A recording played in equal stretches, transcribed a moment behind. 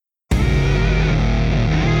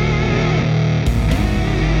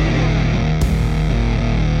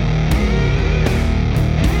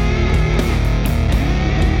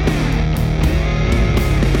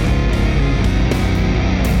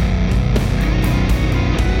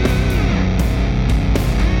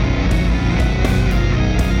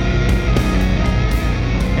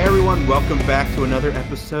welcome back to another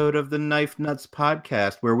episode of the Knife Nuts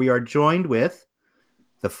podcast, where we are joined with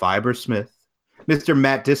the Fibersmith, Mr.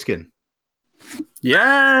 Matt Diskin. Yay!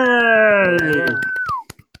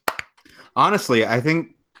 Honestly, I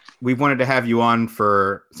think we've wanted to have you on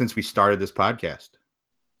since we started this podcast.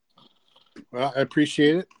 Well, I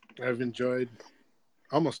appreciate it. I've enjoyed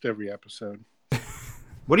almost every episode.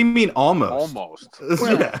 What do you mean almost? Almost.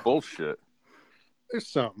 Yeah. Bullshit. There's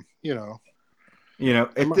some,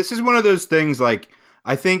 This is one of those things, like,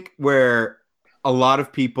 I think where a lot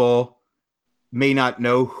of people may not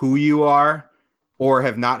know who you are or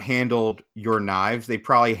have not handled your knives. They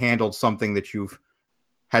probably handled something that you've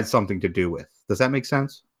had something to do with. Does that make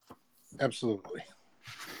sense? Absolutely.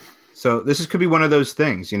 So this could be one of those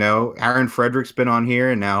things, Aaron Frederick's been on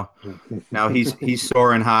here, and now he's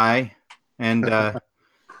soaring high. And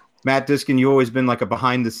Matt Diskin, you always been like a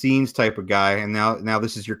behind the scenes type of guy, and now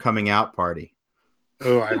this is your coming out party.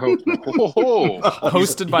 Oh, I hope not.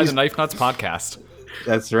 Hosted by the Knife Nuts podcast.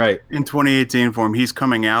 That's right. In 2018 form, he's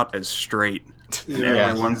coming out as straight. Yeah.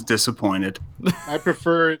 Everyone's disappointed. I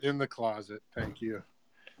prefer it in the closet. Thank you.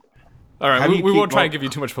 All right, we won't try and give you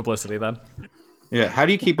too much publicity then. Yeah, how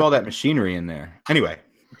do you keep all that machinery in there? Anyway.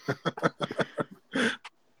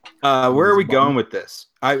 Where are we going with this?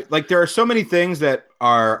 There are so many things that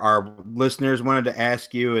our listeners wanted to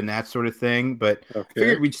ask you and that sort of thing, but I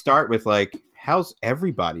figured we'd start with, how's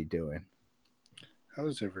everybody doing?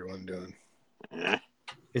 How's everyone doing? Let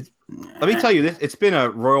me tell you this, it's been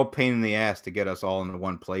a royal pain in the ass to get us all into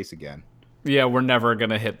one place again. Yeah, we're never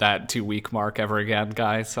going to hit that 2-week mark ever again,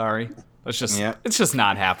 guys. Sorry. It's just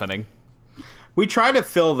not happening. We try to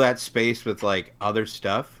fill that space with other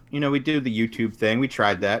stuff. We do the YouTube thing. We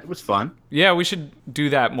tried that. It was fun. Yeah, we should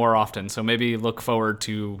do that more often. So maybe look forward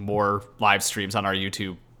to more live streams on our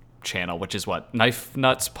YouTube channel, which is what? Knife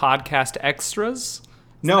Nuts Podcast Extras?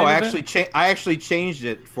 No, I actually changed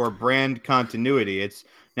it for brand continuity. It's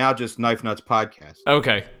now just Knife Nuts Podcast.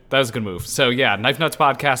 Okay, that was a good move. So yeah, Knife Nuts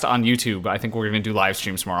Podcast on YouTube. I think we're going to do live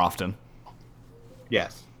streams more often.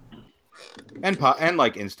 Yes. And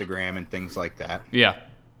Instagram and things like that. Yeah.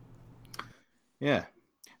 Yeah.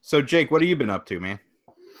 So Jake, what have you been up to, man?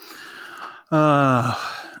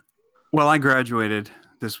 Well, I graduated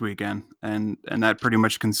this weekend, and that pretty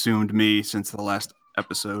much consumed me since the last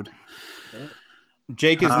episode.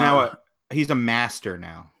 Jake is now he's a master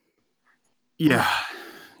now. Yeah.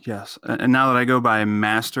 Yes. And now that I go by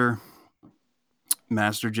Master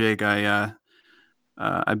Jake, I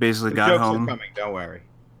basically got home. Are coming, don't worry.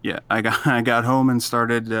 Yeah, I got home and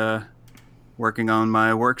started working on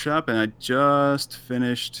my workshop, and I just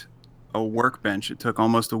finished a workbench. It took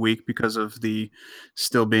almost a week because of the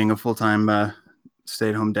still being a full-time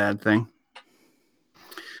stay-at-home dad thing.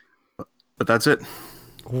 But that's it.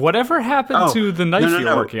 Whatever happened to the knife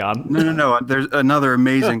you're working on? No. There's another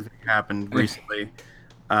amazing thing happened recently.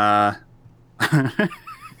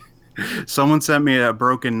 Someone sent me a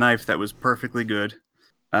broken knife that was perfectly good.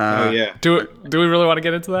 Yeah. Do we really want to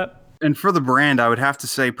get into that? And for the brand, I would have to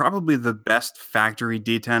say probably the best factory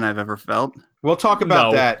D10 I've ever felt. We'll talk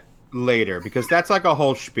about that later because that's like a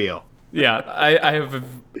whole spiel. Yeah,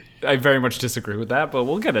 I very much disagree with that, but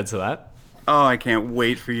we'll get into that. Oh, I can't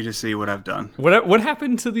wait for you to see what I've done. What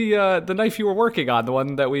happened to the knife you were working on, the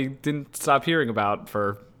one that we didn't stop hearing about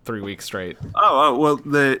for 3 weeks straight? Well,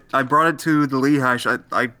 I brought it to the Lehigh.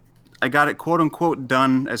 I got it quote unquote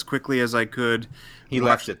done as quickly as I could. He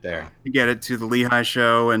left it there. To get it to the Lehigh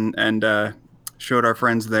show and showed our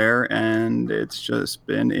friends there, and it's just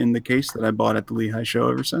been in the case that I bought at the Lehigh show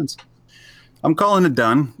ever since. I'm calling it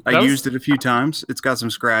done. I used it a few times. It's got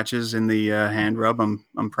some scratches in the hand rub.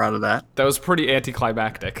 I'm proud of that. That was pretty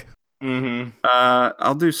anticlimactic. Mm-hmm.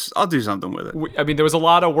 I'll do something with it. I mean, there was a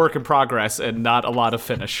lot of work in progress and not a lot of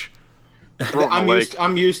finish.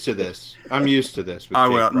 I'm used to this. I'm used to this. I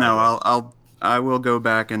will go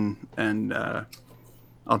back and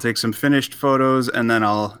I'll take some finished photos, and then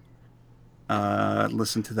I'll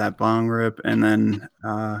listen to that bong rip, and then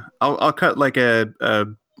I'll cut like a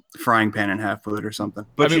frying pan in half with it or something.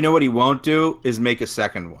 But you know what he won't do is make a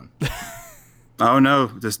second one. Oh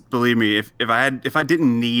no! Just believe me. If I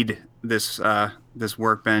didn't need this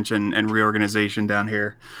workbench and reorganization down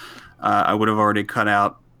here, I would have already cut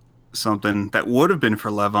out something that would have been for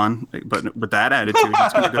Levon, but with that attitude,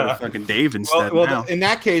 it's going to go to fucking Dave instead. Well, in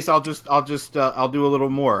that case, I'll do a little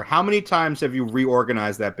more. How many times have you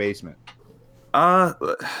reorganized that basement?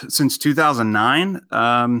 Since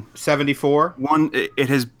 2009, 74.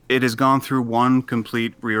 It has gone through one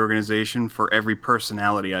complete reorganization for every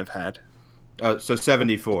personality I've had. So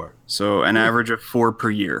 74. So an average of 4 per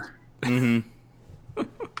year. Mm-hmm.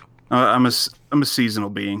 I'm a seasonal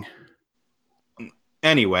being.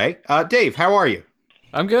 Anyway, Dave, how are you?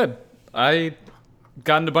 I'm good. I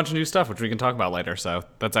got into a bunch of new stuff, which we can talk about later. So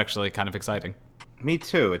that's actually kind of exciting. Me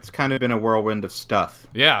too. It's kind of been a whirlwind of stuff.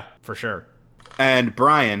 Yeah, for sure. And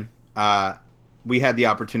Brian, we had the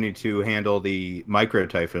opportunity to handle the micro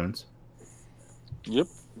typhoons, Yep.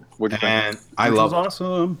 What'd you think? and I Which love was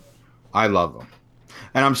awesome. I love them.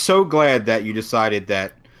 And I'm so glad that you decided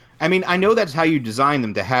that. I mean, I know that's how you design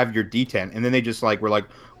them to have your detent, and then they just were like,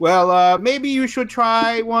 well, maybe you should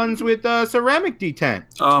try ones with ceramic detent.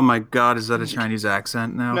 Oh my God, is that a Chinese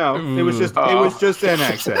accent now? No, it was just an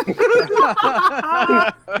accent.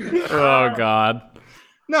 Oh God.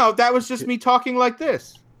 No, that was just me talking like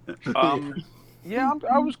this. Yeah,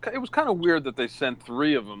 I was. It was kind of weird that they sent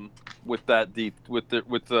 3 of them with that with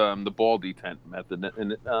the ball detent method,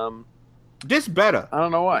 and This better. I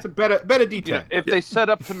don't know why. It's a better detent. Yeah, if they set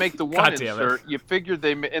up to make the one God damn it. insert, you figured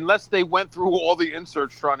unless they went through all the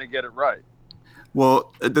inserts trying to get it right.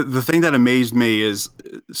 Well, the thing that amazed me is,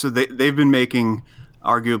 so they've been making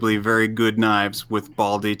arguably very good knives with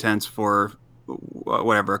ball detents for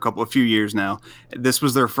whatever, a few years now. This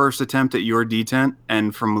was their first attempt at your detent,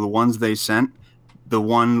 and from the ones they sent, the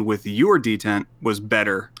one with your detent was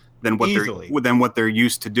better than what they're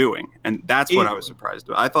used to doing, and that's what I was surprised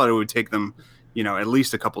about. I thought it would take them, at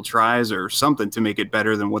least a couple tries or something to make it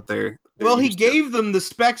better than what they're. Well, he gave them the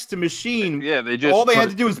specs to machine. Yeah, they just all they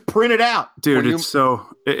had to do was print it out. Dude, it's so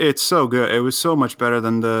good. It was so much better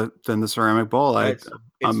than the ceramic ball. It's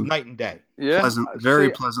night and day. Yeah,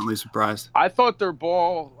 pleasantly surprised. I thought the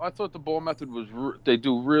ball method was. They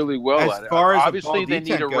do really well As at it. far as Obviously, the they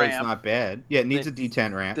need a goes, ramp. not bad. Yeah, it needs a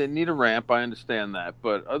detent ramp. They need a ramp. I understand that,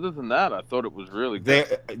 but other than that, I thought it was really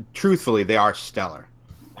good. Truthfully, they are stellar.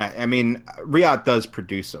 I mean, Riot does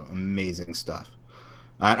produce some amazing stuff.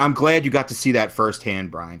 I'm glad you got to see that firsthand,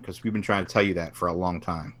 Brian, because we've been trying to tell you that for a long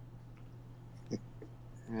time.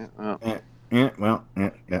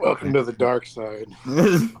 Welcome to the dark side.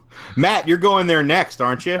 Matt, you're going there next,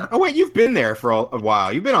 aren't you? Oh wait, you've been there for a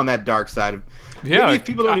while. You've been on that dark side. Yeah, maybe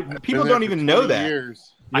people don't even know that.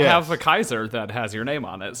 Years. I Yes. have a Kaiser that has your name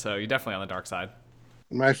on it, so you're definitely on the dark side.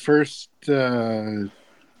 My first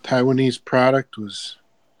Taiwanese product was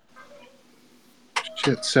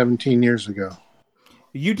 17 years ago.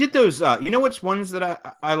 You did those. You know which ones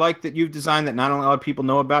that I like that you've designed that not a lot of people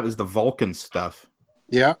know about is the Vulcan stuff.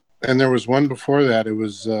 Yeah, and there was one before that. It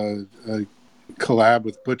was a collab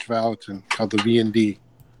with Butch Valentin called the V&D.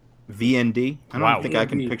 VND? I don't think I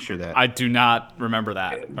can picture that. I do not remember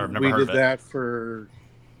that, or I've never heard of it. We did that for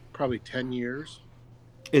probably 10 years.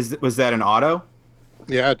 Was that an auto?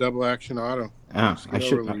 Yeah, double action auto. Oh, I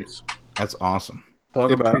should. Release. That's awesome.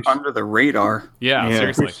 Talk about under the radar. Yeah,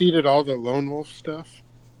 seriously. Preceded all the Lone Wolf stuff.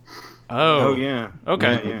 Oh yeah.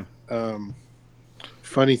 Okay. Yeah.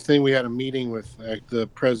 Funny thing, we had a meeting with the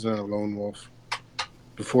president of Lone Wolf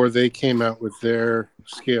before they came out with their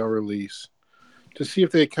scale release to see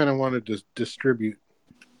if they kind of wanted to distribute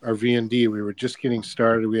our V&D. We were just getting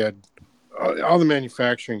started. We had all the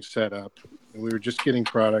manufacturing set up, and we were just getting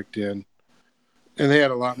product in. And they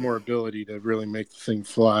had a lot more ability to really make the thing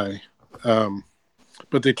fly.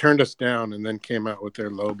 But they turned us down and then came out with their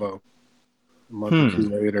Lobo a month or two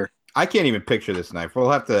later. I can't even picture this knife. We'll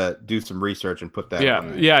have to do some research and put that on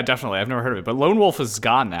there. Yeah, definitely. I've never heard of it. But Lone Wolf is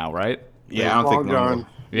gone now, right? Yeah, I don't think Lone Wolf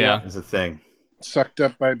Yeah. is a thing. Sucked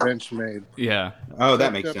up by Benchmade. Yeah. Oh, that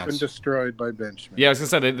Sucked makes up sense. and destroyed by Benchmade. Yeah, I was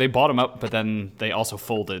going to say, they bought them up, but then they also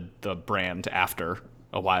folded the brand after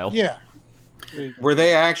a while. Yeah. Were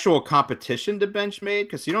they actual competition to Benchmade?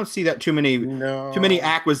 Because you don't see that too many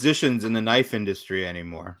acquisitions in the knife industry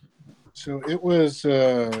anymore. So it was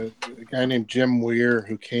a guy named Jim Weir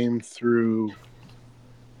who came through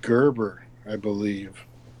Gerber, I believe,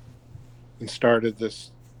 and started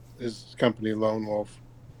his company Lone Wolf.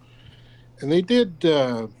 And they did,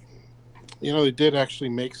 they did actually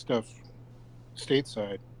make stuff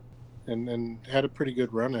stateside, and had a pretty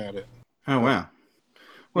good run at it. Oh wow!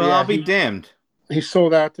 Well, Yeah, I'll be damned. He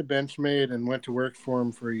sold out to Benchmade and went to work for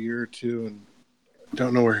him for a year or two, and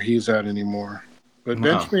don't know where he's at anymore. But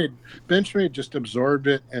Wow. Benchmade just absorbed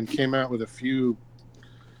it and came out with a few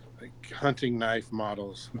hunting knife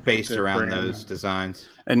models Based with their around brand. those designs.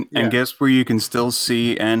 And guess where you can still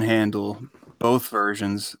see and handle both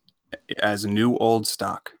versions as new old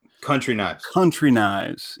stock. Country knives. Country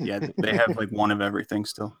knives. Yeah, they have one of everything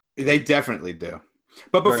still. They definitely do.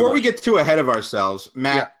 But Very before we much. get too ahead of ourselves,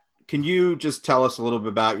 Matt, can you just tell us a little bit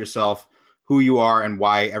about yourself, who you are, and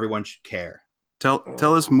why everyone should care? Tell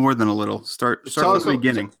us more than a little. Start Tell with us the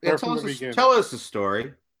beginning. Yeah, Start from the beginning. tell us a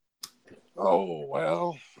story. Oh,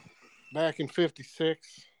 well, back in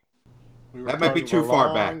 56. That might be too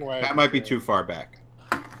far back. That might be too far back.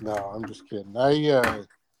 No, I'm just kidding. I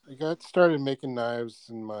got started making knives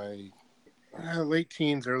in my late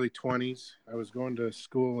teens, early 20s. I was going to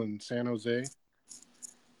school in San Jose,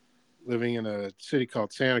 living in a city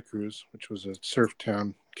called Santa Cruz, which was a surf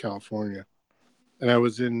town, California. And I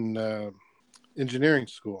was in engineering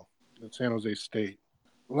school at San Jose State.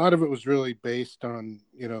 A lot of it was really based on,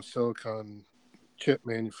 silicon chip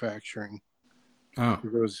manufacturing. Oh,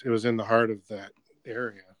 It was in the heart of that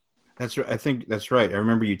area. that's right. I think that's right. I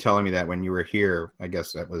remember you telling me that when you were here. I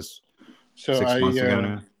guess that was So 6 months ago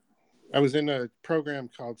now. I was in a program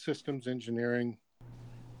called Systems Engineering,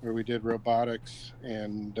 where we did robotics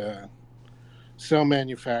and cell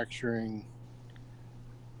manufacturing,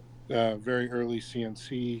 very early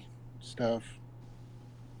CNC stuff,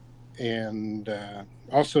 and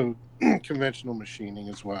also conventional machining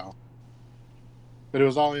as well. But it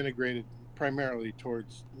was all integrated primarily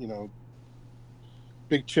towards,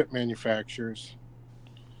 big chip manufacturers.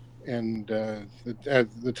 And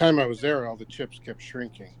at the time I was there, all the chips kept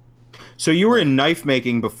shrinking. So you were in knife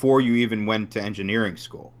making before you even went to engineering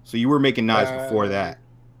school. So you were making knives before that.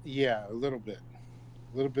 Yeah, a little bit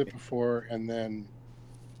before, and then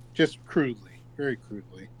just crudely, very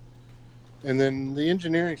crudely. And then the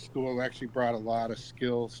engineering school actually brought a lot of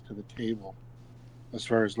skills to the table as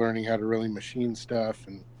far as learning how to really machine stuff,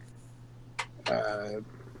 and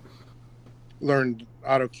learned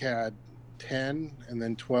AutoCAD 10 and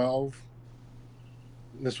then 12.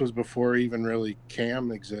 This was before even really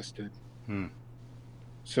CAM existed.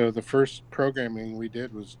 So the first programming we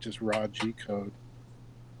did was just raw G code,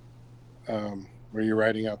 where you're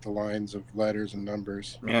writing out the lines of letters and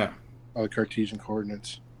numbers. Yeah. All the Cartesian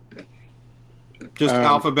coordinates. Just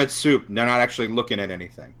alphabet soup. They're not actually looking at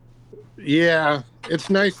anything. Yeah, it's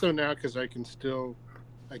nice though now because I can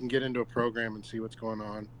get into a program and see what's going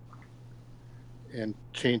on and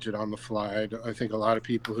change it on the fly. I think a lot of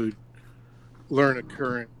people who learn a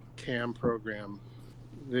current CAM program,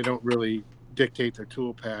 they don't really dictate their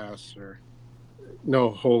tool paths or know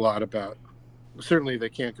a whole lot about. Certainly, they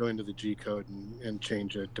can't go into the G code and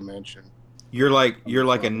change a dimension. You're like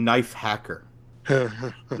a knife hacker.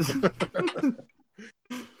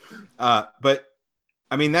 But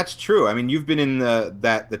I mean that's true. I mean you've been in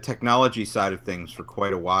the technology side of things for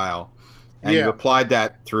quite a while, and you applied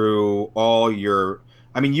that through all your.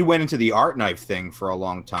 I mean you went into the art knife thing for a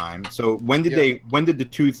long time. So when did the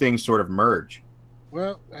two things sort of merge?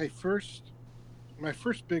 Well, my first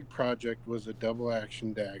big project was a double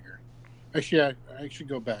action dagger. Actually, I should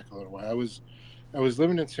go back a little while. I was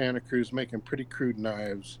living in Santa Cruz making pretty crude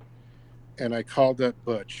knives, and I called up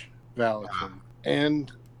Butch Valentin,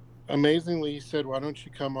 and amazingly he said, "Why don't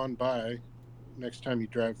you come on by next time you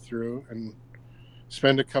drive through and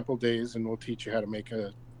spend a couple days, and we'll teach you how to make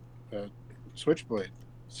a switchblade."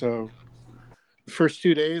 So the first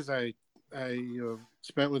 2 days I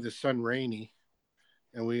spent with his son Rainey,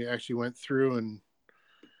 and we actually went through and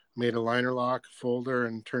made a liner lock folder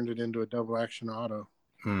and turned it into a double action auto,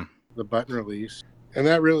 the button release, and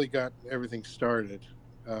that really got everything started.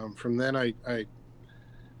 From then I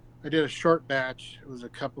did a short batch. It was a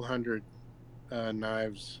couple hundred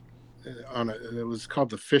knives it was called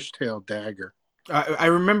the Fishtail Dagger. I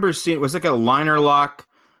remember seeing it was like a liner lock,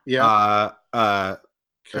 a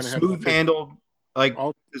smooth handle like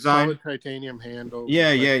all design, solid titanium handle,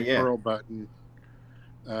 pearl button,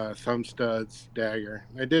 thumb studs, dagger.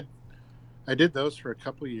 I did those for a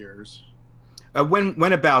couple years.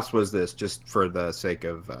 Whenabouts was this? Just for the sake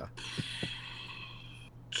of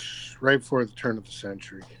right before the turn of the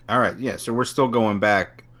century. All right, yeah. So we're still going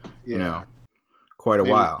back, quite a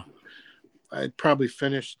while. I probably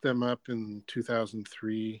finished them up in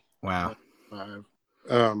 2003. Wow.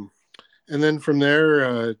 2005. And then from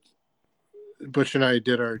there, Butch and I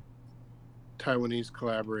did our Taiwanese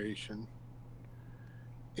collaboration,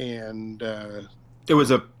 and it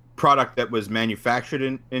was a product that was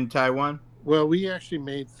manufactured in Taiwan. Well, we actually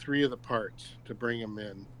made 3 of the parts to bring them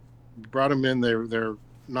in. Brought them in. They're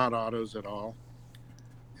not autos at all,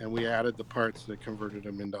 and we added the parts that converted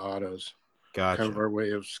them into autos. Gotcha. Kind of our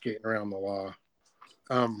way of skating around the law.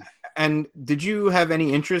 And did you have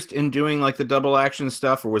any interest in doing like the double action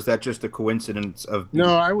stuff, or was that just a coincidence of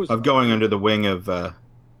going under the wing of?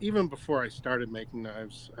 Even before I started making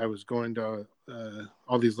knives, I was going to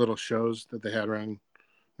all these little shows that they had around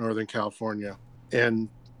Northern California, and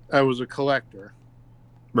I was a collector.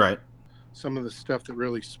 Right. Some of the stuff that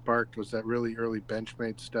really sparked was that really early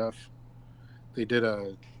Benchmade stuff. They did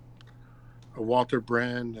a Walter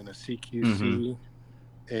Brand and a CQC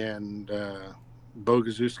and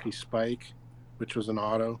Bogazuski Spike, which was an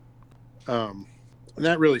auto. And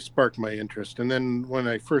that really sparked my interest. And then when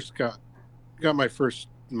I first got my first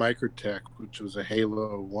Microtech, which was a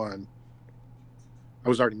Halo 1. I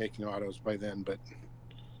was already making autos by then, but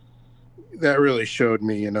that really showed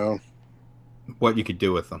me, What you could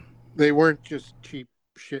do with them. they weren't just cheap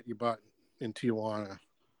shit you bought in Tijuana.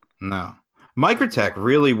 No. Microtech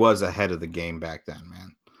really was ahead of the game back then,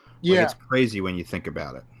 man. Yeah. Like, it's crazy when you think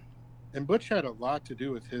about it. And Butch had a lot to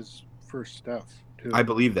do with his first stuff, too. I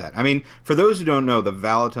believe that. I mean, for those who don't know, the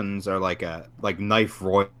Valentins are like knife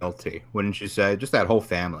royalty, wouldn't you say? Just that whole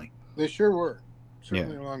family. They sure were.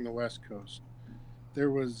 Certainly along the West Coast.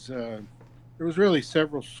 There was really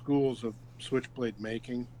several schools of switchblade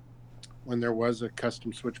making when there was a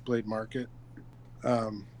custom switchblade market.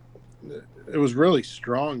 It was really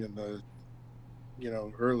strong in the,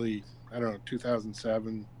 early,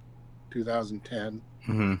 2007, 2010.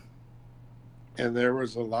 Mm-hmm. And there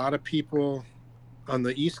was a lot of people on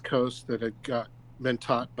the East Coast that had been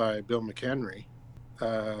taught by Bill McHenry.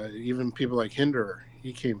 Even people like Hinderer,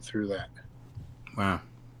 he came through that. Wow.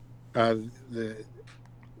 The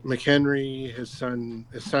McHenry, his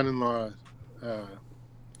son-in-law,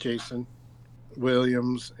 Jason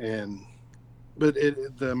Williams, but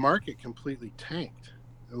the market completely tanked.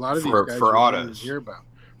 A lot of these guys for you autos didn't hear about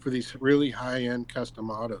for these really high-end custom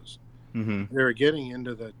autos. Mm-hmm. They were getting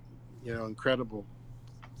into the, incredible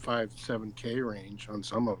 5-7K range on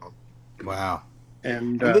some of them. Wow.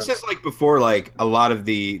 And this is like before, like a lot of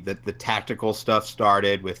the tactical stuff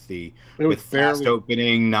started with fast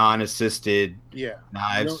opening, non-assisted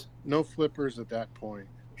knives. No flippers at that point.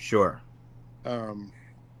 Sure. But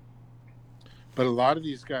a lot of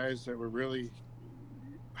these guys that were really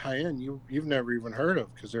high end, you've never even heard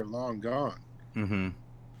of because they're long gone. Mm-hmm.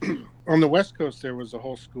 On the West Coast, there was a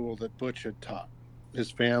whole school that Butch had taught his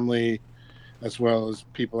family, as well as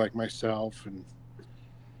people like myself and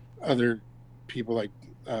other people like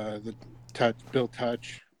Bill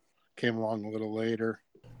Touch came along a little later.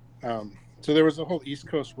 So there was a whole East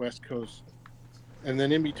Coast, West Coast, and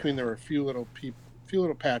then in between there were a few little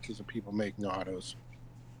patches of people making autos.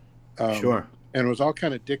 Sure. And it was all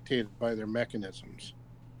kind of dictated by their mechanisms.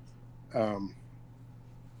 There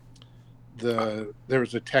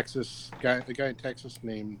was a guy in Texas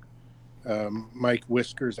named Mike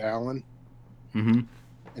Whiskers Allen. Mm-hmm.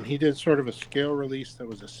 And he did sort of a scale release that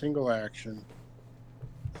was a single action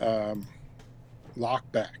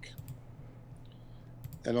lockback.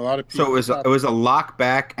 And a lot of people. So it was a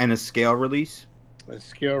lockback and a scale release. A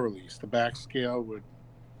scale release. The back scale would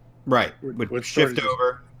shift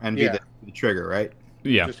over and be the trigger, right?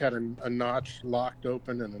 Yeah. Just had a notch locked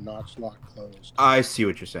open and a notch locked closed. I see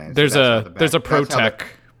what you're saying. There's a ProTech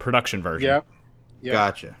production version. Yep.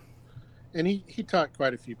 Gotcha. And he taught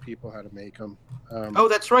quite a few people how to make them. Oh,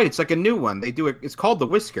 that's right. It's like a new one. They do it. It's called the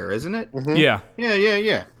Whisker, isn't it? Mm-hmm. Yeah.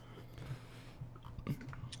 Yeah.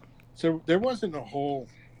 So there wasn't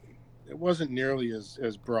it wasn't nearly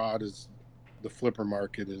as broad as the flipper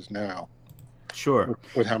market is now. Sure.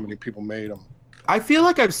 With how many people made them. I feel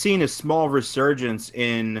like I've seen a small resurgence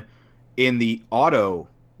in the auto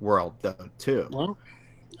world, though, too. Well,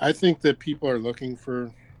 I think that people are looking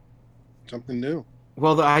for something new.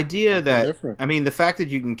 Well, the idea that, different. I mean, the fact that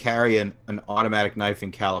you can carry an automatic knife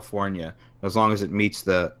in California, as long as it meets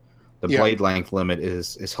the blade length limit,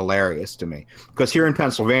 is hilarious to me. Because here in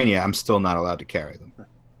Pennsylvania, I'm still not allowed to carry them.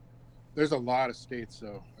 There's a lot of states,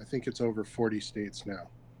 though. I think it's over 40 states now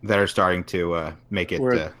that are starting to make it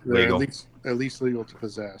legal. At least legal to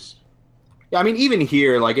possess. Yeah, I mean, even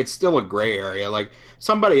here, like, it's still a gray area. Like,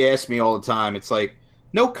 somebody asks me all the time, it's like,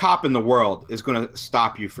 no cop in the world is going to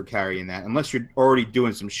stop you for carrying that unless you're already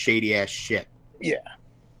doing some shady-ass shit. Yeah.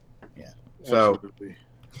 So, absolutely.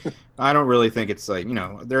 I don't really think it's like,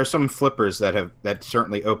 there are some flippers that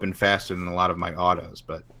certainly open faster than a lot of my autos,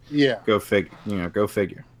 but go figure.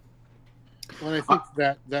 Well, I think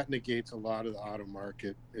that negates a lot of the auto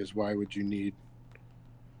market. Is why would you need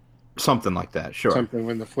something like that? Sure. Something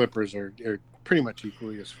when the flippers are pretty much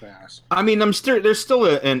equally as fast. I mean, there's still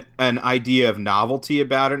an idea of novelty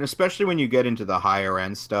about it, and especially when you get into the higher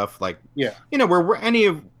end stuff, like where any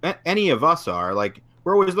of us are, like,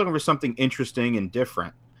 we're always looking for something interesting and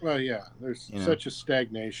different. Well, yeah, there's such a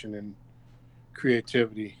stagnation in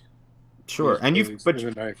creativity. Sure, in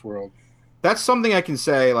the knife world. That's something I can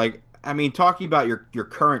say. Like, I mean, talking about your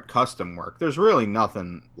current custom work, there's really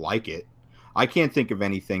nothing like it. I can't think of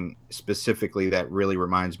anything specifically that really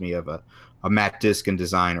reminds me of a Matt Diskin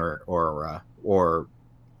design or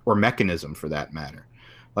mechanism for that matter.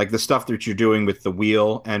 Like the stuff that you're doing with the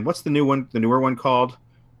wheel and what's the newer one called?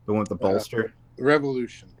 The one with the bolster?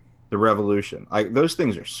 Revolution. The Revolution. Those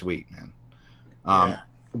things are sweet, man.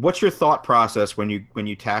 what's your thought process when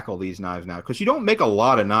you tackle these knives now? Because you don't make a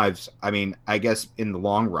lot of knives. I mean, I guess in the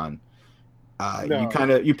long run,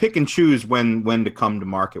 No. you pick and choose when to come to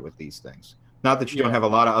market with these things. Not that you don't Yeah. have a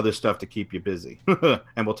lot of other stuff to keep you busy,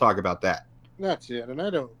 and we'll talk about that. That's it. And I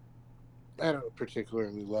don't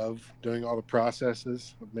particularly love doing all the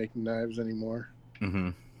processes of making knives anymore.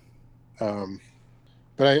 Mm-hmm.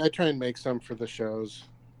 But I try and make some for the shows.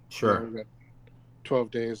 Sure. We've got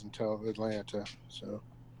 12 days until Atlanta. So,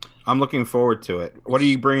 I'm looking forward to it. What are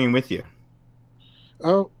you bringing with you?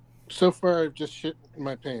 so far I've just shit in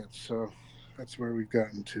my pants. So that's where we've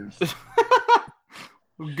gotten to.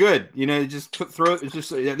 Good. Just throw. It's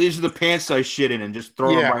just these are the pants I shit in, and just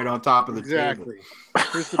throw Yeah, them right on top of the Exactly.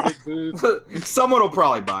 Here's the big booth. table. Someone will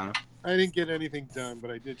probably buy them. I didn't get anything done, but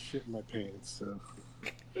I did shit in my pants. So.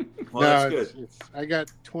 Well, that's good. I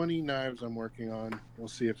got 20 knives I'm working on. We'll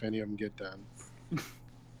see if any of them get done.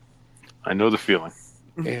 I know the feeling.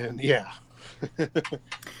 And yeah.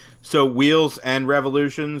 So wheels and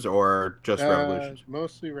revolutions, or just revolutions?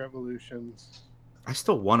 Mostly revolutions. I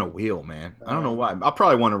still want a wheel, man. I don't know why. I'll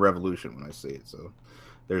probably want a revolution when I see it. So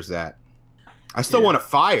there's that. I still want a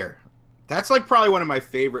fire. That's like probably one of my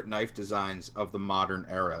favorite knife designs of the modern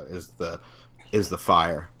era. Is the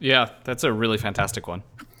fire? Yeah, that's a really fantastic one.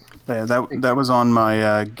 Yeah, that was on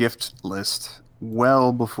my gift list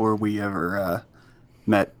well before we ever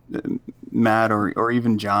met Matt or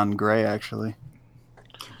even John Gray, actually.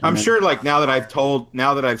 I'm sure. Like now that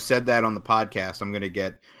I've said that on the podcast, I'm gonna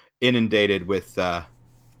get inundated with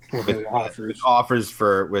offers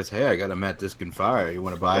with hey, I got a Matt Diskin fire. You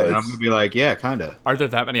want to buy it? And I'm gonna be like, yeah, kind of. Are there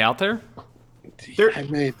that many out there? I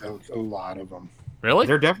made a lot of them. Really?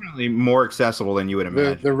 They're definitely more accessible than you would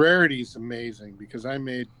imagine. The rarity is amazing because I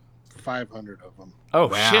made 500 of them. Oh,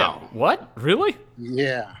 Wow. shit. What? Really?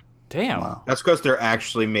 Yeah. Damn. Wow. That's because they're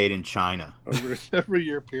actually made in China. Over a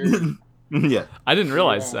several-year period. Yeah. I didn't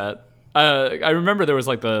realize that. I remember there was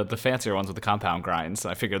like the fancier ones with the compound grinds.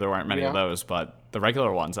 I figured there weren't many of those, but the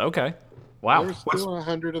regular ones, okay. Wow. There's still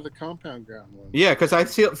 100 of the compound ground ones. Yeah, because I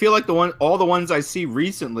feel like all the ones I see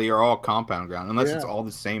recently are all compound ground, unless it's all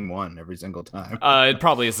the same one every single time. It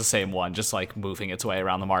probably is the same one, just like moving its way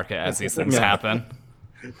around the market as these things happen.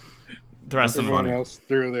 The rest of Everyone them. else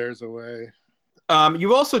threw theirs away.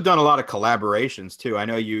 You've also done a lot of collaborations too. I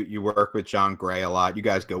know you work with John Gray a lot. You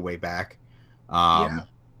guys go way back.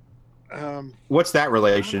 What's that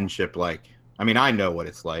relationship like? I mean, I know what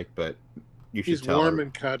it's like, but you should He's tell. warm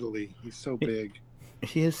and cuddly. He's so big.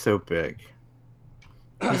 He is so big.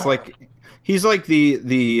 He's like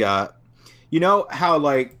the you know how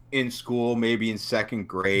like in school, maybe in second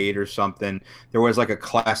grade or something, there was like a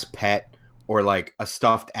class pet or like a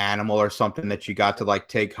stuffed animal or something that you got to like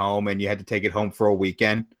take home and you had to take it home for a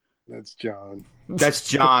weekend. That's John. That's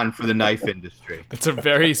John for the knife industry. It's a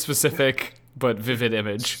very specific but vivid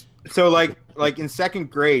image. So like in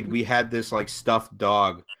second grade, we had this like stuffed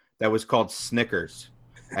dog that was called Snickers,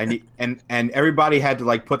 and everybody had to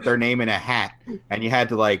like put their name in a hat, and you had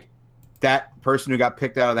to like that person who got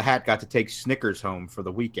picked out of the hat got to take Snickers home for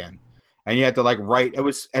the weekend, and you had to like write. It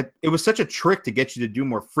was such a trick to get you to do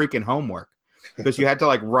more freaking homework because you had to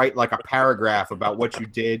like write like a paragraph about what you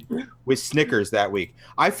did with Snickers that week.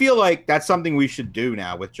 I feel like that's something we should do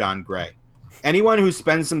now with John Gray. Anyone who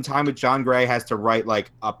spends some time with John Gray has to write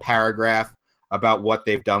like a paragraph about what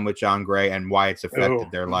they've done with John Gray and why it's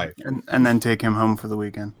affected their life. And then take him home for the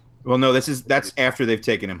weekend. Well, no, that's after they've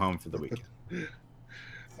taken him home for the weekend.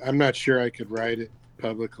 I'm not sure I could write it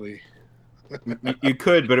publicly. You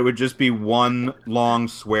could, but it would just be one long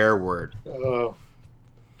swear word. Oh,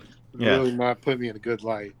 Yeah. really not put me in a good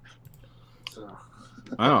light. So.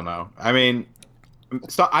 I don't know. I mean,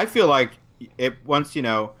 so I feel like once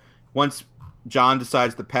John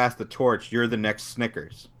decides to pass the torch, you're the next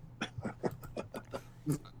Snickers.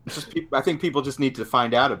 I think people just need to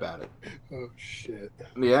find out about it. Oh shit!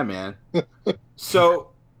 Yeah, man. So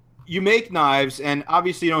you make knives, and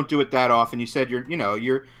obviously you don't do it that often. You said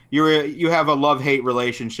you have a love-hate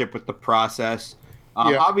relationship with the process.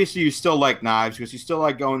 Obviously, you still like knives because you still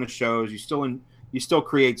like going to shows. You still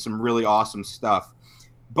create some really awesome stuff,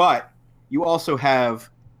 but you also have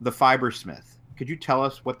the Fibersmith. Could you tell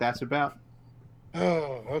us what that's about?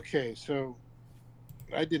 Oh, okay. So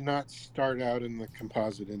I did not start out in the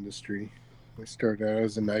composite industry. I started out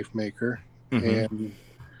as a knife maker. And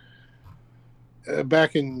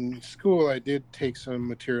back in school, I did take some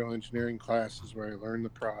material engineering classes where I learned the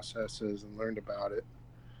processes and learned about it.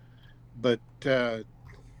 But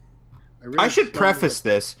I should preface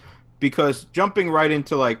this because jumping right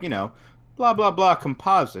into blah, blah, blah,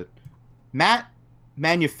 composite. Matt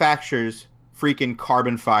manufactures freaking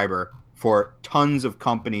carbon fiber for tons of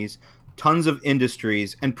companies, tons of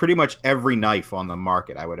industries, and pretty much every knife on the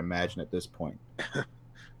market, I would imagine at this point.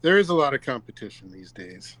 There is a lot of competition these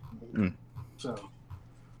days. So,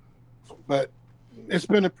 but it's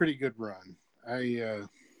been a pretty good run.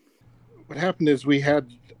 What happened is we've got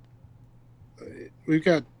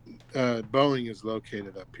Boeing is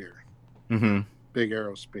located up here, big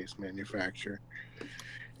aerospace manufacturer.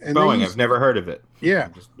 And Boeing, I've never heard of it. Yeah,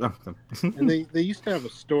 and they used to have a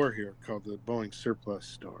store here called the Boeing Surplus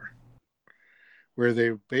Store, where they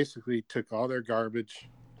basically took all their garbage,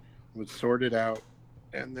 would sort it out,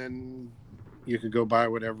 and then you could go buy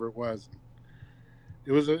whatever it was.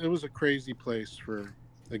 It was a crazy place for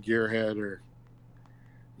a gearhead or,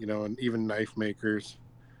 and even knife makers.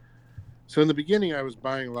 So in the beginning, I was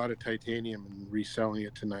buying a lot of titanium and reselling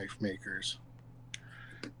it to knife makers.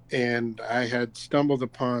 And I had stumbled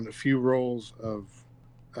upon a few rolls of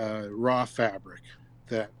raw fabric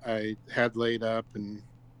that I had laid up and,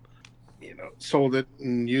 sold it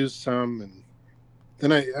and used some. And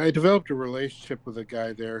then I developed a relationship with a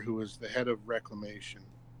guy there who was the head of reclamation.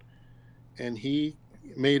 And he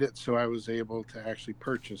made it so I was able to actually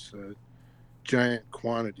purchase a giant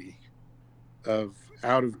quantity of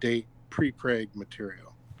out-of-date pre-preg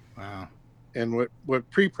material. Wow. And what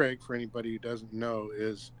pre-preg, for anybody who doesn't know,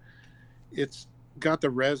 is it's got the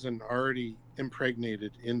resin already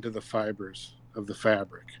impregnated into the fibers of the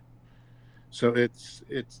fabric. So it's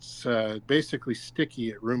basically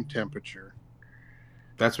sticky at room temperature.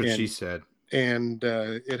 That's what she said. And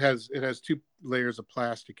it has 2 layers of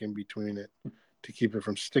plastic in between it to keep it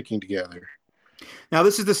from sticking together. Now,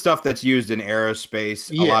 this is the stuff that's used in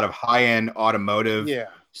aerospace, a lot of high-end automotive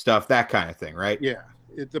stuff, that kind of thing, right? Yeah.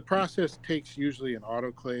 The process takes usually an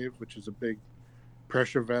autoclave, which is a big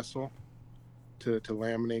pressure vessel to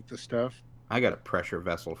laminate the stuff. I got a pressure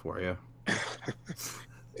vessel for you.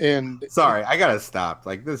 And sorry, I gotta stop.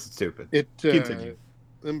 Like, this is stupid. Continue.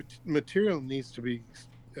 The material needs to be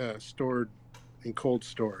stored in cold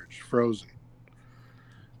storage, frozen.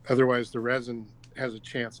 Otherwise, the resin has a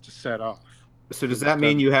chance to set off. So does that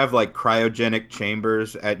mean you have like cryogenic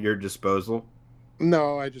chambers at your disposal?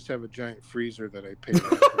 No, I just have a giant freezer that I paid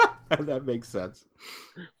for. That makes sense.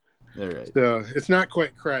 All right. So it's not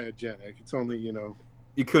quite cryogenic. It's only,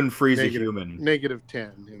 you couldn't freeze a human.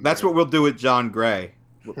 -10. That's what we'll do with John Gray.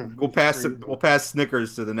 We'll pass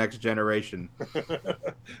Snickers to the next generation.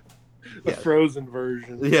 The frozen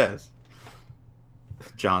version. Yes.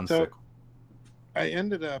 John Sickle. I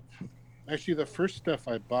ended up actually the first stuff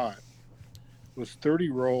I bought was 30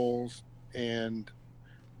 rolls, and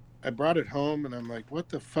I brought it home and I'm like, what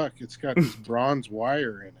the fuck? It's got this bronze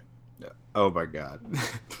wire in it. Oh my God.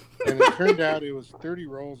 And it turned out it was 30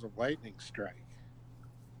 rolls of Lightning Strike.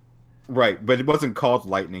 Right, but it wasn't called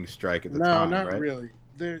Lightning Strike at the time, No, not right? really.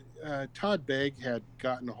 Todd Begg had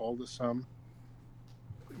gotten a hold of some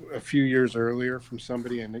a few years earlier from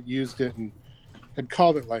somebody and used it and had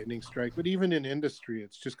called it Lightning Strike. But even in industry,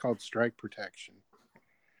 it's just called strike protection.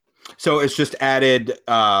 So it's just added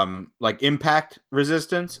like impact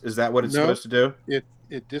resistance? Is that what it's supposed to do?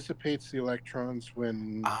 It dissipates the electrons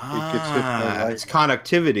when it gets hit by light. It's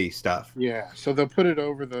conductivity stuff. Yeah, so they'll put it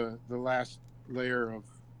over the last layer of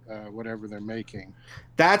whatever they're making.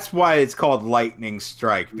 That's why it's called Lightning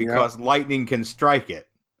Strike, because lightning can strike it.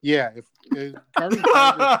 Yeah, carbon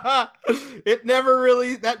fiber,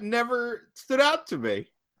 that never stood out to me.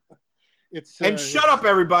 Shut up,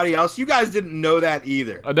 everybody else. You guys didn't know that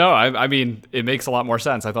either. No, I mean, it makes a lot more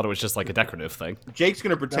sense. I thought it was just like a decorative thing. Jake's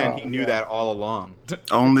going to pretend he knew that all along.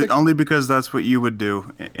 Only because that's what you would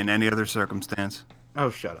do in any other circumstance. Oh,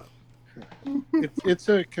 shut up. It's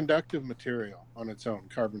a conductive material on its own,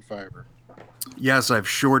 carbon fiber. Yes, I've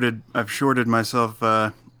shorted myself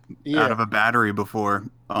out of a battery before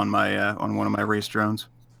on my on one of my race drones.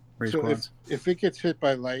 So if it gets hit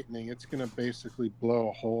by lightning, it's going to basically blow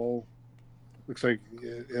a hole. Looks like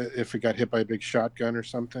if it got hit by a big shotgun or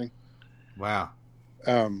something. Wow.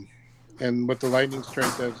 And what the lightning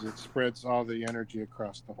strike does is it spreads all the energy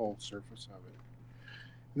across the whole surface of it.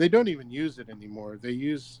 And they don't even use it anymore. They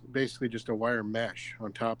use basically just a wire mesh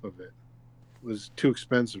on top of it. It was too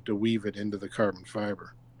expensive to weave it into the carbon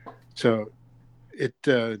fiber. So it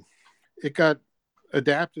got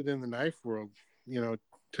adapted in the knife world,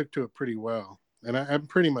 took to it pretty well. And I'm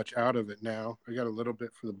pretty much out of it now. I got a little bit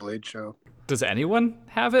for the Blade Show. Does anyone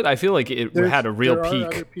have it? I feel like it had a real peak. There are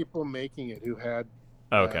other people making it who had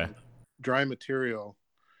dry material,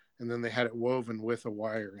 and then they had it woven with a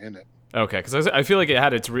wire in it. Okay, because I feel like it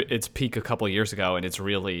had its peak a couple of years ago, and it's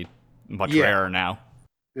really much rarer now.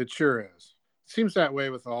 It sure is. It seems that way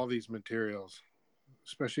with all these materials,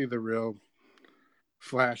 especially the real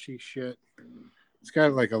flashy shit. It's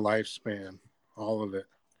got like a lifespan, all of it,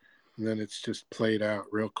 and then it's just played out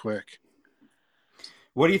real quick.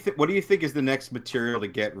 What do you think? What do you think is the next material to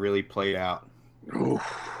get really played out? Oof.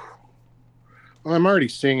 Well, I'm already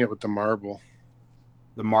seeing it with the marble.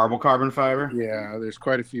 The marble carbon fiber. Yeah, there's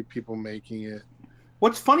quite a few people making it.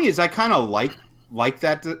 What's funny is I kind of like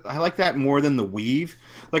that. I like that more than the weave.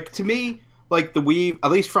 Like to me, like the weave,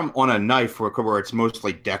 at least from on a knife where it's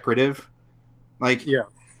mostly decorative. Like Yeah.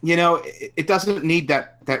 you know, it doesn't need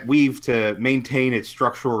that weave to maintain its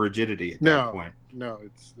structural rigidity at that point. No,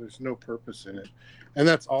 there's no purpose in it, and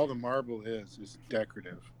that's all the marble is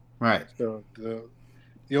decorative. Right. So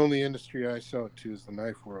the only industry I sell it to is the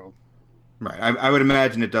knife world. Right. I would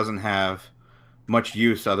imagine it doesn't have much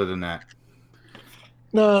use other than that.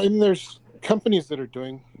 No, and there's companies that are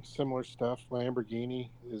doing similar stuff. Lamborghini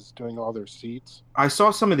is doing all their seats. I saw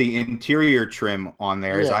some of the interior trim on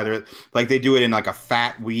there. Is Yeah. either like they do it in like a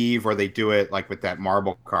fat weave or they do it like with that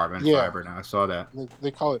marble carbon fiber. Now I saw that, They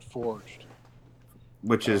call it forged.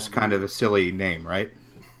 which is kind of a silly name, right?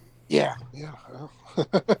 Yeah. Well,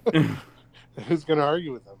 who's going to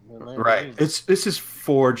argue with them? Right. This is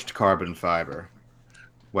forged carbon fiber.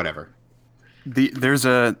 Whatever. There's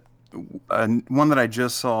a one that I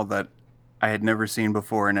just saw that I had never seen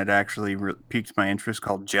before, and it actually piqued my interest,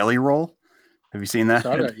 called Jelly Roll. Have you seen that?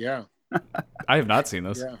 Saw that, yeah. I have not seen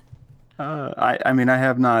this. Yeah. I mean, I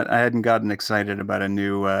have not. I hadn't gotten excited about a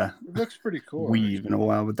new It looks pretty cool. weave in a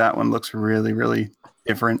while, but that one looks really, really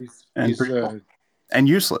different and pretty cool. And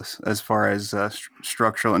useless as far as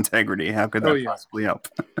structural integrity. How could that possibly help?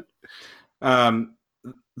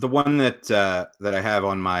 The one that I have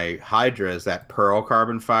on my Hydra is that pearl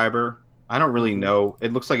carbon fiber. I don't really know.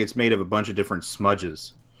 It looks like it's made of a bunch of different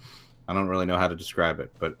smudges. I don't really know how to describe it,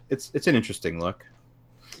 but it's an interesting look.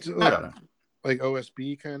 I don't know. Like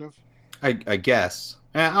OSB kind of? I guess.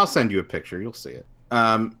 I'll send you a picture. You'll see it.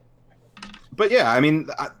 But yeah, I mean,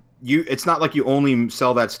 it's not like you only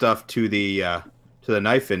sell that stuff to the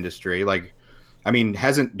knife industry. Like, I mean,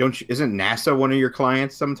 isn't NASA one of your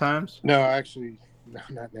clients sometimes? No, actually, no,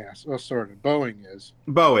 not NASA. Well, sort of. Boeing is.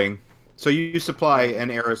 Boeing. So you supply an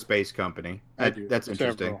aerospace company. I do. That's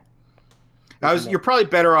interesting. Several. You're probably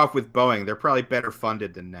better off with Boeing. They're probably better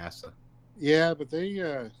funded than NASA. Yeah, but they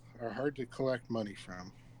are hard to collect money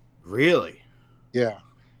from. Really? Yeah,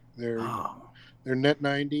 they're net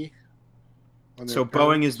 90. So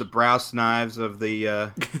Boeing is the Browse knives of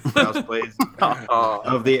the Browse blades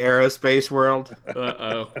of the aerospace world.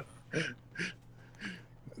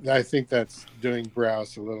 I think that's doing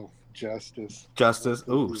Browse a little justice. Justice.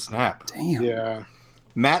 Ooh, snap. Damn. Yeah.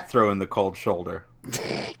 Matt throwing the cold shoulder.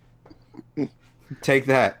 Take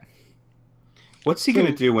that. What's he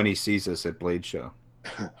gonna do when he sees us at Blade Show?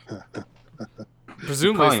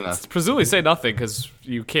 Presumably say nothing because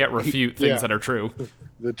you can't refute things that are true.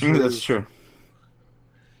 The truth. That's true.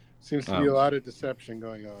 Seems to be a lot of deception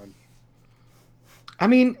going on. I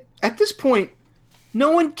mean, at this point,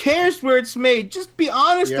 no one cares where it's made. Just be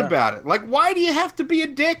honest about it. Like, why do you have to be a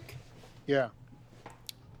dick? Yeah.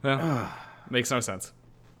 Makes no sense.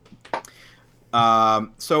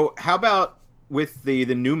 So how about with the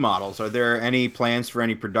new models? Are there any plans for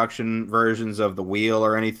any production versions of the wheel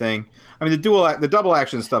or anything? I mean, the double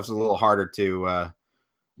action stuff's a little harder to,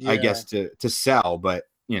 I guess, to sell, but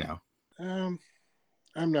you know.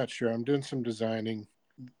 I'm not sure. I'm doing some designing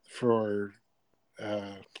for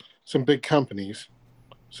some big companies,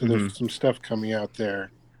 so there's some stuff coming out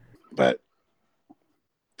there. But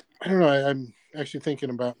I don't know. I'm actually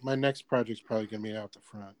thinking about my next project's probably going to be out the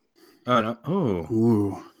front. Oh no! Oh,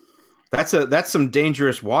 Ooh. That's some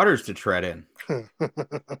dangerous waters to tread in.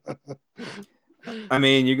 I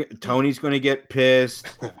mean, Tony's going to get pissed.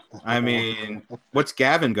 I mean, what's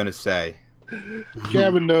Gavin going to say?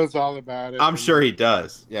 Gavin knows all about it. I'm sure he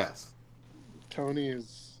does. Yes.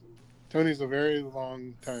 Tony's a very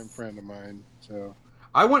long time friend of mine, so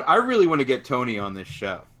I really want to get Tony on this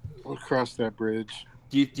show. we'll cross that bridge.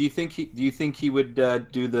 Do you think he would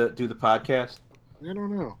do the podcast? I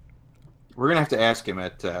don't know. We're gonna have to ask him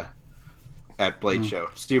at Blade Show.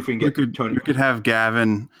 See if we can get Tony. We could have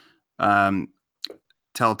Gavin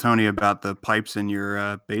tell Tony about the pipes in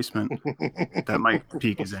your basement. That might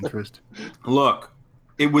pique his interest. Look,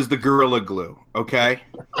 it was the Gorilla Glue. Okay.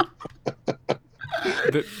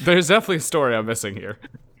 There's definitely a story I'm missing here.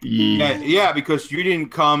 Yeah, because you didn't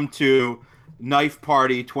come to Knife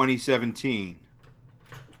Party 2017,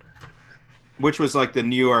 which was like the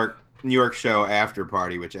New York show after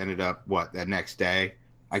party, which ended up that next day?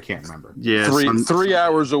 I can't remember. Yeah, 3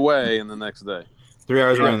 hours away in the next day. 3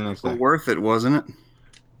 hours away in the next day. Worth it, wasn't it?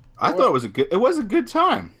 I thought it was a good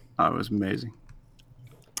time. Oh, it was amazing.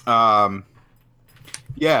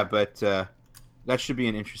 Yeah, but that should be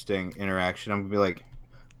an interesting interaction. I'm gonna be like,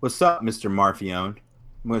 "What's up, Mr. Marfione?"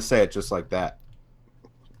 I'm gonna say it just like that.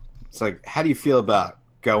 It's like, how do you feel about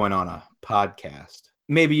going on a podcast?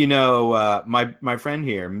 Maybe you know my friend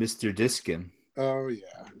here, Mr. Diskin. Oh yeah,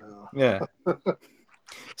 no. Yeah.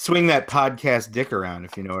 Swing that podcast dick around,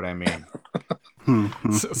 if you know what I mean.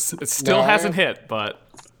 It still No, I hasn't have- hit, but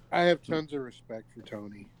I have tons of respect for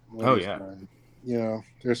Tony. what Oh, he's yeah. done. You know,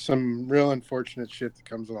 there's some real unfortunate shit that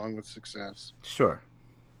comes along with success, Sure.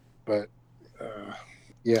 but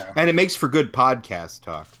yeah, And it makes for good podcast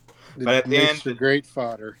talk. it But at the makes end- for great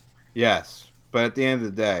fodder. Yes. But at the end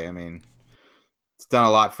of the day, I mean, it's done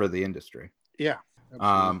a lot for the industry. Yeah,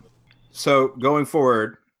 absolutely. So going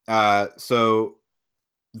forward, so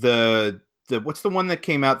the what's the one that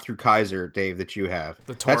came out through Kaiser, Dave, that you have?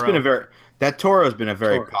 the That's been that Toro has been a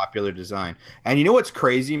very Toro. popular design. And you know what's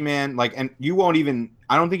crazy, man? Like, and you won't even,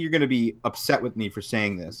 I don't think you're going to be upset with me for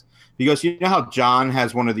saying this, because you know how John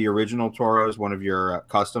has one of the original Toros, one of your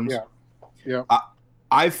customs? Yeah.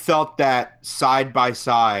 I've felt that side by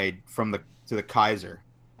side to the Kaiser.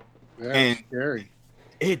 That's and- scary.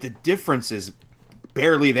 The difference is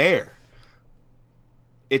barely there.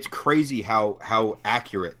 It's crazy how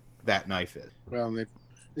accurate that knife is. Well, it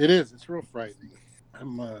is. It's real frightening.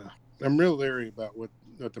 I'm real leery about what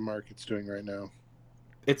the market's doing right now.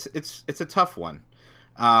 It's a tough one.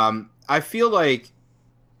 I feel like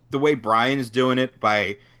the way Brian is doing it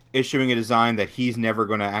by issuing a design that he's never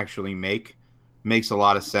going to actually make makes a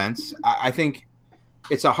lot of sense. I think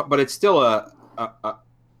but it's still a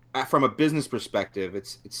from a business perspective,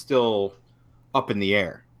 it's still up in the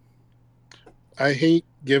air. I hate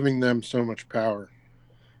giving them so much power.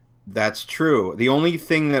 That's true. The only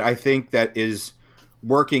thing that I think that is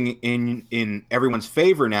working in everyone's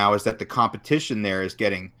favor now is that the competition there is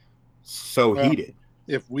getting so Well, heated.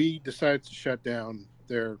 If we decide to shut down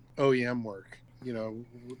their OEM work,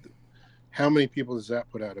 how many people does that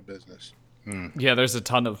put out of business? yeah, there's a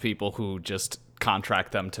ton of people who just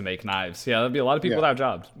contract them to make knives. Yeah, there'd be a lot of people Yeah. without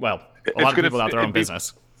jobs. Well, It's a lot of gonna people without their it'd own be-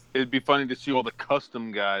 business. It'd be funny to see all the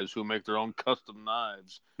custom guys who make their own custom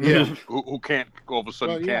knives, Yeah. who can't all of a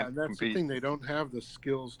sudden Well, yeah, can't that's the compete. thing. They don't have the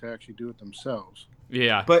skills to actually do it themselves.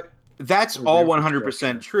 Yeah. But that's Or all the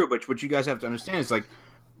 100% infrastructure. true. But what you guys have to understand is, like,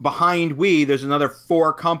 behind we, there's another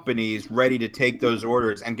 4 companies ready to take those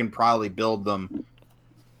orders and can probably build them.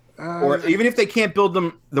 Or even if they can't build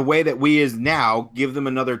them the way that we is now, give them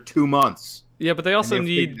another 2 months. Yeah, but they also And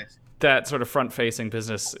they'll figure need this- that sort of front-facing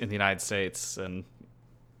business in the United States and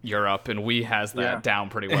Europe, and we has that Yeah. down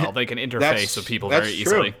pretty well. They can interface That's- with people that's very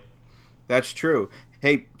true. easily. That's true.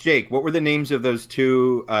 Hey, Jake, what were the names of those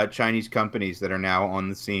 2 Chinese companies that are now on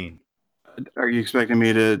the scene? Are you expecting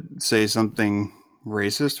me to say something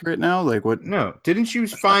racist right now? Like what? No, didn't you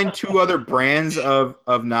find 2 other brands of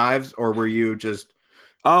knives, or were you just?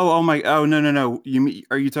 Oh no.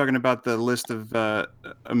 Are you talking about the list of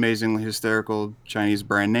amazingly hysterical Chinese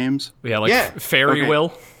brand names? Yeah, like Yeah. Fairy Okay.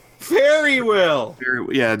 Will. Very well.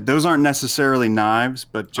 Yeah, those aren't necessarily knives,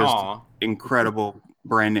 but just Aw. incredible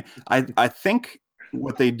brand name. I think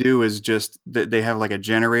what they do is just that they have like a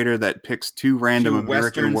generator that picks 2 random 2 American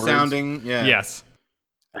Western words, sounding. Yeah. Yes.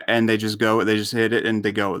 and they just hit it and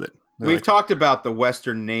they go with it. They're We've like, talked about the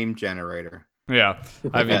Western name generator. Yeah.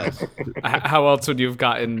 I mean, Yes. how else would you have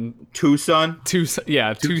gotten Tucson, Tucson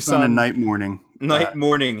Tucson and Night Morning. night,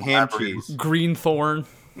 morning, ham collaborative. cheese. Greenthorn,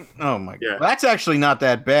 Oh my Yeah. god, that's actually not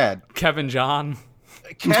that bad. Kevin John?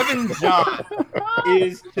 Kevin John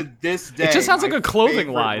is to this day. It just sounds like my a clothing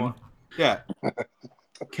favorite line. one. Yeah,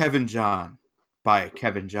 Kevin John by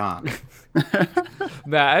Kevin John.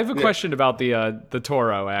 Matt, I have a question about the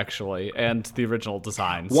Toro actually and the original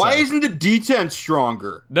design. Why So- isn't the detent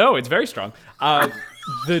stronger? No, it's very strong.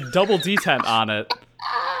 The double detent on it.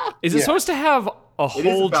 Is it Yeah. supposed to have a is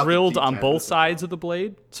hole about the drilled on detent, both isn't it? sides of the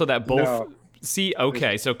blade so that both? No. See,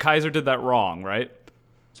 okay, so Kaiser did that wrong, right?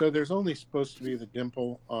 So there's only supposed to be the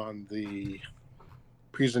dimple on the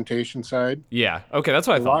presentation side. Yeah. Okay, that's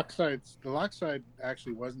what I thought. The lock side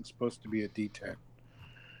actually wasn't supposed to be a D10.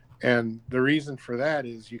 And the reason for that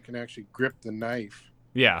is you can actually grip the knife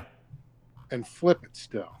Yeah. and flip it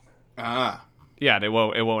still. Ah, Yeah. It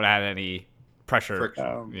won't add any pressure.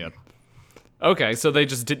 friction. Yeah. Okay, so they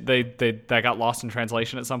just did that got lost in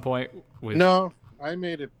translation at some point. With, No, I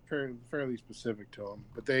made it fairly specific to them,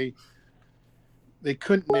 but they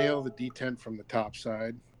couldn't nail the D10 from the top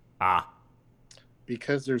side Ah.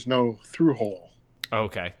 because there's no through hole.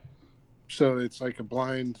 Okay. So it's like a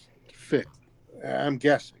blind fit. I'm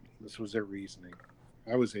guessing this was their reasoning.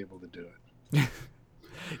 I was able to do it.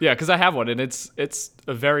 Yeah, because I have one, and it's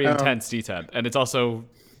a very Oh. intense detent, and it's also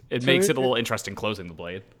It So makes it- it a little interesting closing the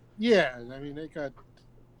blade. Yeah, I mean,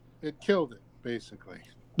 it killed it basically.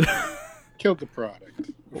 Killed the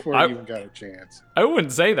product before I- it even got a chance. I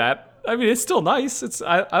wouldn't say that. I mean, it's still nice.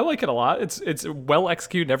 I like it a lot. It's well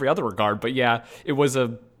executed in every other regard. But yeah,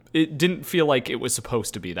 it didn't feel like it was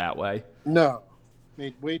supposed to be that way. No,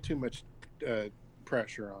 made way too much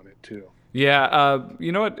pressure on it too. Yeah,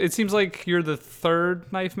 you know what? It seems like you're the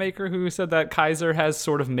third knife maker who said that Kaiser has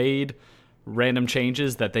sort of made random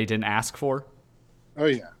changes that they didn't ask for. Oh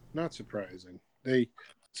yeah, not surprising.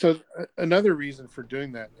 Another reason for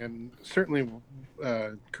doing that, and certainly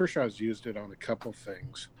Kershaw's used it on a couple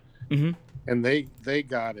things, Mhm. and they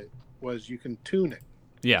got it, was you can tune it.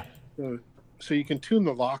 Yeah. So you can tune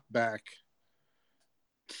the lock back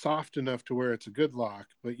soft enough to where it's a good lock,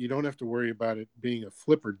 but you don't have to worry about it being a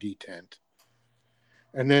flipper detent.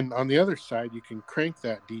 And then on the other side, you can crank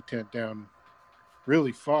that detent down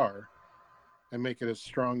really far and make it as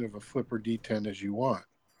strong of a flipper detent as you want.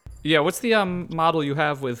 Yeah, what's the model you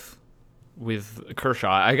have with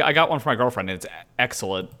Kershaw? I got one for my girlfriend, and it's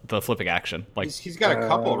excellent. The flipping action, like He's got a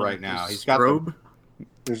couple right now. He's got the, Strobe.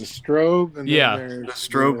 There's a strobe, and Yeah. then there's The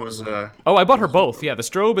strobe was oh, I bought her both. Yeah, the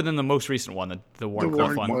strobe and then the most recent one, the the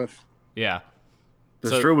Warncliffe one. Warncliffe. Yeah, the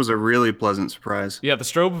So- strobe was a really pleasant surprise. yeah, the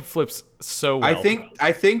strobe flips so well.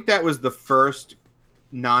 I think that was the first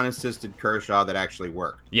non-assisted Kershaw that actually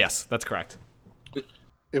worked. Yes, that's correct.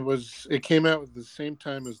 It came out at the same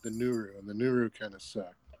time as the Nuru, and the Nuru kind of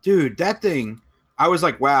sucked. Dude, that thing, I was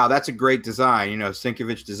like, wow, that's a great design. You know,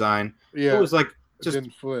 Sienkiewicz design. Yeah, It was like it just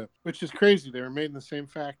didn't flip, which is crazy. They were made in the same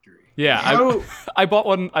factory. Yeah, how, I bought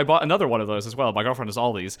one. I bought another one of those as well. My girlfriend has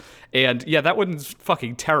all these, and yeah, that one's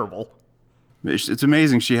fucking terrible. It's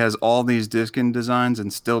amazing she has all these Diskin designs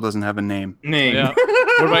and still doesn't have a name. name. Yeah.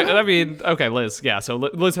 What about, I mean, okay, Liz. Yeah, so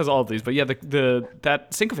Liz has all of these, but yeah, that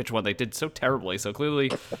Sienkiewicz one they did so terribly. So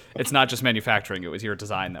clearly, it's not just manufacturing; it was your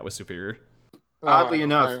design that was superior. Oddly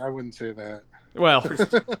enough. I wouldn't say that. Well,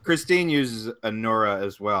 Christine uses a Nora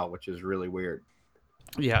as well, which is really weird.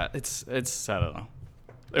 yeah, it's I don't know.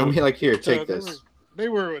 I mean, like, here, So take this. They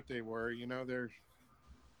were what they were. You know, they're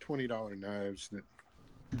 $20 knives that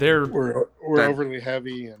They're were That- overly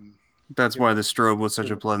heavy and. That's why the strobe was such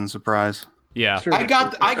a pleasant surprise. yeah. Sure. I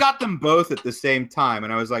got them both at the same time,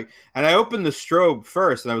 and I was like, and I opened the strobe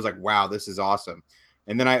first, and I was like, wow, this is awesome.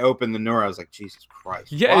 And then I opened the Nora, I was like, Jesus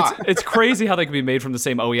Christ. Yeah, why? it's crazy how they can be made from the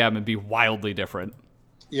same OEM and be wildly different.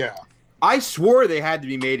 Yeah, I swore they had to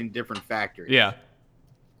be made in different factories. Yeah.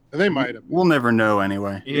 and they might have. We'll never know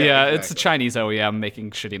anyway. Yeah, it's a exactly. Chinese OEM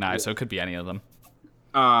making shitty knives, so it could be any of them.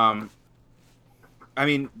 I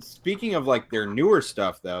mean, speaking of like their newer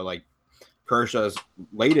stuff though, like Kershaw's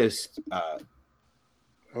latest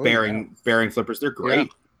Oh, bearing flippers, they're great.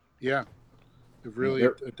 Yeah, they've really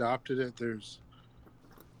They're- adopted it.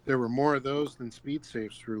 There were more of those than Speed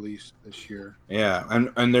Safes released this year. Yeah,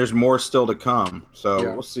 and there's more still to come. So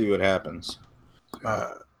Yeah. we'll see what happens.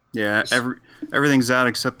 Yeah, everything's out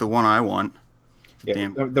except the one I want. Yeah,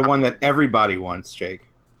 Damn. the one that everybody wants, Jake.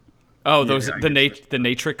 Oh, those Yeah, I the guess the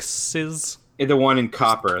Natrixes. The one in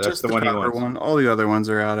copper. That's Just the one he copper wants. one. All the other ones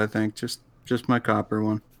are out, I think. Just my copper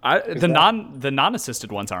one. The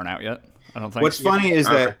non-assisted ones aren't out yet. I don't think. What's funny is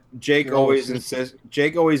that Okay. Jake They're all always assisted.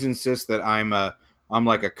 insists that I'm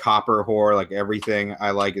like a copper whore. Like everything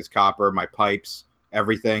I like is copper. My pipes,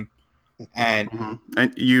 everything. And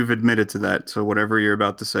And you've admitted to that, so whatever you're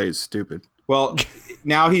about to say is stupid. well,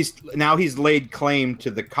 now he's laid claim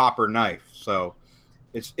to the copper knife. So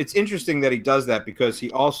it's interesting that he does that because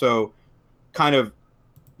he also kind of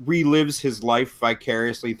relives his life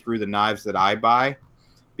vicariously through the knives that I buy,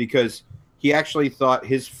 because he actually thought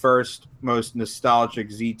his first most nostalgic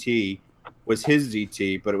ZT was his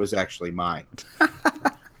ZT, but it was actually mine.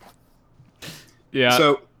 Yeah.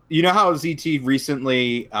 So you know how ZT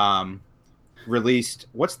recently released?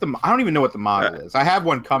 I don't even know what the model is. I have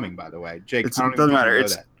one coming, by the way, Jake. It I don't doesn't even matter. know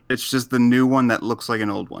It's that. it's just the new one that looks like an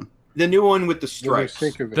old one. The new one with the What do you stripes.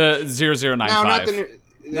 think of it? the 0095. No, not the new.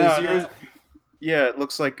 The Yeah, it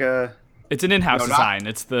looks like It's an in-house No, not- design.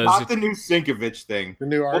 It's the not the new Sienkiewicz thing. The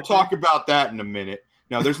new We'll art. talk about that in a minute.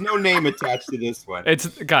 No, there's no name attached to this one. it's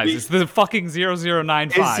the fucking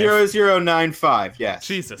 0095. It's 0095. Yes.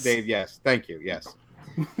 Jesus. Dave, yes. Thank you. Yes.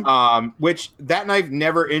 Which that knife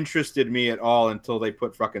never interested me at all until they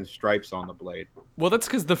put fucking stripes on the blade. Well, that's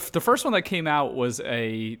because the first one that came out was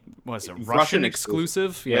a Russian Russian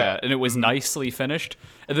exclusive. Yeah, Yeah. and it was nicely finished.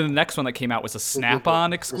 And then the next one that came out was a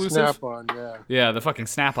Snap-on exclusive. Snap-on, yeah. Yeah, the fucking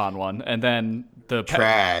Snap-on one. And then the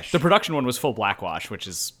Trash. the production one was full blackwash, which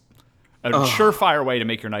is a surefire way to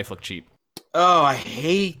make your knife look cheap. Oh, I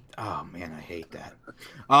hate. Oh man, I hate that.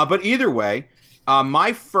 But either way,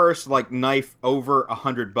 My first like knife over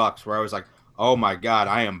 $100, where I was like, "Oh my god,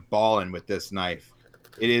 I am balling with this knife."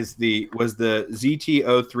 Was the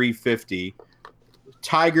ZT-0350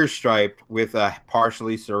 tiger striped with a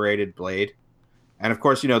partially serrated blade, and of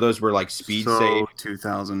course, those were like speed safe.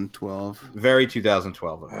 2012. Very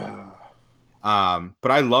 2012 of it.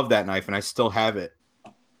 But I love that knife, and I still have it.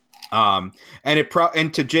 And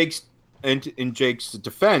and to Jake's in Jake's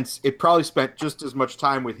defense, it probably spent just as much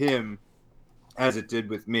time with him as it did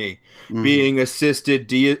with me, being assisted,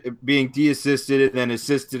 being de-assisted, and then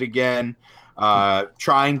assisted again,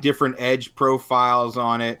 trying different edge profiles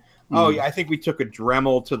on it. Oh yeah, I think we took a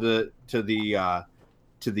Dremel to the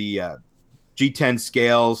G10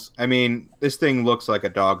 scales. I mean, this thing looks like a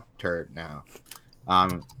dog turd now.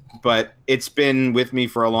 But it's been with me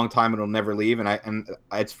for a long time. It'll never leave. And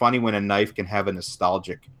it's funny when a knife can have a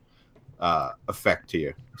nostalgic effect to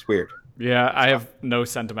you. It's weird. Yeah, I have no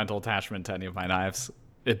sentimental attachment to any of my knives.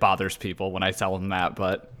 It bothers people when I tell them that,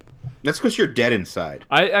 but that's because you're dead inside.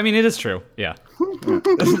 I mean, it is true. Yeah.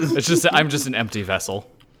 It's just I'm just an empty vessel.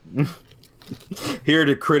 Here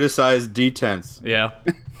to criticize detents. Yeah.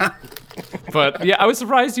 But yeah, I was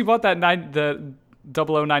surprised you bought the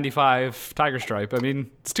 0095 Tiger Stripe. I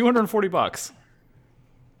mean, it's $240.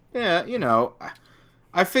 Yeah,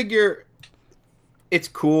 I figure it's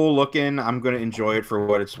cool looking. I'm going to enjoy it for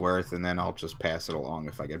what it's worth, and then I'll just pass it along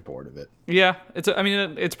if I get bored of it. Yeah,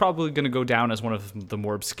 it's probably going to go down as one of the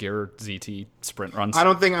more obscure ZT sprint runs. I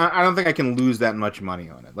don't think I can lose that much money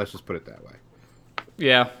on it. Let's just put it that way.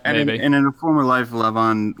 Yeah, maybe. And in a former life,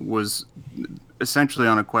 Levon was essentially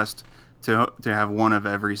on a quest to have one of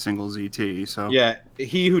every single ZT. So yeah,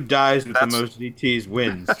 he who dies with the most ZTs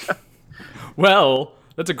wins. Well,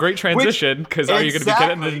 that's a great transition, because are you going to be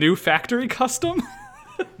getting the new factory custom?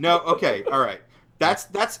 No, okay, all right.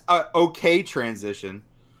 That's a okay transition,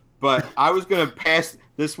 but I was going to pass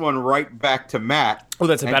this one right back to Matt. Oh,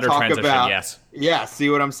 that's a better transition, yes. Yeah, see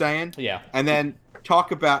what I'm saying? Yeah. And then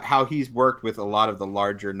talk about how he's worked with a lot of the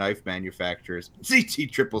larger knife manufacturers.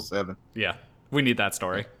 ZT 777. Yeah, we need that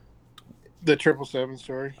story. The 777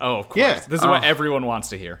 story? Oh, of course. Yeah. This is what everyone wants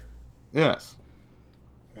to hear. Yes.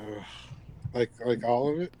 Like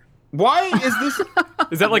all of it? Why is this?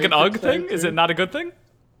 Is that like an UGG thing? too? Is it not a good thing?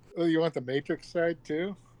 Oh, you want the Matrix side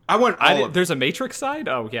too? I want all of it. There's a Matrix side?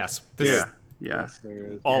 Oh, yes. Yeah. Yes,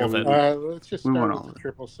 there is. All of it. Let's just We start want with all the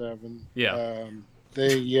of it. 777. Yeah.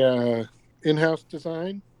 They in-house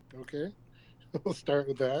design. Okay, we'll start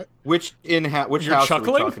with that. Which You're house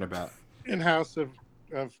chuckling? are we talking about? In-house of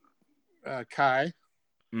Kai.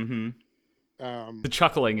 Mm-hmm. The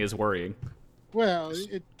chuckling is worrying. Well,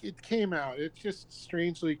 it came out. It just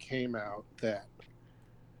strangely came out that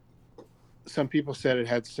some people said it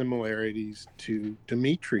had similarities to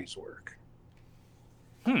Dimitri's work.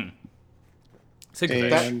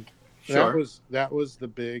 Syncopage. And Sure. that was the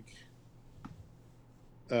big,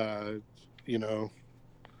 the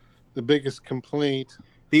biggest complaint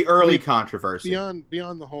The early controversy.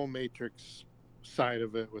 beyond the whole Matrix side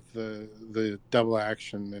of it with the double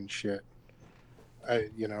action and shit. I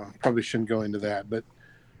probably shouldn't go into that, but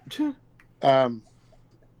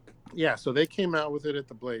yeah. So they came out with it at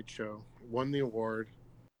the Blade Show, won the award.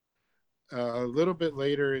 A little bit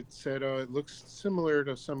later, it said, "Oh, it looks similar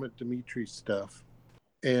to some of Dimitri's stuff,"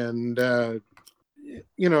 and I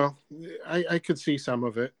could see some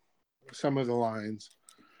of it, some of the lines.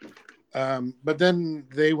 But then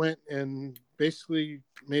they went and basically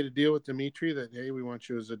made a deal with Dimitri that, hey, we want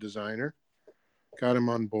you as a designer. Got him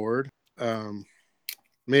on board.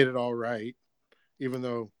 Made it all right, even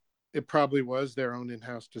though it probably was their own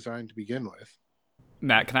in-house design to begin with.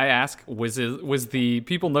 Matt, can I ask, was the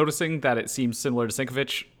people noticing that it seems similar to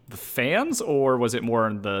Sinkovich the fans, or was it more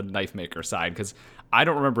on the knife maker side? Because I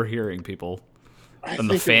don't remember hearing people on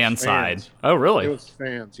the fan side. Oh, really? It was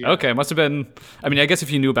fans, yeah. Okay, must have been. I mean, I guess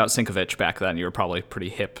if you knew about Sinkovich back then, you were probably pretty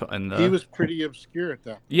hip. And He was pretty obscure at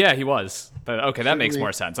that point. yeah, he was. But okay, that makes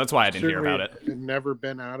more sense. That's why I didn't hear about it. Had never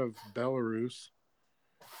been out of Belarus.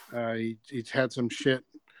 He's had some shit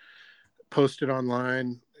posted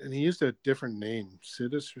online, and he used a different name,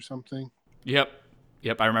 Sidus or something. Yep,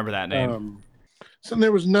 I remember that name. So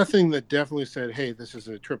there was nothing that definitely said, hey, this is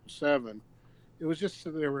a 777. It was just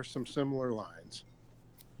that there were some similar lines.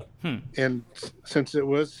 And since it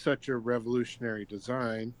was such a revolutionary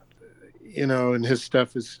design, and his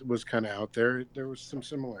stuff was kind of out there was some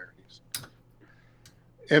similarities.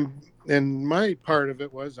 And my part of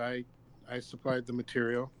it was I supplied the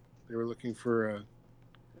material. They were looking for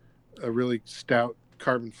a really stout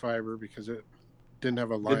carbon fiber because it didn't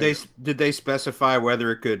have a line. Did they specify whether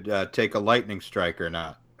it could take a lightning strike or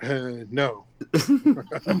not? No.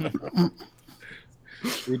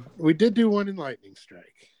 We did do one in Lightning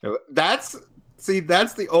Strike. That's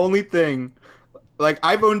the only thing. Like,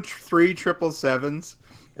 I've owned 3 777s,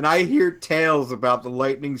 and I hear tales about the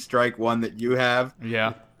Lightning Strike one that you have.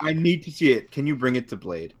 Yeah. I need to see it. Can you bring it to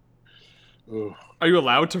Blade? Ooh. Are you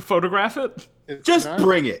allowed to photograph it? Just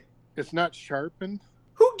bring it. It's not sharpened.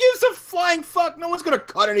 Who gives a flying fuck? No one's gonna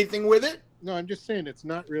cut anything with it. No, I'm just saying it's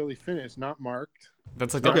not really finished. It's not marked.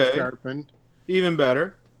 That's like Not Okay. sharpened. Even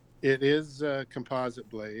better. It is a composite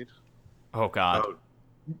blade. Oh God.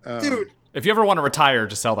 Dude. If you ever want to retire,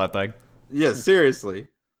 just sell that thing. Yeah, seriously.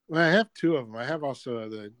 Well, I have 2 of them. I have also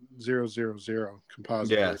the 000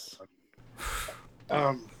 composite. Yes.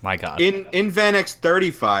 Blade. My God. In Vanex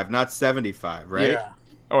 35, not 75, right? Yeah.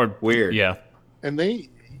 Or Weird. Yeah. And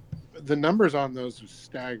the numbers on those was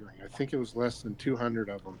staggering. I think it was less than 200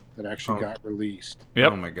 of them that actually got released.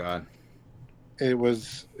 Yep. Oh my God.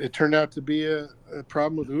 It turned out to be a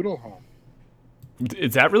problem with Oodleholm.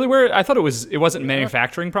 Is that really where I thought it was? It wasn't a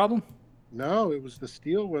manufacturing problem. No, it was the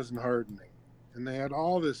steel wasn't hardening, and they had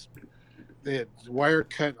all this. They had wire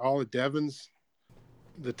cut all the Devons,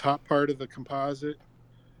 the top part of the composite.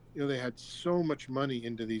 They had so much money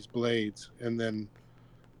into these blades, and then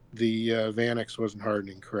the Vanex wasn't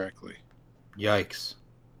hardening correctly. Yikes.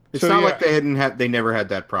 It's So, not yeah. like they never had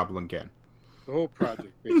that problem again. The whole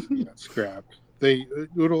project basically got scrapped.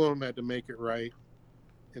 Oodleholm had to make it right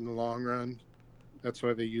in the long run. That's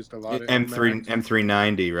why they used a lot of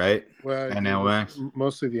M390, right? Well, and LMAX.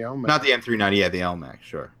 Mostly the LMAX. Not the M390, yeah, the LMAX,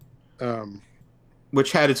 sure. Um,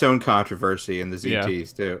 Which had its own controversy in the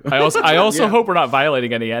ZTs too. I also Yeah. hope we're not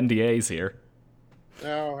violating any NDAs here.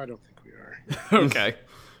 no, I don't think we are. Okay.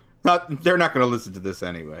 They're not going to listen to this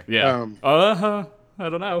anyway. Yeah. I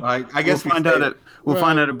don't know. I guess we'll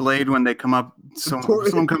find out a Blade when they come up.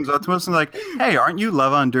 Someone comes up to us and like, "Hey, aren't you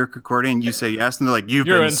Love on Dirk Accordion?" And you say yes, and they're like, "You're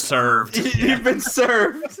been served." You've been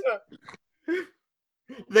served.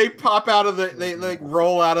 They pop out of they like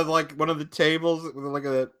roll out of like one of the tables with like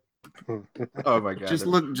a. Oh my God! Just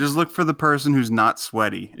look for the person who's not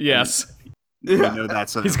sweaty. Yes. You know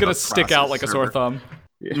that's He's gonna stick out like a sore thumb.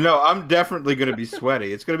 No, I'm definitely gonna be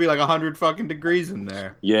sweaty. It's gonna be like 100 fucking degrees in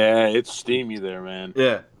there. Yeah, it's steamy there, man.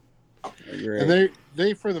 Yeah. And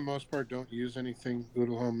they for the most part don't use anything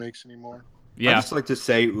Oodleholm makes anymore. I Yeah. just like to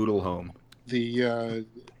say Oodleholm. The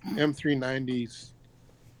M390s,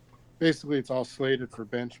 basically it's all slated for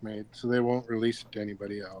Benchmade, so they won't release it to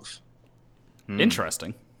anybody else.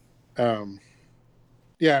 Interesting.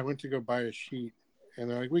 Yeah, I went to go buy a sheet, and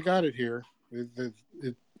they're like, "We got it here.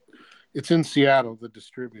 It's in Seattle, the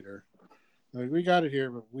distributor. They're like, we got it here,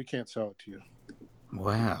 but we can't sell it to you."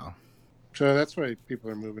 Wow. So that's why people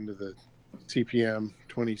are moving to the CPM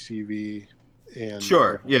 20CV and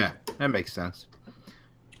Sure. Yeah, that makes sense.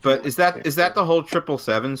 But is that the whole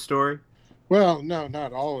 777 story? Well, no,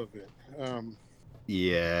 not all of it.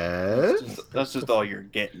 Yes. That's just all you're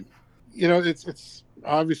getting. It's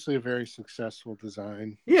obviously a very successful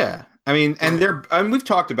design. Yeah. I mean, and we've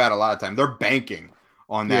talked about it a lot of time. They're banking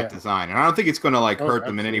on that design, and I don't think it's going to hurt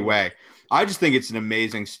them in any way. I just think it's an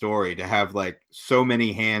amazing story to have like so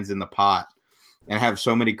many hands in the pot and have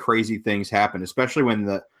so many crazy things happen, especially when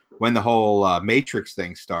the whole Matrix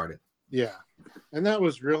thing started. Yeah, and that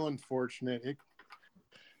was real unfortunate.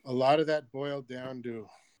 A lot of that boiled down to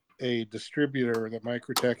a distributor that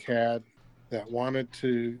Microtech had that wanted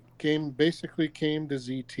to basically came to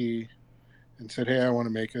ZT and said, "Hey, I want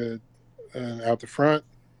to make a out the front.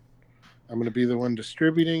 I'm going to be the one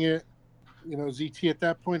distributing it." ZT at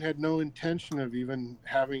that point had no intention of even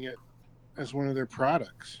having it as one of their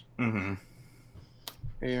products. Mm-hmm.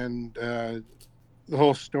 And the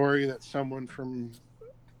whole story that someone from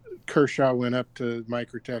Kershaw went up to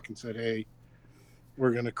Microtech and said, "Hey,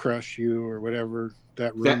 we're going to crush you," or whatever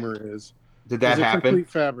that rumor is. Did that was a happen? complete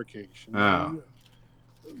fabrication. Oh.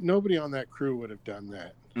 Nobody on that crew would have done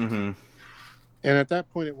that. Mm-hmm. And at that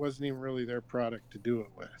point, it wasn't even really their product to do it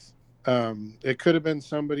with. It could have been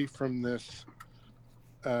somebody from this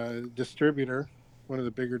distributor, one of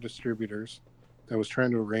the bigger distributors, that was trying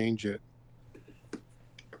to arrange it.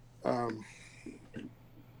 But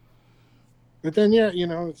then,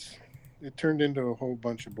 it turned into a whole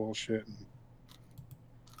bunch of bullshit. And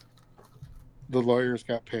the lawyers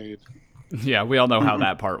got paid. Yeah, we all know how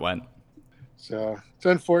that part went. So it's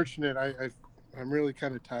unfortunate. I'm really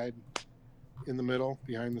kind of tied in the middle,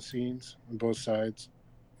 behind the scenes, on both sides.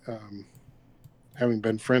 Having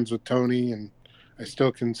been friends with Tony, and I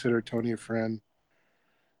still consider Tony a friend,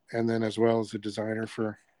 and then as well as a designer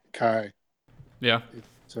for Kai. Yeah.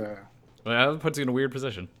 It's, well, that puts you in a weird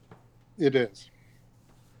position. it is.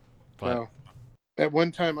 But Well, at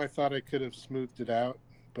one time I thought I could have smoothed it out,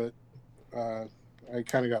 but I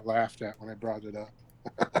kind of got laughed at when I brought it up.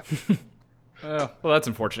 Well, that's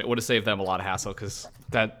unfortunate. It would have saved them a lot of hassle because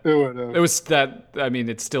that It would, it was that. I mean,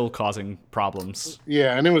 it's still causing problems.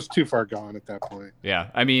 yeah, and it was too far gone at that point.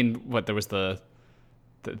 Yeah, I mean, what there was the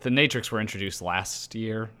Natrix were introduced last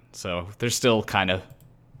year, so there's still kind of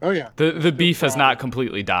Oh yeah, the beef has not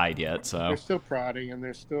completely died yet. So they're still prodding, and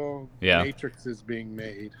there's still Yeah. matrices being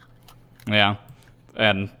made. yeah,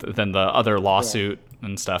 and then the other lawsuit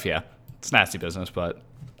and stuff. Yeah, it's nasty business. But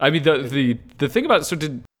I mean, the thing about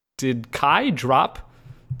did Kai drop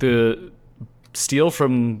the steel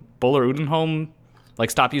from Bowler Udenholm,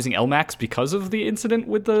 like stop using LMAX because of the incident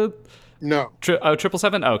with the No,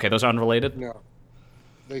 777? Oh, okay, those are unrelated. no,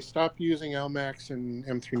 they stopped using LMAX and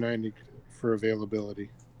M390 for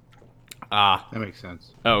availability. Ah, That makes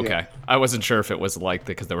sense. oh, okay. Yeah. I wasn't sure if it was like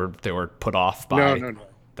because they were put off by No.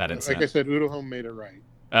 that Like incident. I said, Udelholm made it right.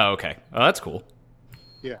 Oh, okay. Oh, that's cool.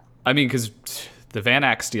 Yeah. I mean, because the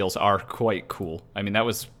Vanax steels are quite cool. I mean,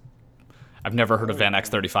 I've never heard of Vanax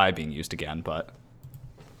 35 being used again, but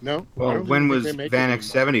No. I Well, don't when think was they make it Vanex anymore.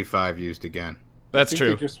 75 used again? that's I think true.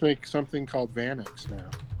 They just make something called Vanex now.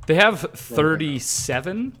 They have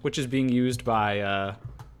 37, which is being used by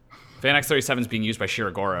Vanax 37 is being used by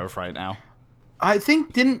Shirogorov right now. I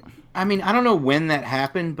think I don't know when that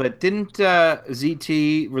happened, but didn't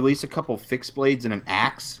ZT release a couple fixed blades and an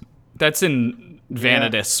axe? That's in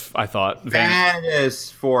Vanadis, I thought. That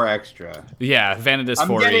is 4 extra. Yeah, Vanadis I'm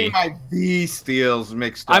 4E. getting my V steels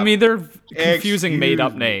mixed up. I mean, they're confusing Excuse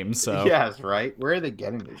made-up me. names, so Yes, right? Where are they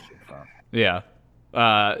getting this shit from? yeah.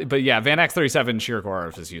 But yeah, Vanax 37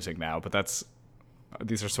 Shirogorov is using now, but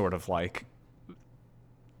these are sort of like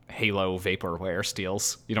Halo vaporware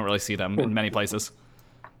steels. You don't really see them in many places.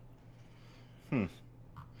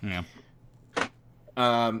 Yeah.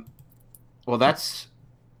 Well, that's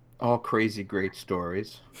all crazy great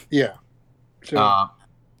stories. Yeah. So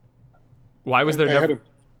Why was there I had never? a,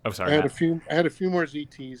 Oh, sorry. I had a Matt. few more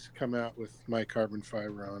ZTs come out with my carbon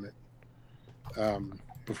fiber on it.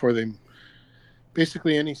 Before they,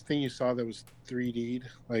 basically anything you saw that was 3D'd,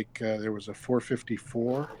 like there was a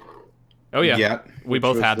 454. Oh yeah. Yeah. We which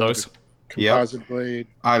both was had the those. composite blade.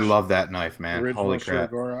 I love that knife, man. Original Holy crap.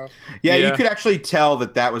 Shirogorov. Yeah, Yeah. you could actually tell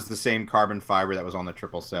that was the same carbon fiber that was on the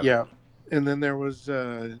 777. Yeah, and then there was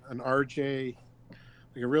an RJ,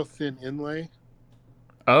 like a real thin inlay.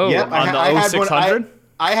 Oh, Yeah, on I the had one- 0600?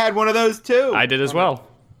 I had one of those too. I did as well.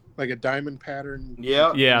 Like a diamond pattern.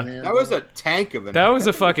 Yep. Yeah. That was a tank of a That knife. was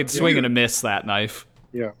a fucking swing and a miss, that knife.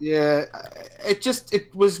 Yeah. Yeah,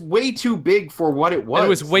 it was way too big for what it was. And it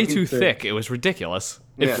was way Too too thick. thick. It was ridiculous.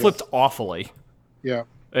 It Yes. flipped awfully. Yeah.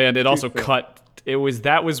 And it also thick. cut.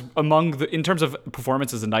 That was among the, in terms of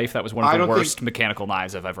performance as a knife, that was one I of the don't worst mechanical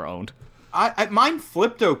knives I've ever owned. Mine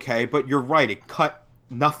flipped okay, but you're right, it cut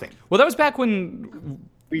nothing. Well, that was back when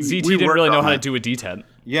ZT we didn't worked really know on how to that. do a detent.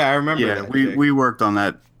 Yeah, I remember Yeah, that. we worked on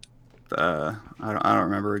that. I don't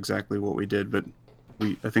remember exactly what we did, but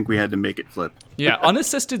I think we had to make it flip. Yeah,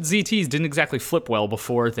 unassisted ZTs didn't exactly flip well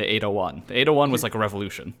before the 801. The 801 was like a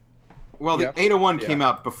revolution. Well, the Yep. 801 came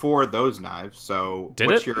out before those knives, so Did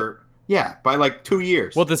what's it? your by like 2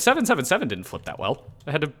 years. Well, the 777 didn't flip that well.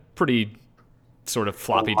 It had a pretty sort of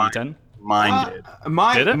floppy Oh, detent. Mine did.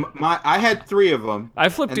 Mine, Did it? I had 3 of them. I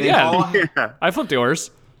flipped and it, they yeah. all- Yeah. I flipped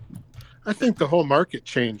yours. I think the whole market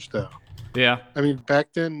changed though. Yeah, I mean,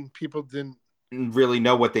 back then people didn't really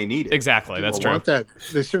know what they needed. exactly. That's true. want that.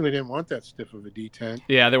 They certainly didn't want that stiff of a D10.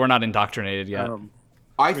 Yeah, they were not indoctrinated yet.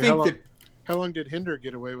 I how think long- that How long did Hinder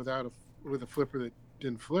get away with a flipper that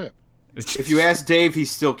didn't flip? if you ask Dave, he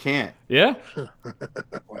still can't. Yeah.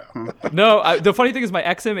 Wow. No, the funny thing is my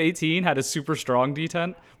XM18 had a super strong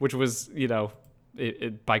detent, which was,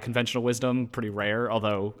 by conventional wisdom, pretty rare,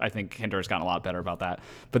 although I think Hinder's gotten a lot better about that.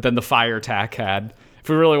 But then the Fire Tac had, if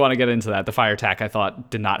we really want to get into that, the Fire Tac I thought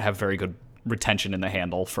did not have very good retention in the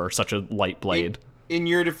handle for such a light blade. In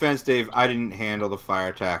your defense, Dave, I didn't handle the fire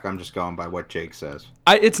attack. I'm just going by what Jake says.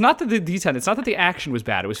 It's not that the detent, it's not that the action was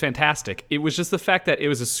bad. It was fantastic. It was just the fact that it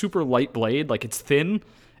was a super light blade, like it's thin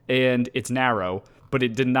and it's narrow, but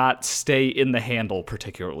it did not stay in the handle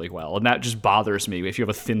particularly well. And that just bothers me if you have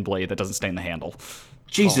a thin blade that doesn't stay in the handle.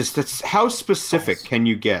 Jesus, that's how specific can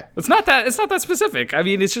you get? It's not that specific. I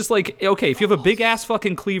mean, it's just like, okay, if you have a big ass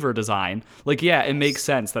fucking cleaver design, like, yeah, it makes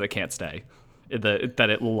sense that it can't stay. That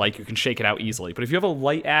it like you can shake it out easily. But if you have a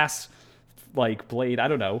light ass like blade, I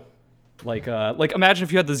don't know. Like imagine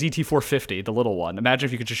if you had the ZT450, the little one. Imagine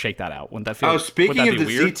if you could just shake that out. Wouldn't that feel Oh, would speaking that of be the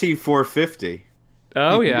weird? ZT450,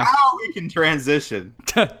 Oh yeah. now we can transition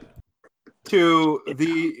to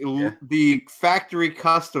the factory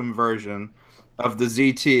custom version of the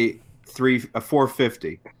ZT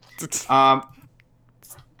 450.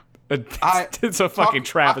 It's a fucking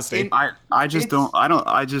travesty. I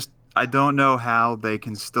don't know how they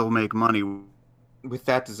can still make money with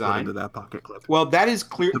that design into that pocket clip. Well, that is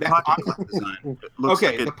clear. The pocket clip design.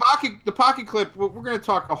 Okay, the pocket clip. We're going to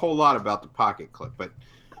talk a whole lot about the pocket clip, but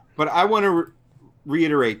I want to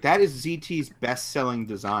reiterate that is ZT's best-selling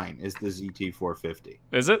design. Is the ZT 450?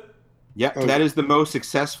 Is it? Yeah, that is the most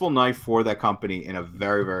successful knife for that company in a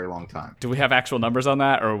very, very long time. Do we have actual numbers on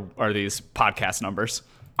that, or are these podcast numbers?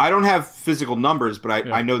 I don't have physical numbers,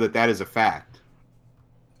 but I know that is a fact.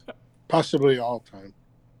 Possibly all time.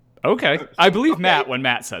 Okay. I believe Matt when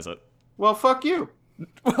Matt says it. Well, fuck you.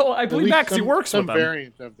 Well, I believe Matt because he works with them. Some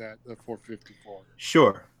variant of that, the 454.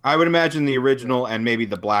 Sure. I would imagine the original and maybe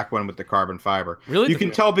the black one with the carbon fiber. Really? You can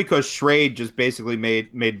tell because Schrade just basically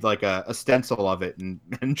made like a stencil of it. And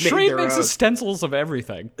Schrade makes stencils of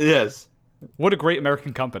everything. Yes. What a great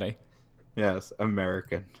American company. Yes,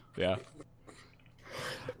 American. Yeah.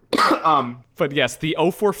 But yes, the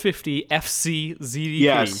 0450 FC ZDP.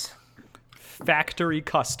 Yes. Factory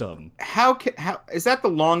custom. How is that the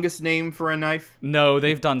longest name for a knife? No,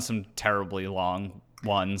 they've done some terribly long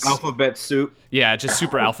ones. Alphabet soup. Yeah, just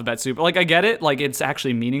super alphabet soup. Like I get it, like it's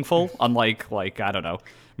actually meaningful, unlike I don't know,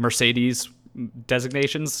 Mercedes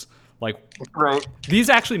designations. Like right.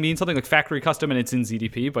 These actually mean something like factory custom and it's in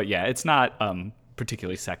ZDP, but yeah, it's not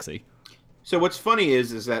particularly sexy. So what's funny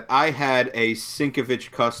is that I had a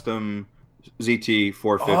Sienkiewicz custom ZT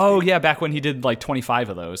 450. Oh yeah, back when he did like 25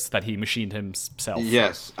 of those that he machined himself.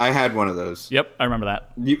 Yes, I had one of those. Yep, I remember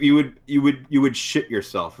that. You would shit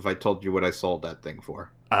yourself if I told you what I sold that thing for.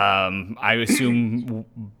 I assume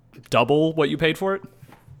double what you paid for it.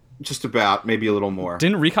 Just about, maybe a little more.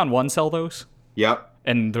 Didn't Recon 1 sell those? Yep.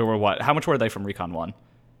 And there were what? How much were they from Recon 1?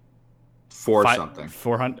 Something.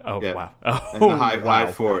 400. Oh yeah. Wow. Oh, in the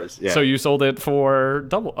high fours. Yeah. So you sold it for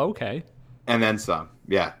double. Okay. And then some.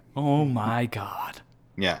 Yeah. Oh my god.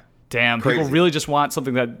 Yeah. Damn. Crazy. People really just want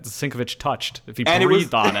something that Sienkiewicz touched. If he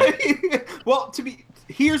breathed on it. Well,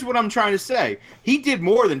 here's what I'm trying to say. He did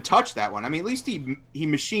more than touch that one. I mean, at least he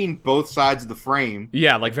machined both sides of the frame.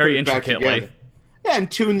 Yeah, like very intricately. Yeah, and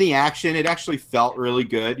tuned the action. It actually felt really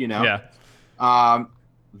good, you know. Yeah.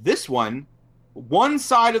 This one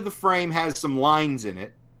side of the frame has some lines in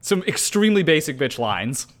it. Some extremely basic bitch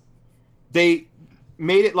lines. They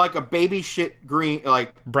made it like a baby shit green,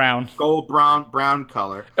 like brown, gold brown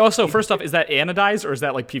color. Also, first off, is that anodized or is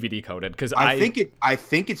that like PVD coated? Because I think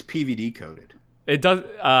it's PVD coated. It does.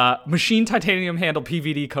 Machine titanium handle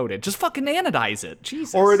PVD coated. Just fucking anodize it.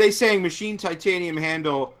 Jesus. Or are they saying machine titanium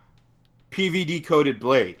handle PVD coated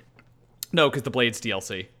blade? No, because the blade's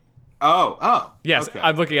DLC. Oh. Yes, okay.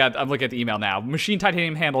 I'm looking at the email now. Machine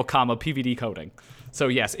titanium handle, PVD coating. So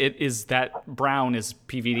yes, it is that brown is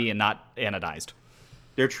PVD and not anodized.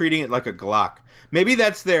 They're treating it like a Glock. Maybe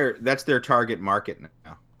that's their target market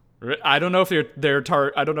now. I don't know if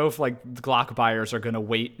I don't know if like the Glock buyers are going to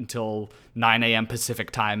wait until 9 a.m.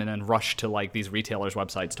 Pacific time and then rush to like these retailers'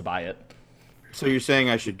 websites to buy it. So you're saying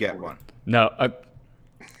I should get one? No,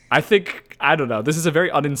 I think I don't know. This is a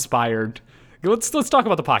very uninspired. Let's talk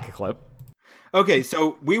about the pocket clip. Okay,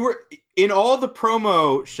 so we were in all the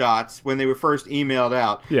promo shots when they were first emailed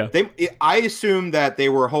out. Yeah, I assumed that they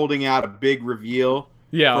were holding out a big reveal.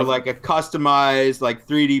 Yeah, for like a customized like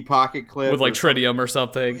 3D pocket clip with like tritium or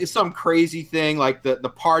something. It's some crazy thing like the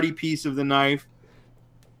party piece of the knife,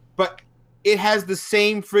 but it has the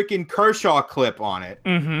same freaking Kershaw clip on it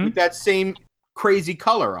with that same crazy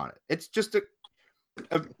color on it. It's just a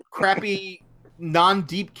crappy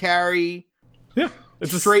non-deep carry. Yeah,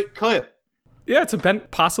 it's straight clip. Yeah, it's a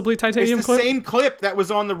bent, possibly titanium clip. clip. It's the same clip that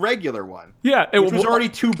was on the regular one. Yeah, which was already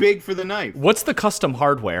too big for the knife. What's the custom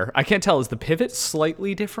hardware? I can't tell. Is the pivot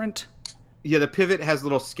slightly different? Yeah, the pivot has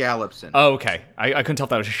little scallops in it. Oh, okay. I couldn't tell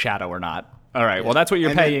if that was a shadow or not. All right. Yeah. Well, that's what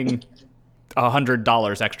you're paying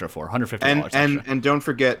 $100 extra for. $150 extra. And don't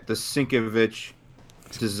forget the Sienkiewicz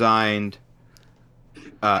designed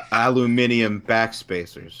aluminum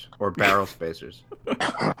backspacers or barrel spacers.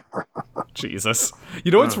 Jesus.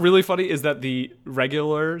 You know what's really funny is that the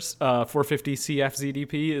regulars 450 CF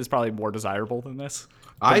ZDP is probably more desirable than this.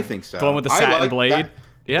 I think so. The one with the satin blade.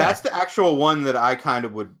 Yeah. That's the actual one that I kind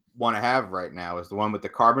of would want to have right now is the one with the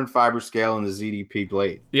carbon fiber scale and the ZDP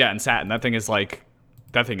blade. Yeah, and satin. That thing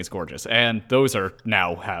is gorgeous. And those are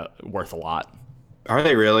now worth a lot. Are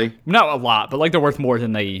they really? Not a lot, but like they're worth more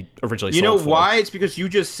than they originally sold. You know for. why? It's because you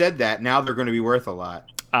just said that. Now they're going to be worth a lot.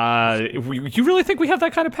 You really think we have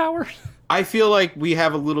that kind of power? I feel like we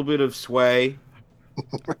have a little bit of sway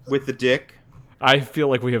with the dick. I feel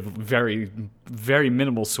like we have very, very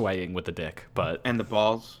minimal swaying with the dick, but and the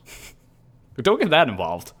balls. Don't get that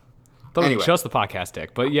involved. Thought Anyway. it was just the podcast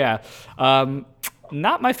deck, but yeah,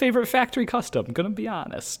 not my favorite factory custom. I'm gonna be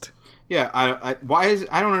honest. Yeah, I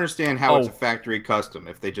don't understand how it's a factory custom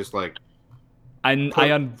if they just like I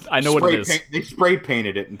know what it is. They spray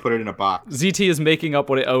painted it and put it in a box. ZT is making up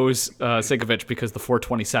what it owes Sinkovich because the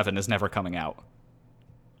 427 is never coming out,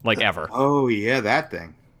 like ever. Oh yeah, that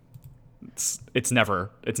thing. It's never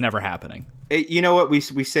happening. You know what? We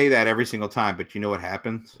say that every single time, but you know what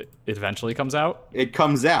happens? It eventually comes out. It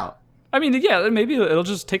comes out. I mean, yeah, maybe it'll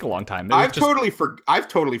just take a long time. I've totally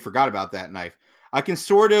forgot about that knife. I can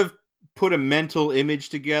sort of put a mental image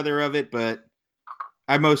together of it, but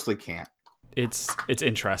I mostly can't. It's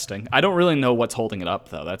interesting. I don't really know what's holding it up,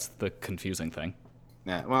 though. That's the confusing thing.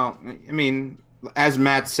 Yeah, well, I mean, as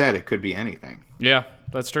Matt said, it could be anything. Yeah,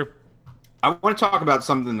 that's true. I want to talk about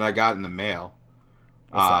something that I got in the mail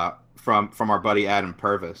from our buddy Adam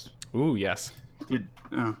Purvis. Ooh, yes.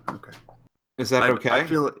 Oh, okay. Is that okay? I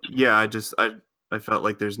feel, yeah, I felt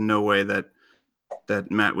like there's no way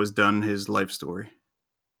that Matt was done his life story.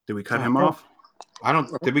 Did we cut him off?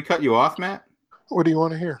 Did we cut you off, Matt? What do you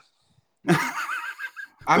want to hear?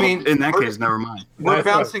 I mean, in that case, never mind.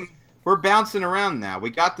 We're bouncing around now.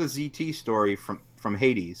 We got the ZT story from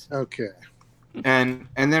Hades. Okay. And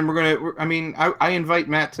then I invite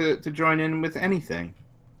Matt to join in with anything.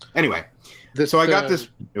 Anyway, so I got this.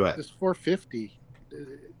 What? This 450.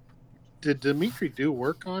 Did Dimitri do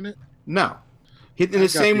work on it? No. In the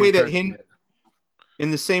same way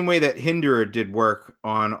that Hinderer did work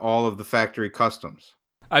on all of the factory customs.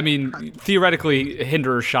 I mean, theoretically,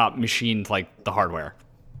 Hinderer shop machined like the hardware.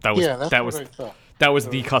 That was what I thought. That was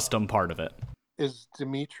the custom part of it. Is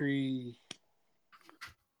Dimitri?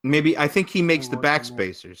 Maybe I think he makes the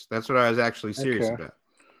backspacers. That's what I was actually serious about.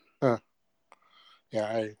 Huh.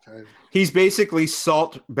 Yeah, He's basically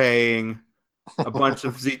salt baying a bunch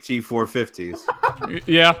of ZT 450s.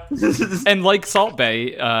 Yeah, and like Salt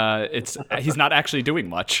Bay, he's not actually doing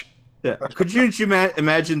much. Yeah. Could you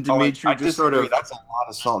imagine Dimitri just sort of? That's a lot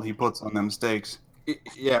of salt he puts on them steaks.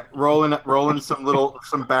 Yeah, rolling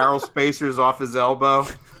some barrel spacers off his elbow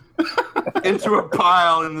into a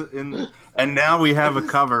pile and now we have a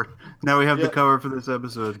cover. Now we have the cover for this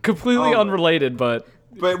episode. Completely unrelated, but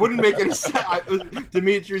it wouldn't make any sense.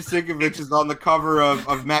 Dimitri Sinkovich is on the cover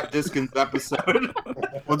of Matt Diskin's episode.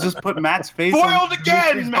 We'll just put Matt's face foiled on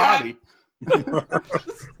again, Matt. body.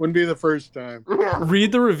 Wouldn't be the first time.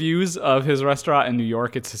 Read the reviews of his restaurant in New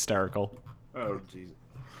York. It's hysterical. Oh Jesus.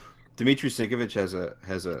 Dimitri Sinkovich has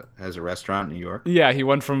a restaurant in New York. Yeah, he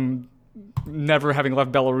went from never having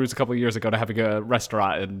left Belarus a couple of years ago to having a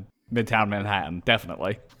restaurant in Midtown Manhattan.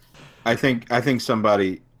 Definitely. I think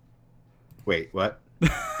somebody. Wait, what?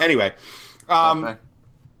 Anyway,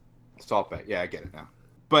 Salt Bay. Yeah, I get it now.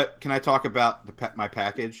 But can I talk about my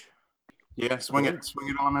package? Yeah, swing it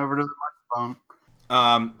on over to the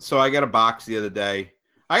microphone. So I got a box the other day.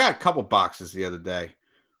 I got a couple boxes the other day.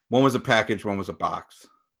 One was a package, one was a box.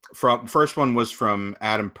 First one was from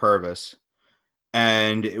Adam Purvis,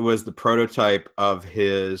 and it was the prototype of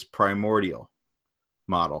his Primordial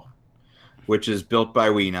model, which is built by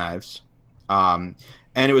We Knives.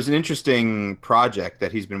 And it was an interesting project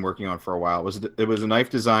that he's been working on for a while. It was a knife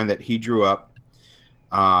design that he drew up.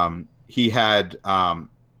 He had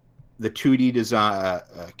the 2D design,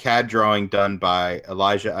 CAD drawing done by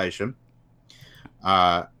Elijah Isham.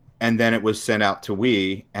 And then it was sent out to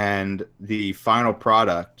We, and the final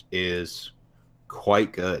product is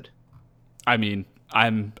quite good. I mean,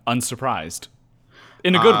 I'm unsurprised.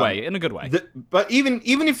 In a good way. In a good way. But even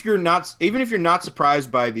if you're not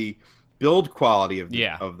surprised by the build quality of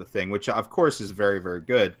the thing, which of course is very, very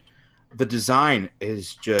good, the design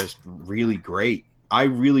is just really great. I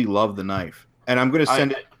really love the knife, and I'm going to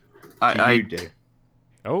send it to you, Dave.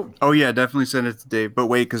 Oh yeah, definitely send it to Dave. But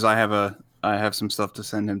wait, because I have some stuff to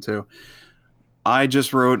send him too. I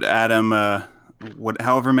just wrote Adam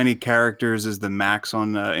however many characters is the max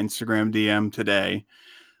on Instagram DM today.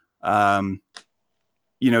 When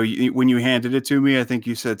you handed it to me, I think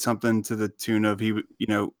you said something to the tune of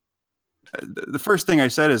the first thing I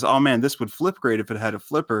said is, "Oh man, this would flip great if it had a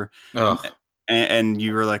flipper." And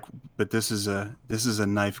you were like, "But this is a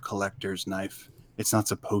knife collector's knife. It's not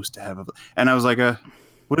supposed to have a." And I was like,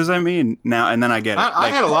 "What does that mean now?" And then I get it. I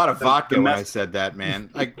had a lot of vodka when I said that, man.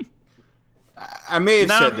 Like, I may have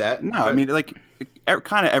said that. No, I mean, like,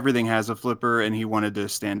 kind of everything has a flipper, and he wanted to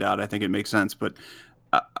stand out. I think it makes sense, but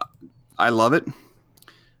I love it.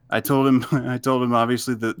 I told him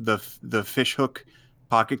obviously the fish hook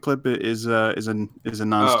pocket clip is a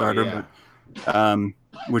non-starter, but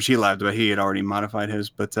which he laughed about. He had already modified his,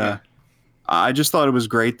 but I just thought it was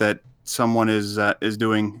great that someone is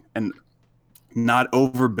doing and not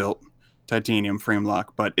overbuilt titanium frame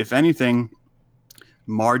lock, but if anything,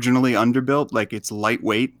 marginally underbuilt. Like it's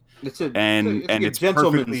lightweight It's it's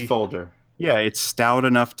gentleman's perfectly folder. Yeah, it's stout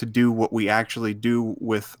enough to do what we actually do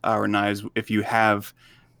with our knives. If you have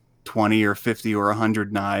 20 or 50 or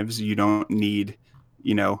 100 knives, you don't need,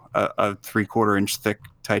 a 3/4 inch thick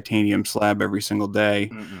titanium slab every single day.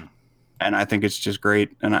 Mm-mm. And I think it's just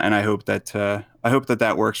great. And I hope that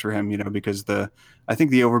that works for him, because I think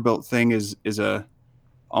the overbuilt thing is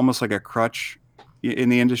almost like a crutch in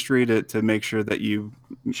the industry to make sure that you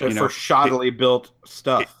for shoddily built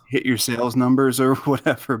stuff hit your sales numbers or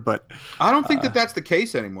whatever. But I don't think that's the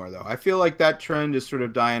case anymore, though. I feel like that trend is sort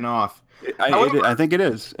of dying off. I think it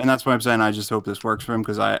is, and that's why I'm saying I just hope this works for him,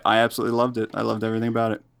 because I absolutely loved it. I loved everything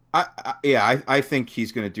about it. I think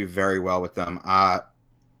he's going to do very well with them.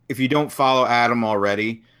 If you don't follow Adam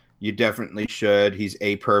already, you definitely should. He's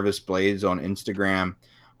A Purvis Blades on Instagram.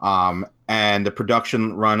 And the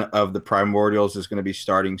production run of the Primordials is going to be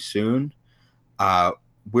starting soon.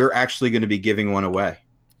 We're actually going to be giving one away.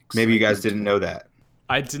 Maybe you guys didn't know that.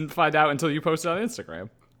 I didn't find out until you posted on Instagram.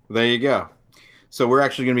 There you go. So we're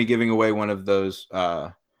actually going to be giving away one of those.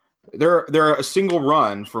 They're a single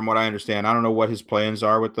run, from what I understand. I don't know what his plans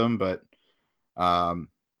are with them, but I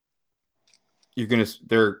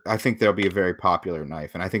think they'll be a very popular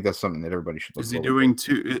knife, and I think that's something that everybody should look Is he forward doing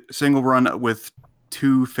to. single run with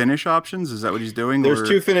 2 finish options? Is that what he's doing? There's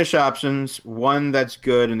 2 finish options, one that's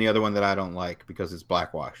good and the other one that I don't like because it's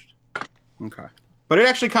black washed. Okay. But it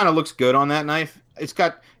actually kind of looks good on that knife. It's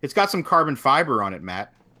got some carbon fiber on it,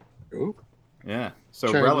 Matt. Ooh. Yeah. So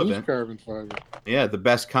Chinese relevant. carbon fiber. Yeah, the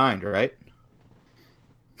best kind, right?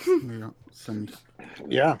 Yeah.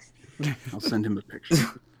 I'll send him a picture.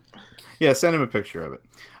 Yeah, send him a picture of it.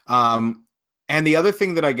 And the other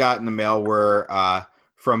thing that I got in the mail were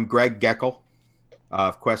from Greg Geckel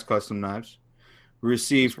of Quest Custom Knives. We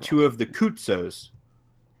received 2 of the Kutsos,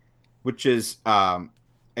 which is a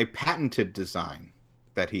patented design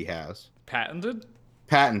that he has. Patented?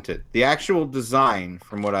 Patented. The actual design,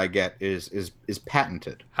 from what I get, is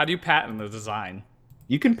patented. How do you patent the design?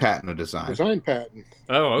 You can patent a design. Design patent.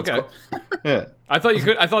 Oh, okay. Yeah. I thought you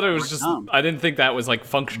could. I thought it was just. I didn't think that was like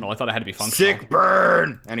functional. I thought it had to be functional. Sick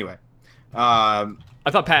burn. Anyway, I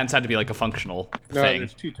thought patents had to be like a functional No, thing.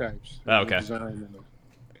 there's 2 types. Oh, okay. Design and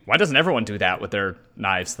Why doesn't everyone do that with their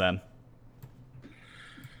knives then?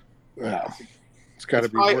 well, it's got to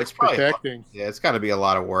be probably- worth it's probably- protecting. yeah, it's got to be a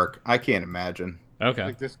lot of work. I can't imagine. Okay.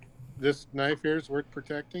 Like this knife here is worth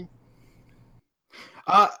protecting.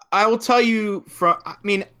 I will tell you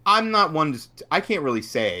I'm not one I can't really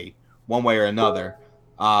say one way or another.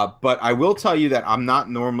 But I will tell you that I'm not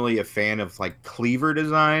normally a fan of like cleaver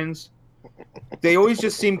designs. They always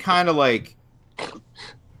just seem kind of like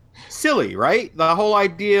silly, right? The whole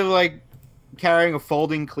idea of like carrying a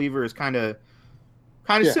folding cleaver is kind of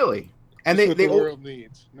Yeah. silly. And That's what they the world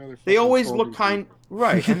needs. Another they fucking always folding look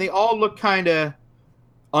right, and they all look kind of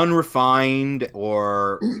unrefined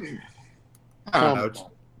or I don't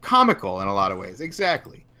know, comical in a lot of ways.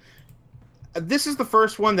 Exactly. This is the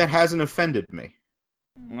first one that hasn't offended me.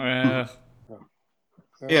 Yeah.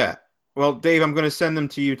 Well, Dave, I'm going to send them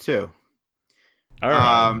to you too. All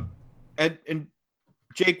right. And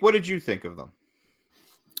Jake, what did you think of them?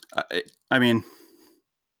 I mean,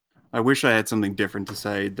 I wish I had something different to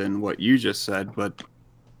say than what you just said, but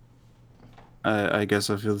I guess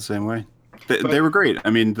I feel the same way. They were great. I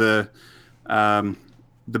mean, the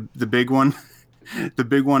big one, the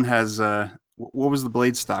big one has what was the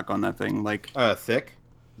blade stock on that thing? Like Thick,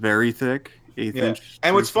 very thick, 1/8 inch.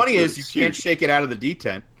 And what's funny is you can't shake it out of the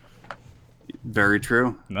detent. Very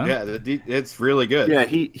true. No? Yeah, it's really good. Yeah,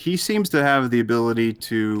 he seems to have the ability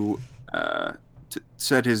to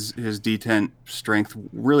set his detent strength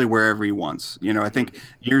really wherever he wants. I think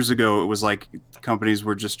years ago it was like companies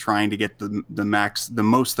were just trying to get the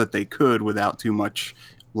most that they could without too much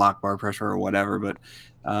lock bar pressure or whatever. But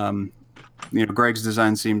Greg's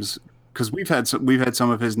design seems, because we've had some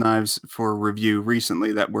of his knives for review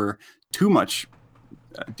recently that were too much.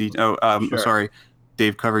 Sure. Sorry,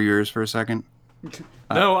 Dave, cover yours for a second.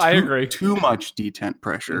 No, I agree. Too much detent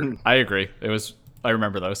pressure. I agree. I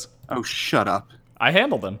remember those. Oh, shut up. I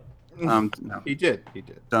handled them. No. He did.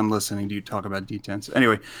 Done listening to you talk about detents.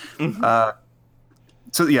 Anyway,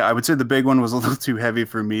 so yeah, I would say the big one was a little too heavy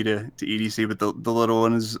for me to EDC, but the little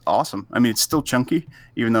one is awesome. I mean, it's still chunky,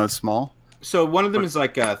 even though it's small. So one of them is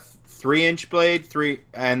like a 3-inch blade,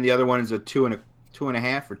 and the other one is a 2.5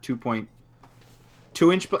 or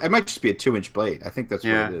 2.2 inch. It might just be a 2-inch blade. I think that's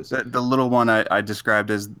what it is. The little one I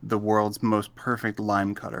described as the world's most perfect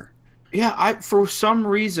lime cutter. Yeah, for some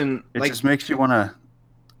reason it just makes you want to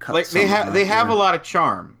cut. Like they have something a lot of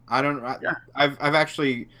charm. I've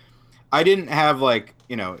actually, I didn't have like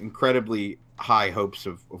incredibly high hopes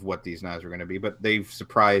of what these knives were going to be, but they've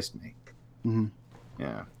surprised me. Mm-hmm.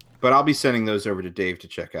 Yeah, but I'll be sending those over to Dave to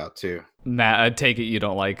check out too. Matt, I take it you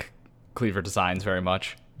don't like cleaver designs very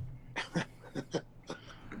much.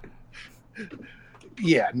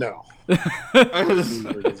 Yeah, no.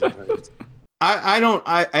 I don't.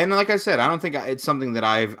 And like I said, I don't think it's something that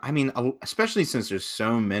I mean, especially since there's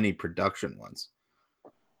so many production ones.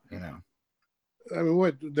 I mean,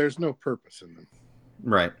 what? There's no purpose in them.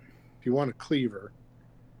 Right. If you want a cleaver,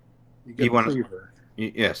 you get a cleaver.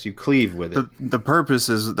 Yes, you cleave with it. The purpose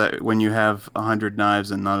is that when you have 100 knives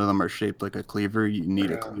and none of them are shaped like a cleaver, you need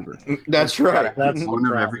a cleaver. That's right. That's One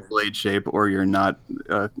of every blade shape, or you're not.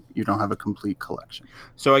 You don't have a complete collection.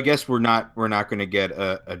 So I guess we're not going to get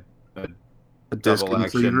a disc double and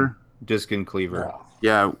action cleaver. disc and cleaver. No.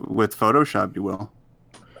 Yeah, with Photoshop you will.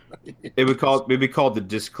 It'd be called the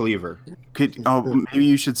disc cleaver. Maybe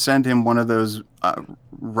you should send him one of those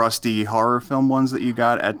rusty horror film ones that you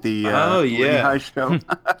got at the Lehigh show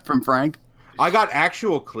from Frank. I got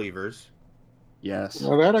actual cleavers. Yes.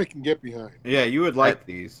 Well, that I can get behind. Yeah, you would like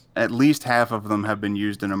these. At least half of them have been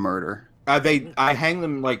used in a murder. I hang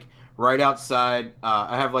them like right outside.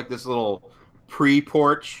 I have like this little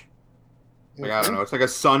pre-porch. Like, I don't know. It's like a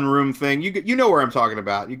sunroom thing. You know where I'm talking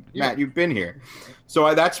about. Matt, you've been here.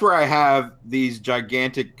 So that's where I have these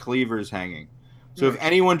gigantic cleavers hanging. So if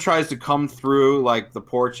anyone tries to come through like the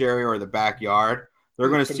porch area or the backyard, they're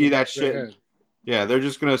going to see that shit. Yeah, they're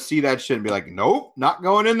just going to see that shit and be like, nope, not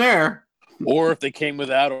going in there. Or if they came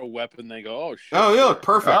without a weapon, they go, "Oh shit! Oh, you look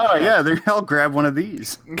perfect." Oh yeah, I'll grab one of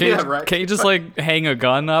these. Can you just like hang a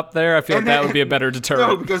gun up there? I feel like that would be a better deterrent.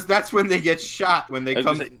 No, because that's when they get shot when they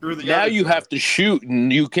come through the. Now you have to shoot,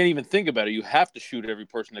 and you can't even think about it. You have to shoot every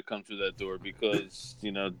person that comes through that door because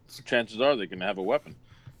chances are they're going to have a weapon.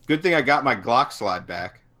 Good thing I got my Glock slide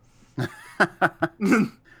back.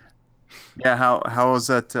 Yeah, how is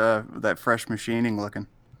that fresh machining looking?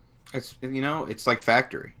 It's it's like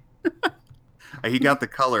factory. He got the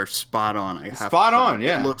color spot on. Spot on,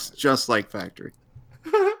 yeah. It looks just like factory.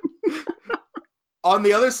 On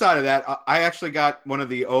the other side of that, I actually got one of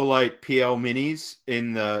the Olight PL Minis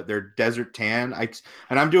in their Desert Tan.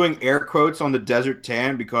 And I'm doing air quotes on the Desert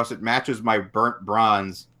Tan because it matches my burnt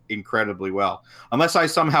bronze incredibly well. Unless I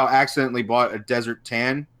somehow accidentally bought a Desert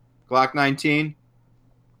Tan Glock 19.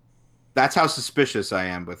 That's how suspicious I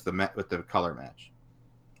am with the color match.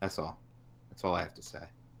 That's all. That's all I have to say.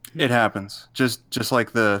 It happens. Just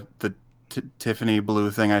like the Tiffany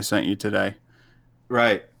blue thing I sent you today.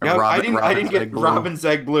 Right. No, I didn't get Robin's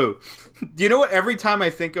Egg Blue. Do you know what? Every time I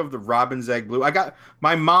think of the Robin's Egg Blue,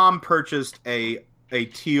 my mom purchased a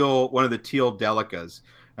teal, one of the teal Delicas,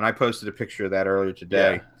 and I posted a picture of that earlier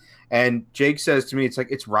today. Yeah. And Jake says to me,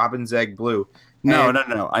 it's Robin's Egg Blue.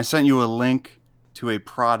 No. I sent you a link to a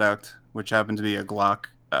product which happened to be a Glock.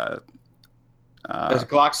 It was a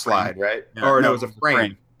Glock slide, right? Yeah, or no, it was a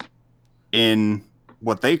frame. In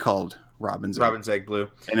what they called Robin's Egg Blue,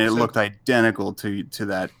 and it looked identical to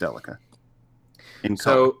that Delica.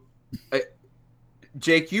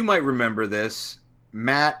 Jake, you might remember this.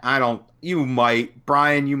 Matt, I don't. You might.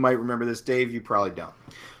 Brian, you might remember this. Dave, you probably don't.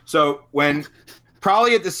 So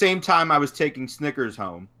probably at the same time I was taking Snickers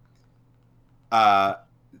home,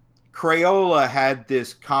 Crayola had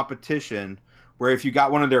this competition where if you got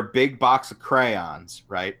one of their big box of crayons,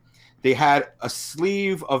 right? They had a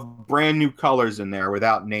sleeve of brand new colors in there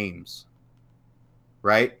without names,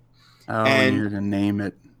 right? Oh, and you're going to name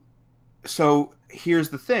it. So here's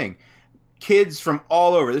the thing. Kids from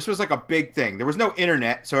all over, this was like a big thing. There was no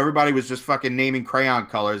internet, so everybody was just fucking naming crayon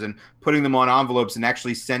colors and putting them on envelopes and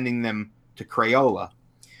actually sending them to Crayola.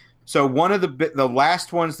 So one of the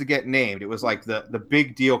last ones to get named, it was like the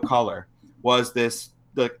big deal color, was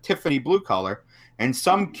the Tiffany blue color. And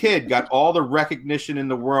some kid got all the recognition in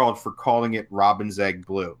the world for calling it Robin's Egg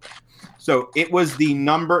Blue. So it was the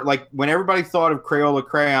number, like when everybody thought of Crayola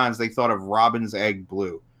crayons, they thought of Robin's Egg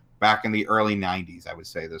Blue back in the early 90s, I would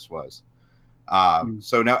say this was.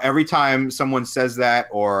 So now every time someone says that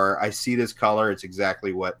or I see this color, it's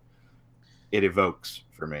exactly what it evokes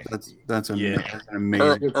for me. That's amazing.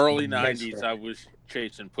 Early 90s, I was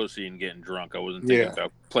chasing pussy and getting drunk. I wasn't thinking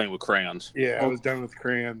about playing with crayons. Yeah, I was done with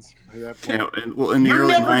crayons at that point. Yeah, in the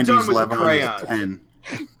early 90s, Levon was 10.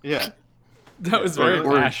 Yeah. That was very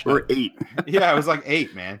passionate. Or 8. Yeah, I was like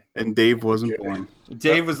 8, man. And Dave wasn't born.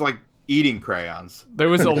 Dave was like eating crayons. There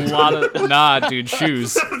was a lot of... dude,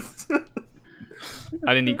 shoes.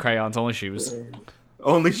 I didn't eat crayons, only shoes.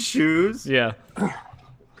 Only shoes? Yeah.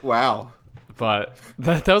 Wow. But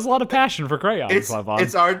that was a lot of passion for crayons, Levon.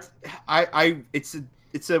 It's art.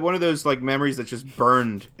 It's one of those like memories that just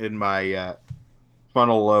burned in my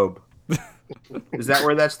frontal lobe. Is that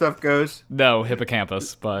where that stuff goes? No,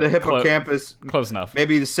 hippocampus, but The hippocampus. close enough.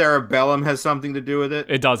 Maybe the cerebellum has something to do with it.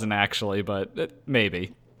 It doesn't actually, but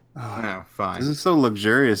maybe. Oh, fine. This is so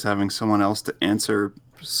luxurious having someone else to answer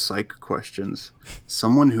psych questions.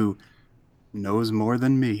 Someone who knows more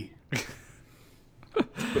than me.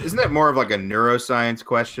 Isn't that more of like a neuroscience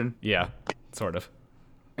question? Yeah, sort of.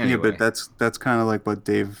 Anyway. Yeah, but that's kind of like what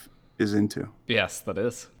Dave is into. Yes, that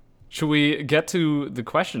is. Should we get to the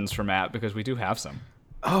questions for Matt, because we do have some?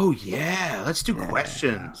 Oh yeah, let's do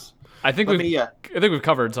questions. I think we've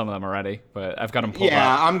covered some of them already, but I've got them pulled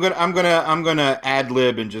Yeah, up. I'm gonna ad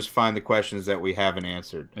lib and just find the questions that we haven't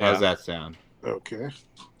answered. How's that sound? Okay.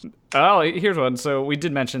 Oh, here's one. So we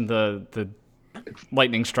did mention the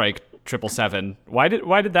lightning strike 777. Why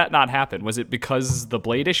did that not happen? Was it because the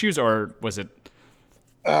blade issues, or was it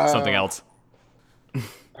something else?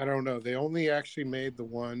 I don't know. They only actually made the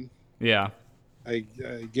one. Yeah. I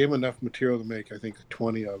gave them enough material to make, I think,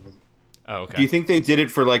 20 of them. Oh, okay. Do you think they did it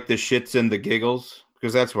for like the shits and the giggles?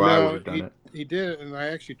 Because that's why I would have done it. He did, and I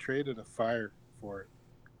actually traded a fire for it.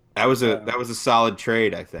 That was a solid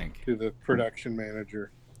trade, I think. To the production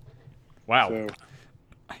manager. Wow. So,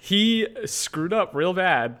 he screwed up real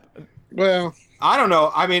bad. well, I don't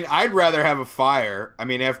know. I mean, I'd rather have a fire. I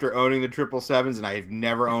mean, after owning the 777s, and I've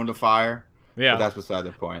never owned a fire. Yeah. But that's beside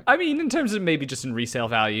the point. I mean, in terms of maybe just in resale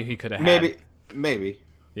value, he could have had. Maybe.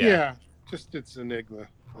 yeah, just it's Enigma.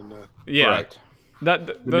 And, Yeah. Right.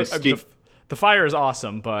 The fire is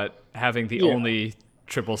awesome, but having the Yeah. only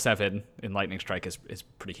 777 in Lightning Strike is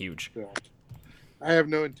pretty huge. so, I have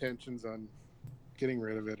no intentions on getting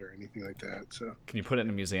rid of it or anything like that. So Can you put it in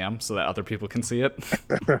a museum so that other people can see it?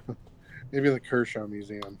 maybe the Kershaw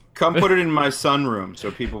Museum. Come put it in my sunroom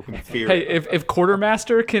so people can fear Hey, it. if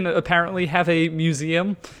Quartermaster can apparently have a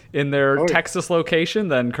museum in their Oh, yeah. Texas location,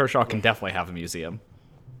 then Kershaw can definitely have a museum.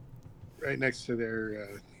 Right next to their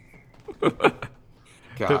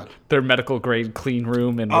God. Their medical grade clean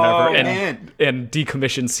room and Oh, whatever, man. and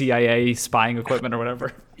decommissioned CIA spying equipment or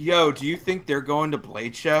whatever. Yo, do you think they're going to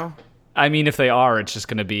Blade Show? I mean, if they are, it's just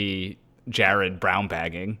going to be Jared brown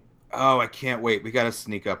bagging. Oh, I can't wait. We got to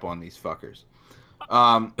sneak up on these fuckers.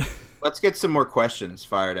 Let's get some more questions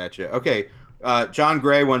fired at you. Okay. John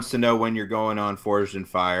Gray wants to know when you're going on Forged in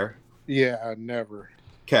Fire. yeah, never.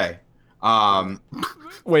 Okay.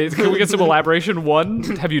 Wait, can we get some elaboration? One,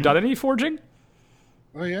 have you done any forging?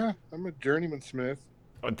 Oh yeah, I'm a journeyman smith.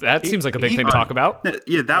 That seems like a big thing to talk about.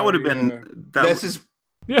 Yeah, that would have yeah. been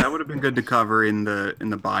Yeah. that would have been good to cover in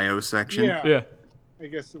the bio section. Yeah. Yeah. I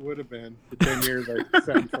guess it would have been the 10 years I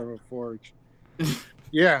sat in front of a forge.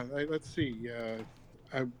 Yeah, let's see.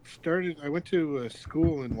 I went to a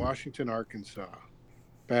school in Washington, Arkansas,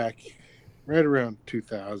 back right around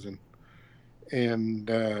 2000, and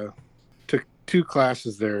took 2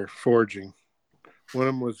 classes there, forging. One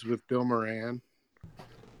of them was with Bill Moran,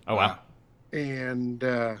 Oh, wow. and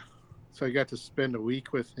so I got to spend a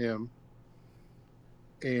week with him.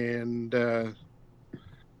 And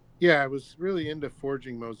yeah, I was really into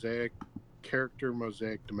forging character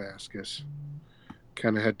mosaic Damascus.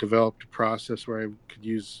 Kind of had developed a process where I could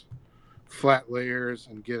use flat layers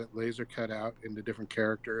and get it laser cut out into different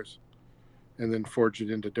characters, and then forge it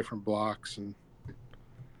into different blocks. And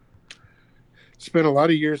spent a lot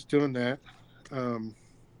of years doing that.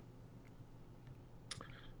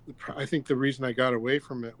 I think the reason I got away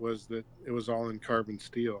from it was that it was all in carbon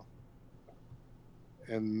steel.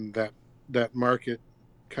 And that market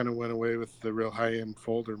kind of went away with the real high-end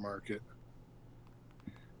folder market.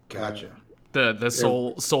 Gotcha. The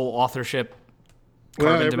sole authorship Well,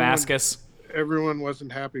 carbon everyone- Damascus. Everyone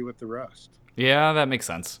wasn't happy with the rust. Yeah, that makes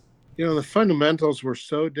sense. You know, the fundamentals were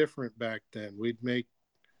so different back then. We'd make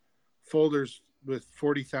folders with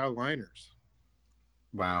 40 thou liners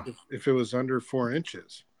Wow. if it was under 4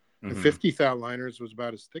 inches. And Mhm. 50 thou liners was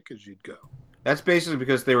about as thick as you'd go. That's basically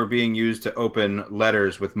because they were being used to open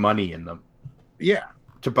letters with money in them Yeah,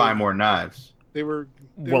 to buy more knives. they were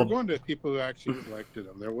Well- going to people who actually collected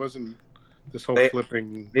them. There wasn't this whole They-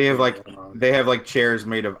 flipping. They have like going on. they have like chairs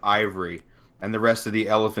made of ivory, and the rest of the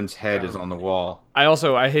elephant's head is on the wall.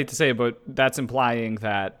 I hate to say it, but that's implying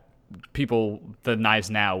that the knives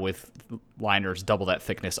now with liners double that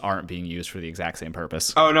thickness aren't being used for the exact same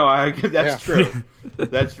purpose. Oh no, that's Yeah. true.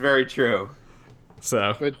 That's very true.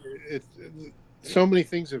 So But so many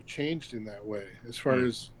things have changed in that way. As far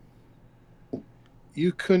as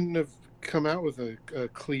you couldn't have come out with a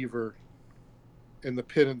cleaver in the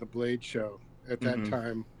pit and the blade show at that Mhm.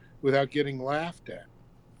 time without getting laughed at.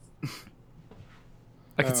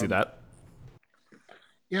 I can see that.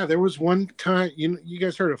 Yeah, there was one time. You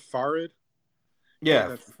guys heard of Farid? Yeah,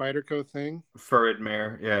 That Spyderco thing. Farid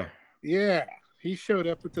Mare. Yeah. Yeah, he showed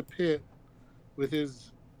up at the pit with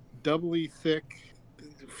his doubly thick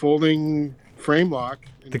folding frame lock.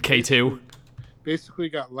 And The K2. basically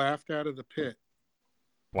got laughed out of the pit.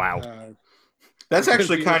 Wow. That's Because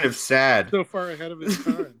actually he kind was of sad. So far ahead of his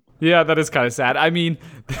time. Yeah, that is kind of sad. I mean,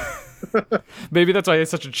 maybe that's why he has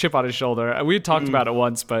such a chip on his shoulder. We had talked about it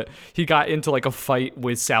once, but he got into like a fight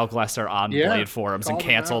with Sal Glesser on Blade Forums and called him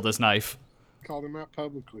canceled out. his knife. Called him out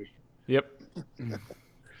publicly. Yep.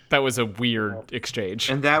 That was a weird exchange.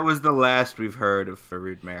 And that was the last we've heard of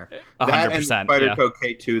Farid Mare. 100%, That and Spyderco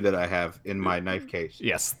K2 that I have in my knife case.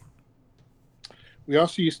 Yes. We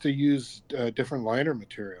also used to use different liner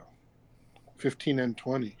material. 15 and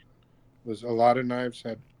 20 was a lot of knives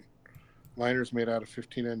had liners made out of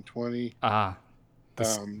 15 and 20. The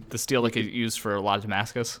steel that get used for a lot of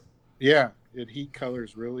Damascus. Yeah, it heat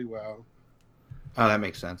colors really well. Oh, that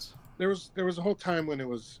makes sense. There was a whole time when it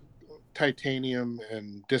was titanium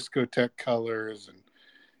and discotheque colors,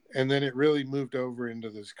 and then it really moved over into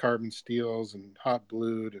those carbon steels and hot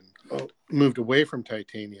blued, and moved away from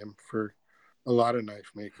titanium for a lot of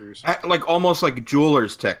knife makers. Like almost like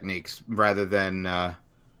jewelers techniques rather than A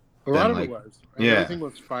lot of like- it was. yeah. Everything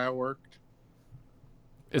was file worked.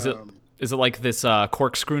 Is it like this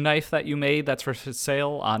corkscrew knife that you made that's for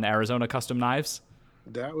sale on Arizona Custom Knives?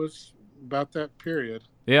 That was about that period.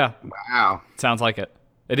 Yeah, wow. sounds like it.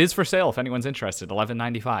 It is for sale if anyone's interested.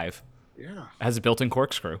 $11.95. Yeah. It has a built-in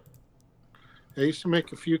corkscrew. I used to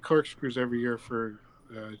make a few corkscrews every year for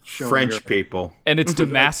showing French Europe. people. And it's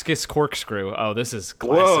Damascus corkscrew. Oh, this is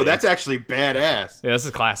classy. Whoa, that's actually badass. Yeah, this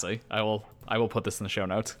is classy. I will put this in the show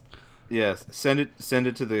notes. Yes, send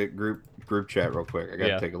it to the group chat real quick. I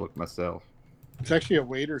gotta take a look myself. It's actually a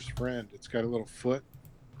waiter's friend. It's got a little foot.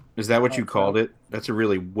 Is that what you called it? That's a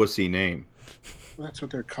really wussy name. That's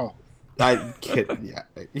what they're called. I kid. Yeah,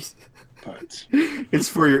 But it's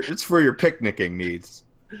for your picnicking needs.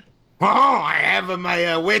 Oh, I have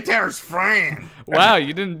my waiter's friend. Wow,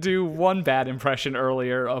 you didn't do one bad impression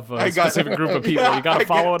earlier of a specific group of people. You got to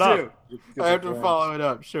follow it up. I have to follow it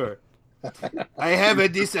up. Sure. I have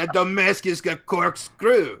this Damascus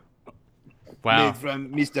corkscrew. Wow. Made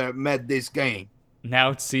from Mr. Matt Disgain.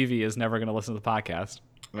 Now CV is never going to listen to the podcast.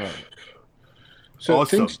 so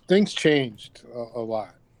Awesome. things changed a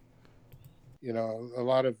lot. You know, a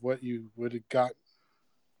lot of what you would have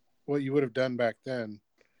done back then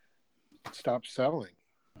stopped selling.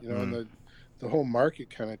 You know, and the whole market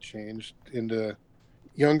kind of changed into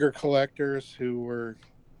younger collectors who were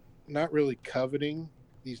not really coveting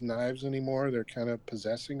these knives anymore. They're kind of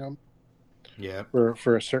possessing them. Yeah.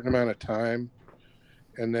 For a certain amount of time,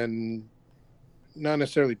 and then not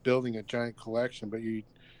necessarily building a giant collection, but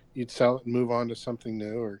you'd sell it and move on to something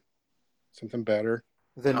new or something better.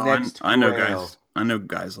 The I know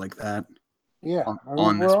guys like that. Yeah,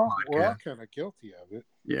 On this we're all podcast. kind of guilty of it.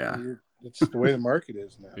 Yeah. It's the way the market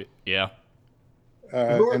is now. Yeah.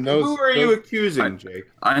 Who are you accusing, Jake?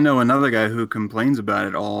 I know another guy who complains about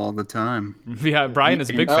it all the time. Yeah, Brian is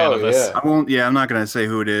a big fan of this. yeah. I'm not going to say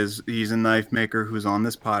who it is. He's a knife maker who's on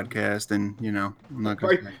this podcast, and, I'm not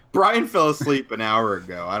going to say. Brian fell asleep an hour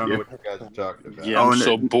ago. I don't know what you guys are talking about. Yeah, I'm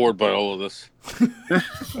so bored by all of this.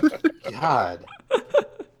 God.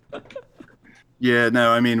 Yeah, no,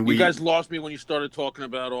 I mean, You guys lost me when you started talking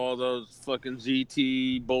about all those fucking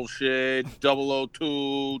ZT bullshit,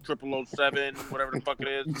 002, 0007, whatever the fuck it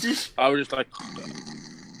is. I was just like,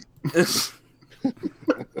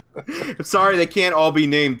 Sorry, they can't all be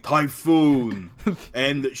named Typhoon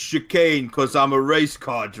and Chicane because I'm a race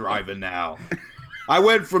car driver now. I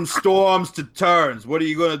went from storms to turns. What are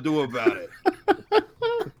you going to do about it?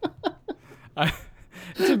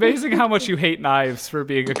 It's amazing how much you hate knives for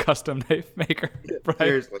being a custom knife maker, Brian.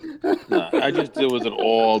 Seriously. nah, I just deal with it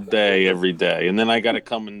all day, every day. And then I got to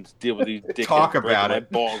come and deal with these dickheads. Talk breaking about my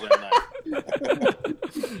it. balls at night.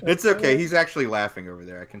 It's okay. He's actually laughing over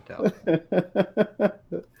there. I can tell.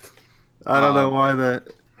 I don't know why the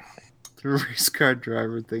race car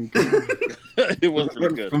driver thing. It was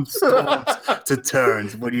pretty good. From storms to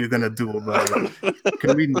turns. What are you going to do about it?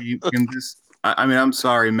 Can this? I mean, I'm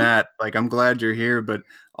sorry, Matt. Like, I'm glad you're here, but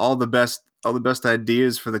all the best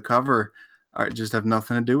ideas for the cover just have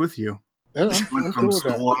nothing to do with you. Yeah, Went I'm from cool with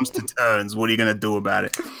that. storms to turns. What are you gonna do about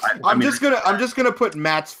it? I'm just gonna put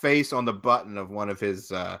Matt's face on the button of one of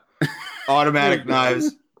his automatic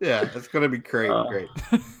knives. Yeah, it's gonna be great. Great.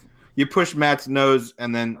 You push Matt's nose,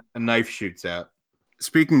 and then a knife shoots out.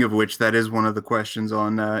 Speaking of which, that is one of the questions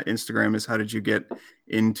on Instagram: is how did you get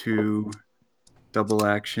into double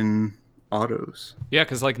action autos. Yeah,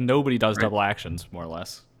 because like nobody does Right. double actions, more or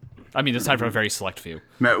less. I mean, aside from a very select few.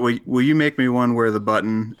 Matt, will you make me one where the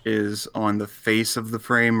button is on the face of the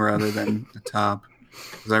frame rather than the top?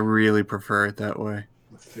 Because I really prefer it that way.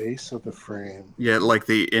 The face of the frame. Yeah, like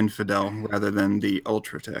the Infidel rather than the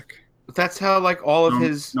Ultratech. That's how like all of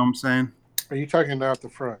his. Know what I'm saying? Are you talking about the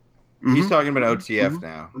front? He's Mhm. talking about OTF Mhm.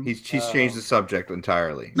 now. He's changed the subject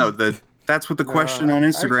entirely. No, that's what the question No, on I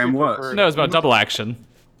Instagram actually was. prefer- No, it's about double action.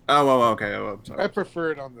 Oh, okay. Oh, I'm sorry. I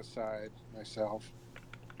prefer it on the side myself.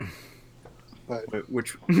 But Wait,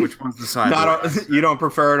 which one's the side? Not on, you don't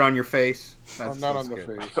prefer it on your face. I'm not on the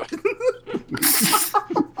good. face.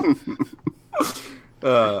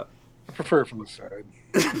 Uh, I prefer it from the side.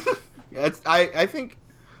 I think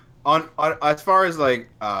on as far as like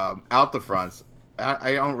out the fronts,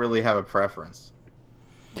 I don't really have a preference.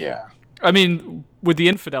 Yeah. I mean, with the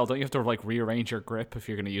Infidel, don't you have to like rearrange your grip if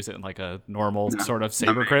you're going to use it in like a normal No, sort of not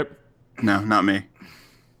saber me. grip? No, not me.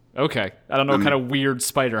 Okay. I don't know what Not kind me. of weird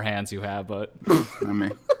spider hands you have, but Not me.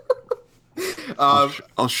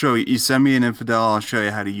 I'll show you. You send me an Infidel, I'll show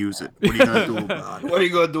you how to use it. What are you gonna do about it? What are you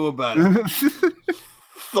gonna do about it?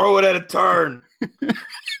 Throw it at a turn.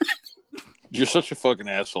 You're such a fucking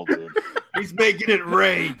asshole, dude. He's making it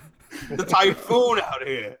rain. The typhoon out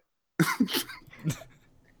here.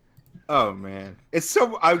 Oh man, it's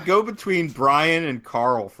so. I go between Brian and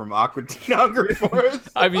Carl from Aqua Teen Hunger Force.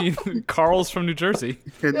 I mean, Carl's from New Jersey.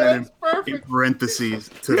 Hit Yeah, that it's in perfect. parentheses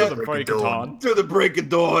to Yeah, the the break break of of dawn. dawn. To the break of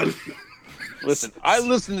dawn. Listen, I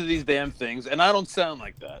listen to these damn things, and I don't sound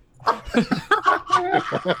like that.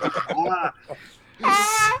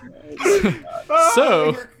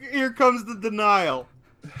 So- here comes the denial.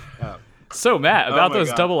 So Matt, about my those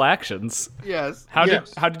God. double actions, Yes. how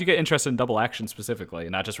Yes. did you get interested in double action specifically,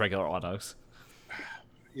 and not just regular autos?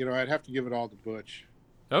 You know, I'd have to give it all to Butch.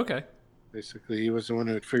 Okay. Basically, he was the one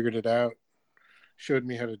who had figured it out, showed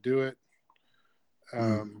me how to do it.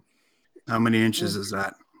 How many inches is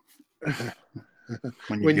that?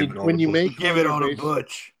 When give you it all when to you Butch? make Give one, it you're on a basi-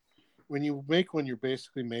 butch. when you make one, you're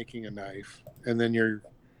basically making a knife, and then you're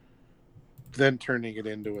then turning it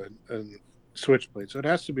into a switchblade. So it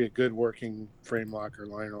has to be a good working frame lock or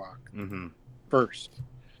liner lock Mm-hmm. first,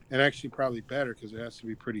 and actually probably better because it has to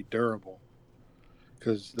be pretty durable.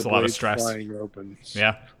 Because the It's a lot of blade's stress. flying open.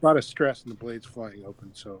 Yeah. A lot of stress, and the blade's flying open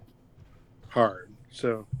so hard.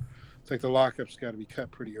 So it's like the lockup's got to be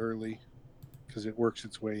cut pretty early because it works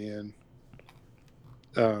its way in.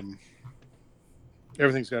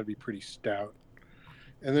 Everything's got to be pretty stout,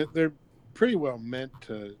 and they're pretty well meant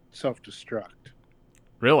to self-destruct.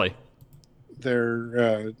 Really?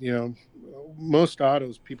 They're most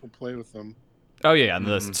autos, people play with them Oh yeah, and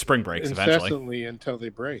the Mhm. spring breaks eventually. incessantly until they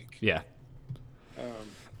break. Yeah.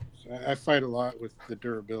 So I fight a lot with the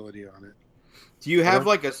durability on it. Do you have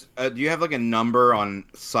like do you have like a number on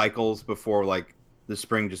cycles before like the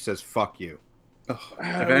spring just says "fuck you"?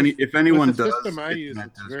 If anyone with the does, system I it's use, Matt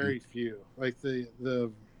it's Desmond. very few. Like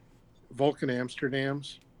the Vulcan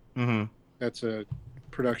Amsterdams, Mm-hmm. that's a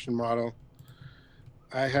production model.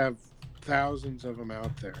 I have thousands of them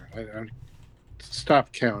out there. I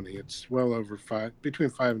stopped counting. It's well over between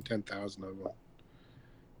 5,000 and 10,000 of them,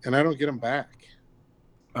 and I don't get them back.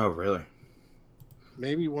 Oh, really?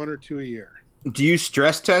 Maybe one or two a year. Do you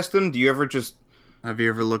stress test them? Do you ever just? Have you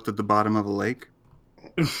ever looked at the bottom of a lake?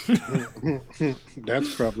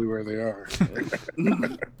 That's probably where they are,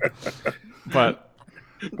 But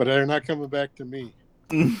but they're not coming back to me.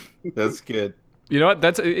 That's good. you know what?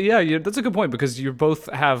 That's a good point because you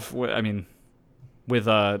both have. I mean, with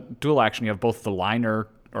dual action, you have both the liner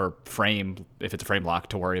or frame, if it's a frame lock,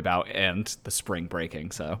 to worry about, and the spring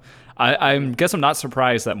breaking. So I guess I'm not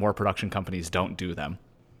surprised that more production companies don't do them.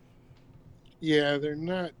 Yeah, they're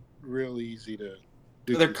not real easy to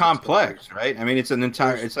do. They're complex, right? I mean, it's an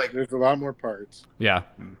entire. It's like There's a lot more parts. Yeah.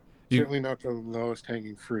 You- Certainly not the lowest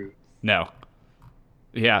hanging fruit. No.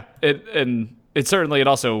 Yeah. It certainly it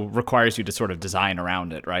also requires you to sort of design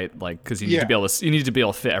around it, right? Like because you need to be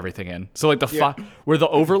able to fit everything in. So like were the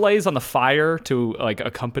overlays on the fire to like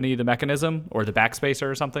accompany the mechanism or the backspacer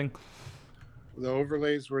or something? The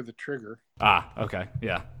overlays were the trigger. Ah, okay,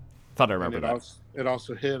 yeah. Thought I And remember that. it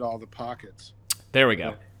also hid all the pockets There we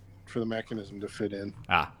go. for the mechanism to fit in.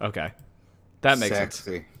 Ah, okay. That makes sense.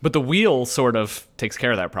 sexy. But the wheel sort of takes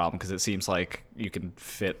care of that problem because it seems like you can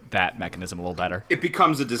fit that mechanism a little better. It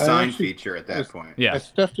becomes a design actually- feature at that point. Yeah. I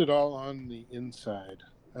stuffed it all on the inside.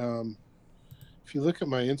 If you look at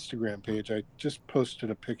my Instagram page, I just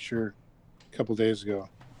posted a picture a couple days ago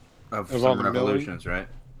Of Of all some the milling. revolutions, right?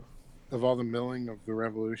 of all the milling of the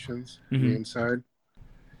revolutions on Mhm. the inside,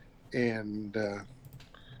 and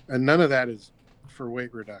none of that is for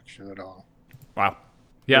weight reduction at all. Wow.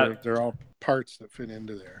 Yeah. They're all parts that fit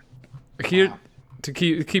into there. Here, to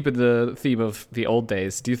keep in the theme of the old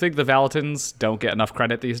days, do you think the Valentins don't get enough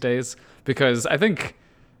credit these days? Because I think,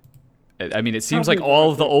 I mean, it seems like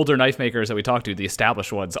all of the older knife makers that we talk to, the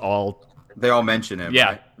established ones, they all mention him. Yeah.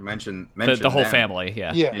 Right? Mention the whole them. family.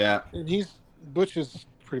 Yeah. Yeah. And Butch has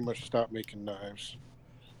pretty much stopped making knives.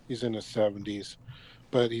 He's in his 70s,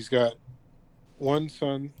 but he's got one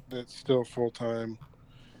son that's still full time,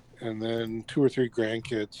 and then 2 or 3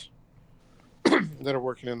 grandkids that are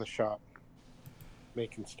working in the shop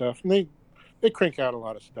making stuff, and they crank out a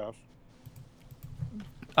lot of stuff.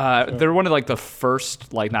 They're one of like the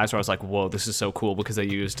first like knives where I was like, whoa, this is so cool, because they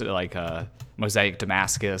used like mosaic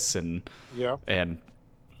Damascus and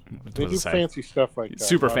They do fancy stuff like that.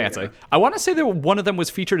 Super fancy. Yeah. I want to say that one of them was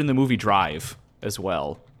featured in the movie Drive as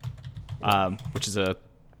well, which is a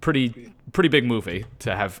pretty big movie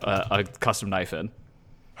to have a custom knife in.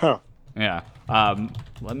 Huh. Yeah.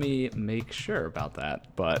 Let me make sure about that,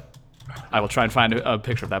 but I will try and find a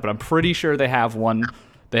picture of that. But I'm pretty sure they have one.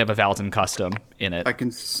 They have a Valentin custom in it. I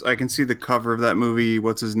can see the cover of that movie.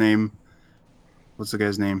 What's his name? What's the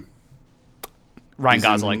guy's name? Ryan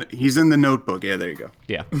Gosling. He's in The Notebook. Yeah, there you go.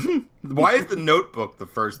 Yeah. Why is The Notebook the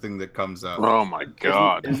first thing that comes up? Oh my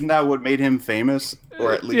God! Isn't that what made him famous,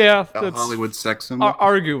 or at least a Hollywood sex symbol?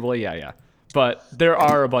 Arguably, yeah. But there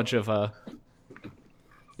are a bunch of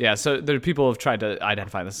so there people have tried to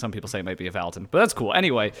identify this. Some people say it might be a Valentin, but that's cool.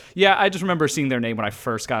 Anyway, yeah, I just remember seeing their name when I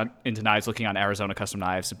first got into knives, looking on Arizona Custom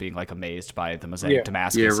Knives and being like amazed by the mosaic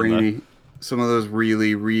Damascus. Yeah, Rainy. Some of those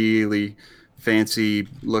really, really fancy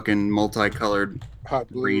looking multicolored hot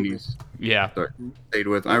greenies. Yeah. Stayed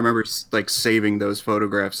with. I remember like saving those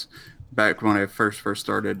photographs back when I first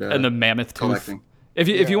started. And the mammoth collecting. Tooth.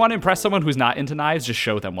 If you want to impress someone who's not into knives, just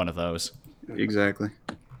show them one of those. Exactly.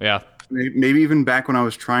 Yeah. Maybe even back when I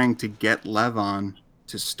was trying to get Levon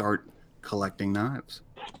to start collecting knives.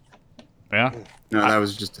 Yeah. No, that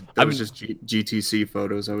was just GTC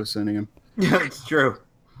photos I was sending him. Yeah, it's true.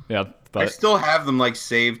 Yeah, but I still have them like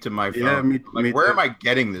saved to my phone. Yeah, where am I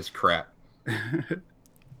getting this crap?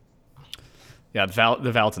 Yeah,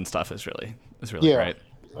 the Valentin stuff is really great.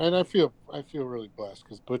 And I feel really blessed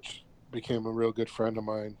because Butch became a real good friend of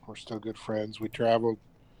mine. We're still good friends. We traveled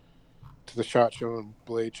to the SHOT Show and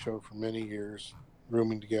Blade Show for many years,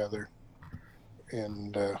 rooming together,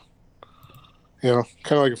 and kind of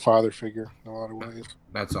like a father figure in a lot of ways.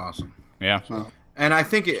 That's awesome. Yeah. And I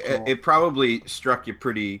think it probably struck you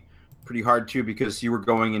pretty hard too, because you were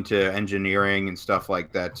going into engineering and stuff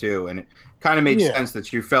like that too, and it kind of made sense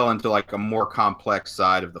that you fell into like a more complex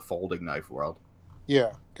side of the folding knife world.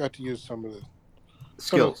 Yeah, got to use some of the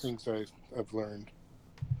skills, things I've learned.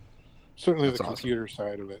 Certainly That's the computer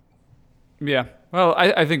side of it. Yeah. Well,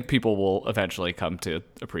 I think people will eventually come to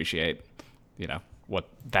appreciate, what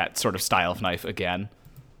that sort of style of knife again.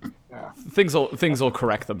 Yeah. Things will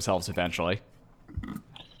correct themselves eventually.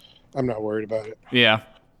 I'm not worried about it. Yeah.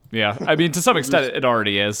 Yeah. I mean, to some extent, it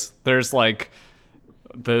already is. There's like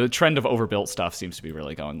the trend of overbuilt stuff seems to be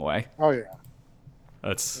really going away. Oh yeah.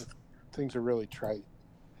 Things are really trite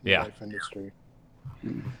in the knife industry.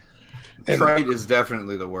 Trite is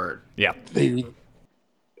definitely the word. Yeah.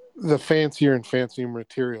 The fancier and fancier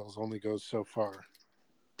materials only goes so far.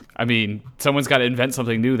 I mean, someone's got to invent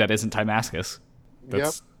something new that isn't Damascus.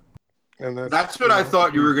 Yep. And that's what I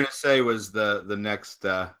thought you were going to say was the next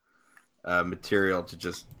material to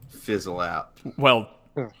just fizzle out. Well,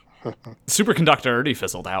 superconductor already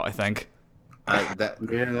fizzled out, I think. That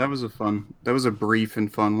was a brief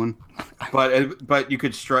and fun one. But you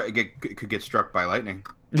could get struck by lightning.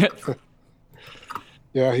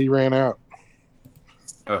 Yeah, he ran out.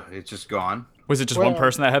 Oh, it's just gone. Was it just one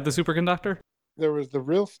person that had the superconductor? There was the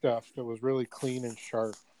real stuff that was really clean and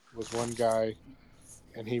sharp. Was one guy,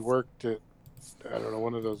 and he worked at, I don't know,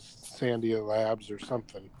 one of those Sandia labs or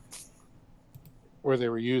something, where they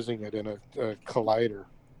were using it in a collider.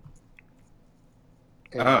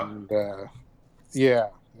 And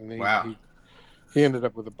wow. He ended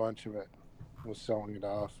up with a bunch of it, was selling it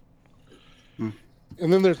off. And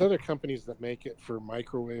then there's other companies that make it for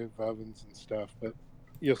microwave ovens and stuff, but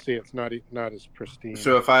you'll see it's not as pristine.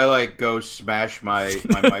 So if I go smash my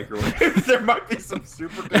microwave, there might be some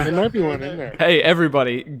superconductor. There might be one in there. Hey,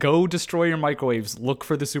 everybody, go destroy your microwaves. Look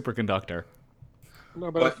for the superconductor.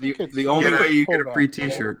 No, but the only way you get a free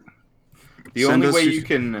T-shirt. The only way you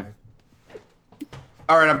can.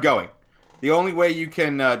 All right, I'm going. The only way you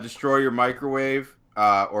can destroy your microwave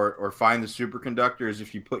or find the superconductor is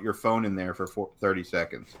if you put your phone in there for 30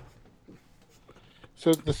 seconds.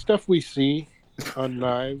 So the stuff we see on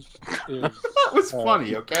knives is... That was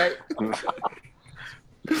funny, okay?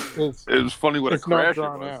 It's, It was funny what a it's not crash it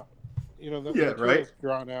drawn was. out. The Yeah, material right. is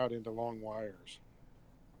drawn out into long wires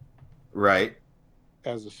Right.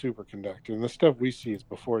 as a superconductor, and the stuff we see is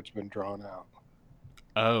before it's been drawn out.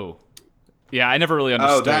 Oh, yeah. I never really Oh,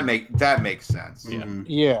 understood. that makes sense. Yeah. Mhm.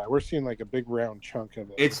 Yeah, we're seeing like a big round chunk of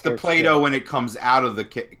it. It's the before Play-Doh done. when it comes out of the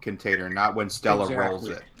container, not when Stella rolls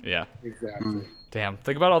it. Yeah. Exactly. Damn.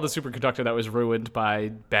 Think about all the superconductor that was ruined by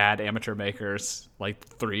bad amateur makers like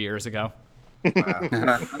 3 years ago.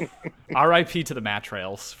 R.I.P. to the mat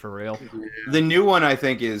trails, for real. The new one, I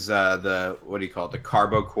think, is the what do you call it? The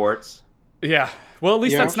Carbo Quartz. Yeah. Well, at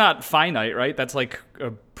least Yeah. that's not finite, right? That's like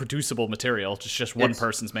a producible material. Just one It's-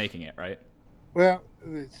 person's making it, right? Well,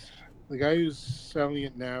 the guy who's selling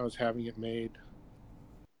it now is having it made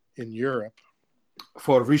in Europe,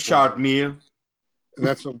 For Richard Mille. and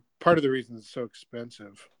that's a part of the reason it's so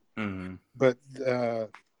expensive. Mm-hmm. But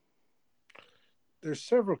there's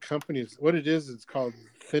several companies. What it is, it's called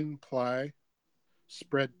thin ply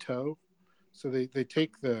spread toe. So they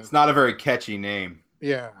take the It's not a very catchy name.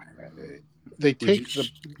 they take you-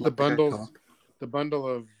 the bundle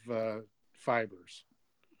of fibers,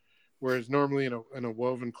 whereas normally in a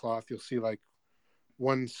woven cloth you'll see like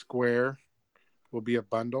one square will be a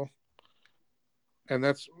bundle, and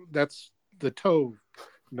that's the toe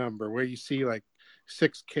number where you see like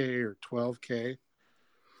 6K or 12K.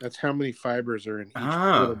 That's how many fibers are in each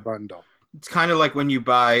little bundle. It's kind of like when you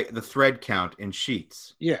buy the thread count in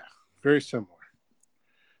sheets. Yeah, very similar.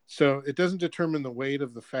 So it doesn't determine the weight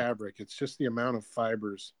of the fabric. It's just the amount of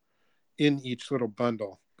fibers in each little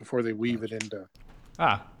bundle before they weave it into.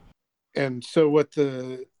 Ah. And so what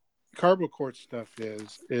the Carbo Quartz stuff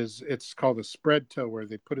is it's called a spread toe, where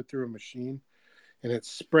they put it through a machine and it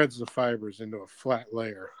spreads the fibers into a flat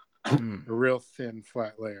layer, a real thin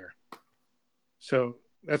flat layer. So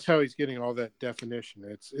that's how he's getting all that definition.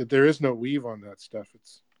 There is no weave on that stuff.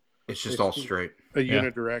 It's just all straight. A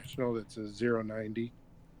unidirectional that's a 090.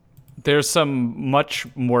 There's some much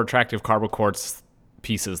more attractive Carbo Quartz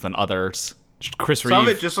pieces than others. Chris Reeve. Some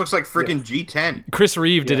of it just looks like freaking G10. Chris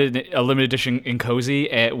Reeve did a limited edition in Cozy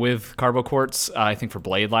with Carbo Quartz, I think for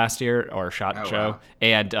Blade last year or SHOT Show, wow.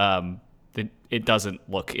 and it doesn't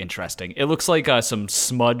look interesting. It looks like some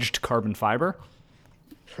smudged carbon fiber.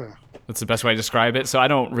 That's the best way to describe it. So I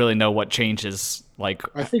don't really know what changes, like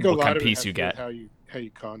I think what a lot kind of of piece it you get. how you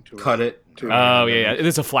contour Cut it. too. Oh yeah, it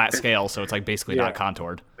is a flat scale, so it's like basically not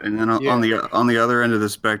contoured. And then on the other end of the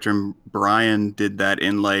spectrum, Brian did that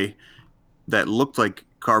inlay that looked like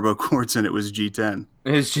Carbo Quartz, and it was G10.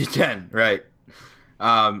 It's G10, right?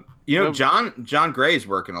 John Gray's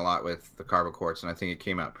working a lot with the Carbo Quartz, and I think it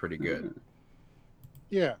came out pretty good.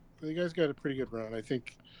 Yeah, the guy's got a pretty good run. I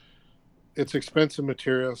think it's expensive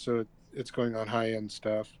material, so it's going on high end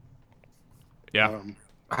stuff. Yeah.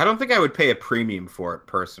 I don't think I would pay a premium for it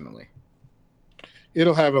personally.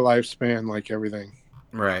 It'll have a lifespan like everything.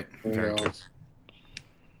 Right. Everything else.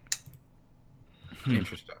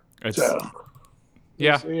 Interesting.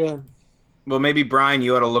 Yeah. So, yeah. Well, maybe Brian,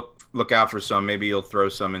 you ought to look out for some. Maybe you'll throw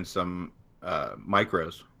some in some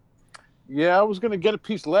micros. Yeah, I was gonna get a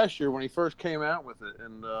piece last year when he first came out with it,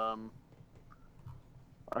 and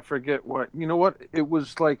I forget what. You know what? It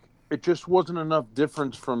was like it just wasn't enough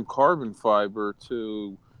difference from carbon fiber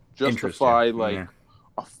to justify like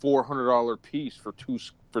a $400 piece for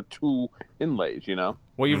two inlays. You know.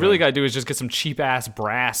 What you really got to do is just get some cheap ass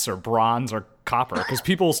brass or bronze or copper, because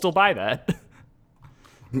people will still buy that.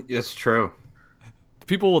 It's true.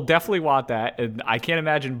 People will definitely want that, and I can't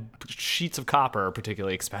imagine sheets of copper are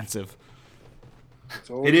particularly expensive.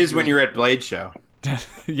 It is when you're at Blade Show.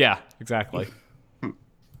 Yeah, exactly.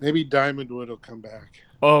 Maybe Diamondwood will come back.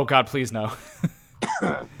 Oh God, please no.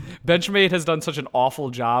 Benchmade has done such an awful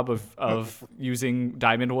job of using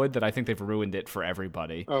diamond wood that I think they've ruined it for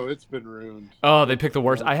everybody. Oh, it's been ruined. Oh, they picked the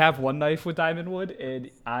worst. I have one knife with diamond wood, and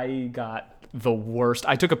I got the worst.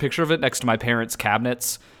 I took a picture of it next to my parents'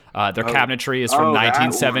 cabinets. Their cabinetry is from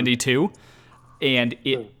 1972, and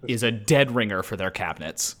it is a dead ringer for their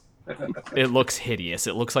cabinets. It looks hideous.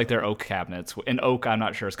 It looks like their oak cabinets. And oak, I'm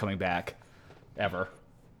not sure, is coming back ever.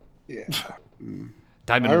 Yeah.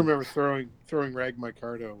 Diamond. I remember throwing Rag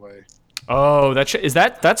Micarta away. Oh,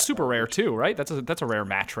 that's super rare too, right? That's a rare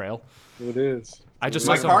match rail. It is. I just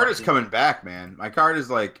My saw card is coming back, man. My card is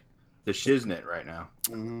like the shiznit right now.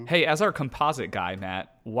 Mm-hmm. Hey, as our composite guy,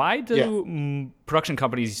 Matt, why do production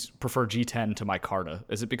companies prefer G10 to micarta?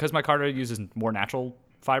 Is it because micarta uses more natural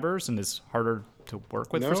fibers and is harder to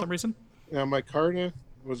work with for some reason? Now, Micarta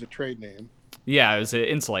was a trade name. Yeah, it was an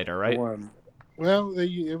insulator, right? Well,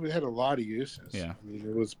 it had a lot of uses. Yeah. I mean,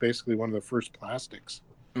 it was basically one of the first plastics.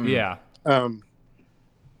 Yeah.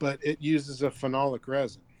 but it uses a phenolic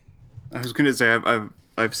resin. I was going to say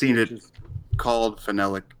I've seen it called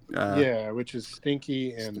phenolic. Which is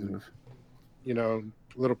stinky and a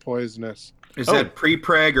little poisonous. Is that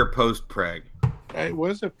pre-preg or post-preg? It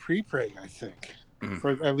was a pre-preg, I think,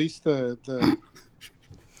 for at least the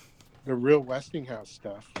real Westinghouse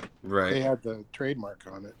stuff. Right. They had the trademark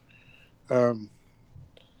on it.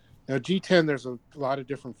 Now G10, there's a lot of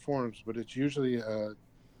different forms, but it's usually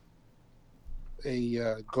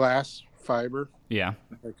a glass fiber. Yeah.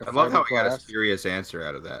 Like I love how I got a serious answer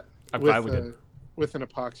out of that. With an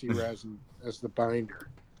epoxy resin as the binder.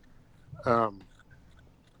 So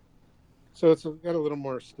it's got a little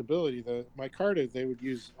more stability. The micarta, they would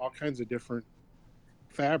use all kinds of different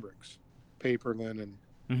fabrics, paper, linen,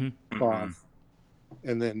 cloth,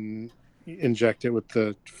 and then inject it with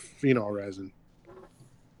the phenol resin.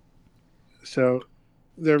 So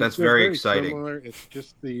they're very exciting. Similar. It's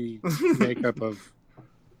just the makeup of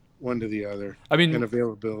one to the other. I mean, and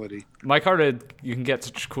availability. Micarta, you can get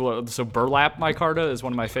such cool. So burlap micarta is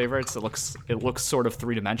one of my favorites. It looks sort of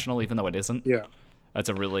 3-dimensional, even though it isn't. Yeah, that's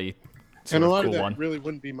a really and a lot cool of that one. really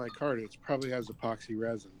wouldn't be micarta. It probably has epoxy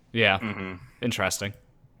resin. Yeah, interesting.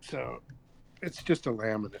 So it's just a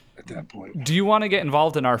laminate at that point. Do you want to get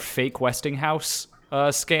involved in our fake Westinghouse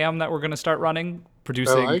scam that we're going to start running?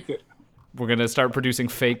 Producing. I like it. We're going to start producing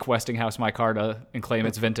fake Westinghouse micarta and claim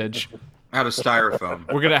it's vintage. Out of styrofoam.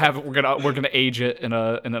 We're gonna age it in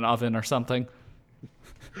an oven or something.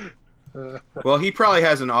 Well, he probably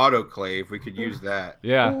has an autoclave. We could use that.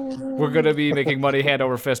 Yeah, we're gonna be making money hand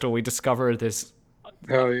over fist when we discover this.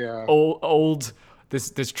 Hell yeah. Old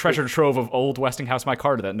this treasure trove of old Westinghouse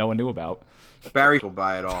micarta that no one knew about. Barry will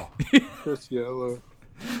buy it all. Chris Yellow.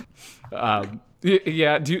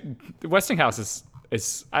 Yeah, Westinghouse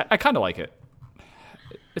is I kind of like it.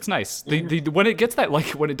 It's nice. When it gets that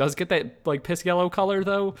when it does get that piss yellow color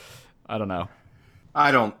though, I don't know.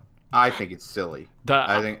 I think it's silly.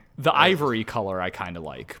 The ivory color I kind of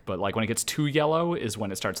like, but when it gets too yellow is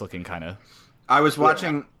when it starts looking kind of. I was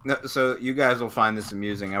watching, so you guys will find this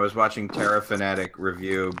amusing. I was watching Terra Fanatic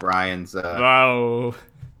review Brian's. Wow.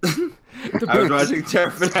 I was watching Terra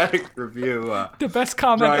Fanatic review. The best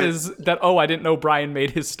comment Brian, is that I didn't know Brian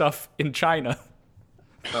made his stuff in China.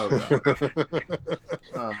 Oh god.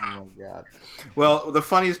 Oh my god. Well, the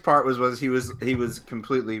funniest part was he was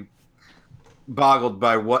completely boggled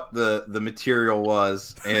by what the material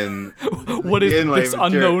was in what is this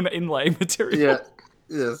unknown inlay material. Yeah.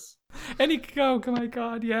 Yes. And my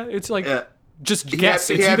god, yeah, it's just he guess.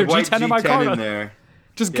 Had, it's either G10 or micarta. In there.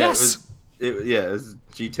 Just guess. It was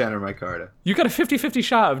G10 or micarta. You got a 50-50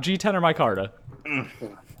 shot of G10 or micarta.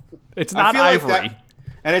 It's not ivory.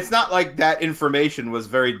 And it's not like that information was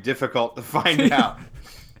very difficult to find out.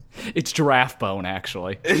 It's giraffe bone,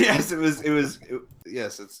 actually. Yes, it was.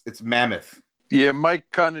 Yes, it's mammoth. Yeah, Mike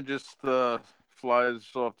kind of just flies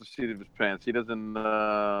off the seat of his pants. He doesn't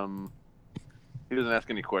ask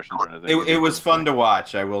any questions or anything. It was fun to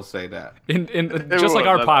watch. I will say that. Just like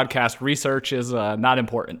our podcast, research is not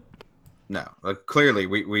important. No, clearly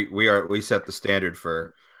we set the standard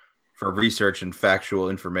for research and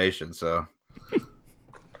factual information. So.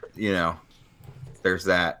 There's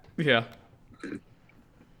that. Yeah.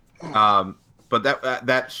 But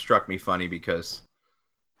that struck me funny because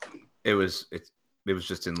it was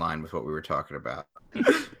just in line with what we were talking about.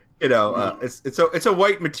 It's a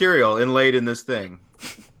white material inlaid in this thing.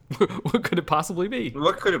 What could it possibly be?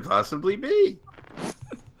 What could it possibly be?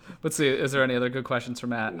 Let's see. Is there any other good questions for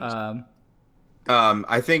Matt?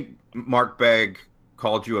 I think Mark Begg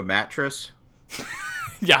called you a mattress.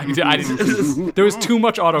 Yeah, there was too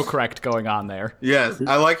much autocorrect going on there. Yes,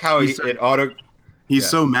 I like how He's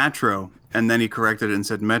so matro, and then he corrected it and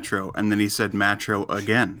said metro, and then he said matro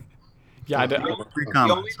again. Yeah, the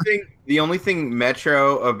only thing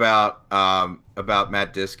metro about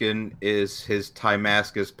Matt Diskin is his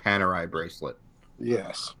Timascus Panerai bracelet.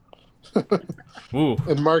 Yes. Ooh.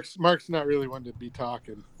 And Mark's not really one to be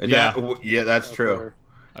talking. That's true.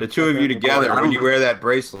 The two of you together, when you wear that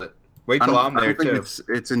bracelet. Wait till I'm there too.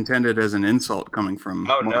 It's intended as an insult coming from.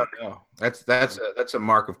 Oh no. That's a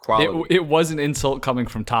mark of quality. It was an insult coming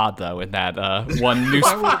from Todd though in that one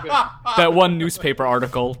newspaper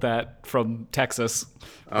article from Texas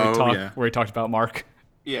where he talked about Mark.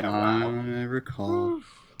 Yeah, I recall.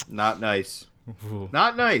 Not nice. Ooh.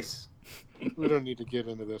 Not nice. We don't need to get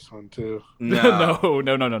into this one too. No.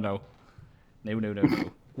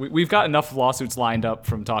 We've got enough lawsuits lined up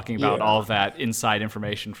from talking about all of that inside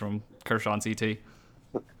information from Kershaw and CT.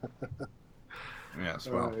 Yes,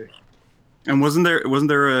 well. And wasn't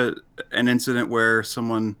there an incident where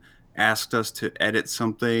someone asked us to edit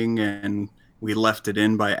something and we left it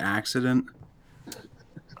in by accident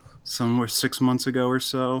somewhere 6 months ago or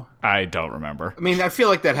so. I don't remember. I mean, I feel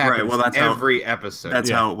like that happens Right, well, that's every episode. That's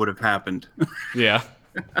how it would have happened. Yeah.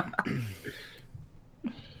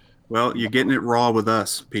 Well, you're getting it raw with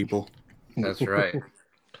us, people. That's right.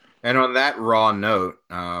 And on that raw note,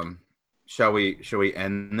 shall we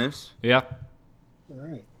end this? Yeah. All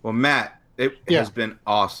right. Well, Matt, it has been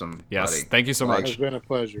awesome. Yes. Buddy. Thank you so much. It's been a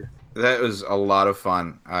pleasure. That was a lot of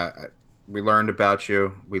fun. We learned about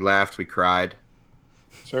you. We laughed. We cried.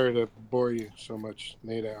 Sorry to bore you so much,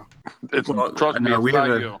 Nadal. Trust me, it's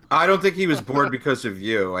not you. I don't think he was bored because of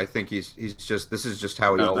you. I think he's just, this is just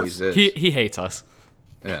how he always is. He hates us.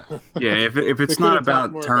 Yeah. Yeah, if it's not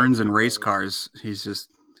about turns and race cars, he's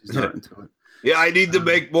not into it. Yeah, I need to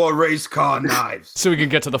make more race car knives. So we can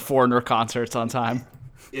get to the Foreigner concerts on time.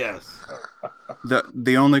 Yes.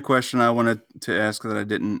 The only question I wanted to ask that I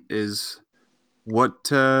didn't is, what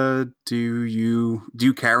do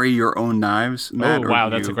you carry your own knives, Matt? Oh wow,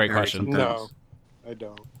 that's a great question. No, I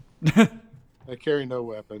don't. I carry no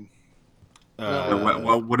weapon.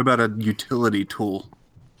 Well, what about a utility tool?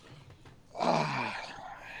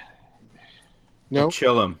 No.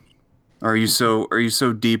 Chill him. Are you so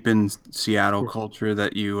deep in Seattle culture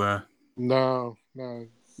that you No.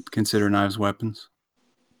 consider knives weapons?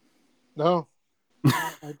 No.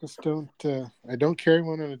 I just don't. I don't carry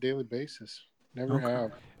one on a daily basis. Never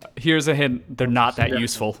have. Here's a hint: they're not that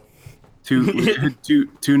useful.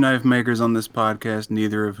 Two knife makers on this podcast,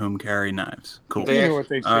 neither of whom carry knives. Cool. You know what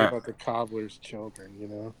they say about the cobbler's children, you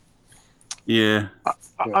know? Yeah.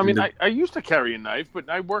 I mean, I used to carry a knife, but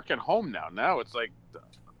I work at home now. Now it's like,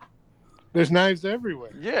 There's knives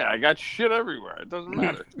everywhere. yeah, I got shit everywhere. It doesn't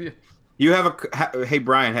matter. You have hey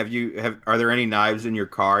Brian, are there any knives in your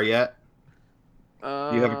car yet?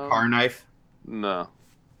 Do you have a car knife? No.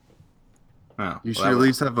 Oh, You should at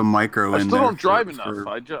least have a micro I in still there. don't drive for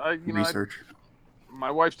enough. I research. my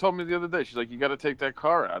wife told me the other day. She's like, "You got to take that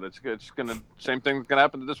car out. It's gonna same thing's gonna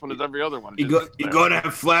happen to this one as every other one." You're gonna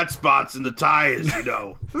have flat spots in the tires, you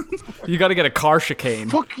know. You got to get a car chicane.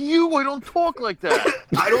 Fuck you! I don't talk like that.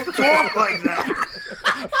 I don't talk like that.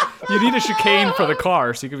 You need a chicane for the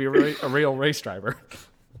car so you can be a real race driver.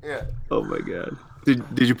 Yeah. Oh my god.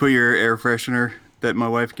 Did you put your air freshener that my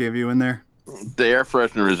wife gave you in there? The air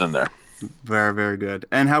freshener is in there. Very, very good.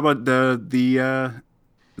 And how about the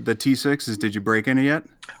T6s? Did you break any yet?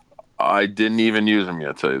 I didn't even use them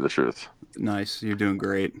yet. Tell you the truth. Nice. You're doing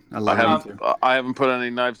great. I haven't put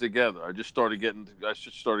any knives together. I just started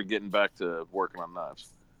getting back to working on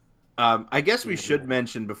knives. I guess we should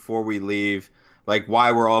mention before we leave, like,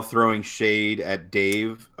 why we're all throwing shade at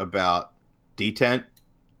Dave about detent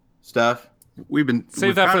stuff. We've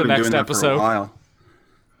save that for the next episode. For a while.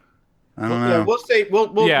 I don't know. Yeah, we'll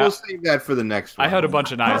save that for the next one. I had a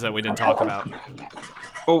bunch of knives that we didn't talk about.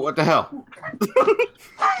 Oh, what the hell?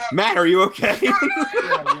 Matt, are you okay?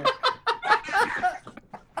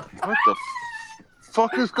 What the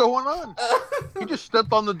fuck is going on? You just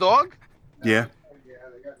stepped on the dog? Yeah. Yeah,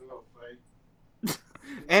 they got a little fight.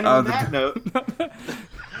 And on that note,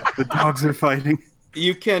 the dogs are fighting.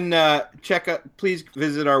 You can check out. Please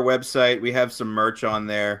visit our website. We have some merch on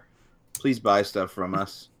there. Please buy stuff from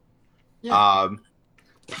us. Yeah.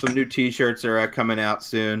 Some new T-shirts are coming out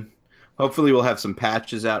soon. Hopefully, we'll have some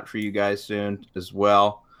patches out for you guys soon as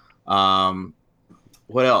well.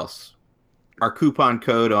 What else? Our coupon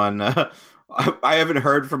code on. I haven't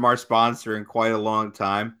heard from our sponsor in quite a long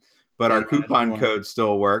time, but our coupon code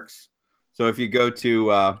still works. So if you go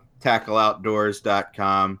to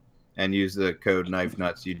tackleoutdoors.com and use the code Knife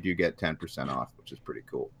Nuts, you do get 10% off, which is pretty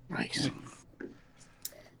cool. Nice.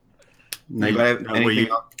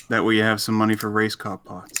 That way you have some money for race car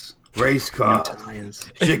pots. Race car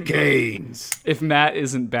chicanes. If Matt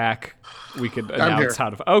isn't back, we could announce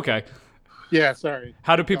how to. Okay. Yeah, sorry.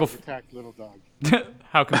 How do people attack little dog?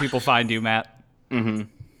 How can people find you, Matt?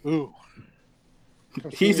 Mm-hmm. Ooh.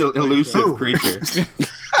 He's an elusive creature.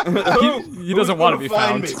 He doesn't want to be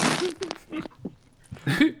found.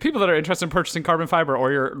 People that are interested in purchasing carbon fiber,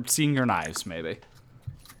 or you're seeing your knives, maybe.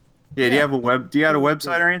 Yeah. Do you have a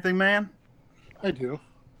website or anything, man? I do.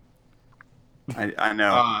 I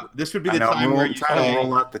know. This would be the time where you try to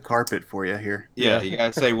roll out the carpet for you here. Yeah, you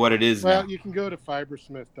gotta say what it is. Well, now. You can go to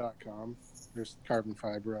fibersmith.com. There's carbon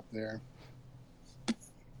fiber up there.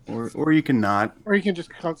 Or you can not. Or you can just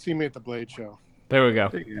come see me at the Blade Show. There we go.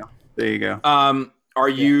 There you go. Are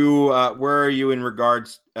you? Where are you in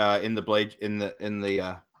regards in the Blade in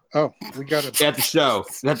the? Oh, we got at the show.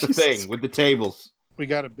 That's the thing with the tables. We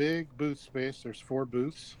got a big booth space. There's 4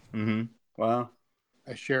 booths. Mm-hmm. Wow.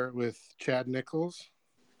 I share it with Chad Nichols.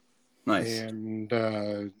 Nice. And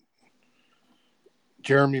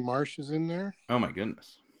Jeremy Marsh is in there. Oh my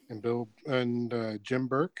goodness. And Bill and Jim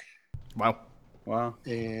Burke. Wow.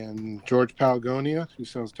 And George Palagonia, who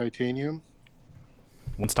sells titanium.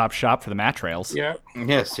 One-stop shop for the mat trails. Yeah.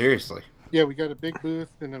 Yeah, seriously. Yeah, we got a big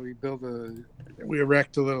booth, and then we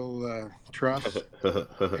erect a little truss,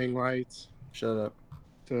 hang lights. Shut up.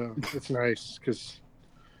 So it's nice because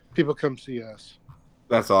people come see us.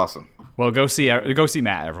 That's awesome. Well, go see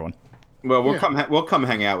Matt, everyone. Well, we'll come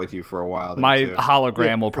hang out with you for a while. My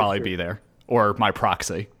hologram will probably be there, or my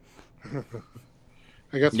proxy.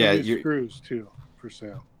 I got some new screws too for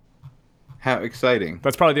sale. How exciting!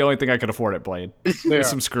 That's probably the only thing I could afford at Blade.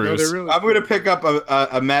 Some screws. No, really I'm going to pick up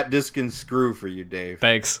a Matt Diskin screw for you, Dave.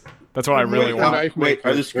 Thanks. That's what I really want. Wait,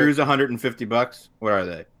 are the screws $150? What are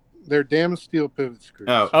they? They're Damascene steel pivot screws.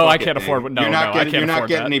 Oh, I can't afford. No, you're not getting, I can't afford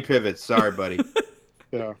getting any pivots. Sorry, buddy.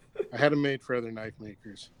 Yeah, I had them made for other knife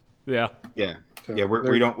makers. Yeah. So yeah.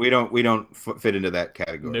 We don't fit into that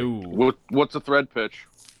category. No. What's the thread pitch?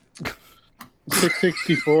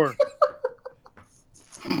 664.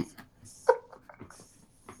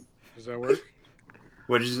 Does that work?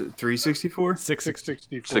 What is it? 364?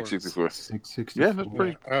 664. 664. 664. Yeah, that's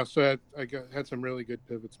pretty. I also had some really good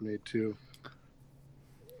pivots made too,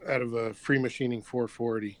 out of a Free Machining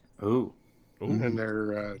 440. Ooh. And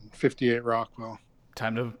they're 58 Rockwell.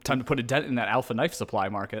 Time to put a dent in that Alpha knife supply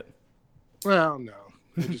market. Well, no.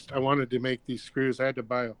 I wanted to make these screws. I had to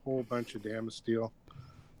buy a whole bunch of Damascene steel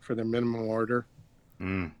for their minimum order.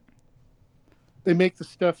 They make the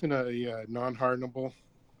stuff in a non-hardenable,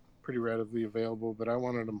 pretty readily available, but I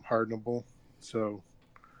wanted them hardenable, so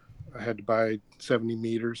I had to buy 70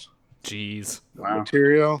 meters. Jeez. Of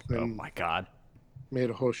material. Oh my God. Made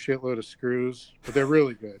a whole shitload of screws, but they're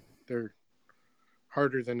really good. They're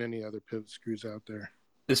harder than any other pivot screws out there.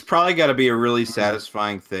 It's probably got to be a really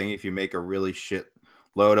satisfying thing if you make a really shit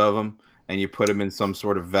load of them and you put them in some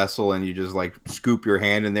sort of vessel and you just like scoop your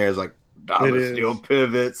hand in there. It's like steel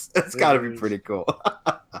pivots. That's got to be pretty cool.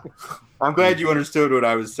 I'm glad you understood what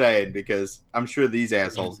I was saying because I'm sure these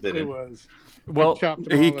assholes didn't. It was. Well,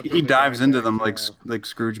 he dives into them like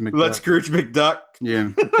Scrooge McDuck. Let Scrooge McDuck.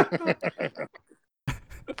 Yeah.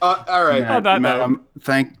 All right. Matt,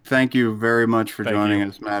 thank you very much for joining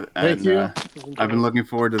us, Matt. Thank you. I've been looking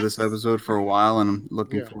forward to this episode for a while, and I'm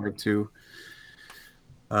looking forward to.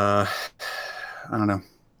 I don't know.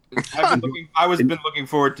 I was been looking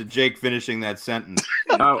forward to Jake finishing that sentence.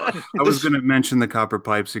 I was going to mention the copper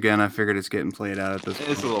pipes again. I figured it's getting played out at this point.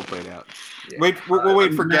 It's a little played out. Yeah. We'll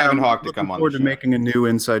wait for Gavin Hawk to come on. Looking forward to making a new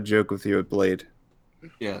inside joke with you at Blade.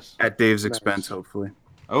 Yes. At Dave's expense, hopefully.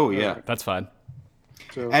 Oh yeah, that's fine.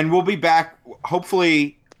 So, and we'll be back.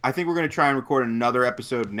 Hopefully, I think we're going to try and record another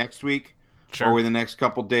episode next week or in the next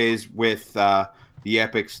couple days with the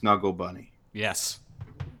epic Snuggle Bunny. Yes,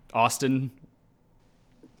 Austin.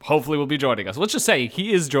 Hopefully, will be joining us. Let's just say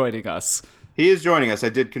he is joining us. He is joining us. I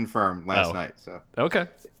did confirm last night. So okay,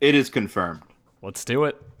 it is confirmed. Let's do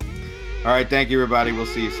it. All right. Thank you, everybody. We'll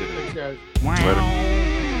see you soon. thanks, guys. Later.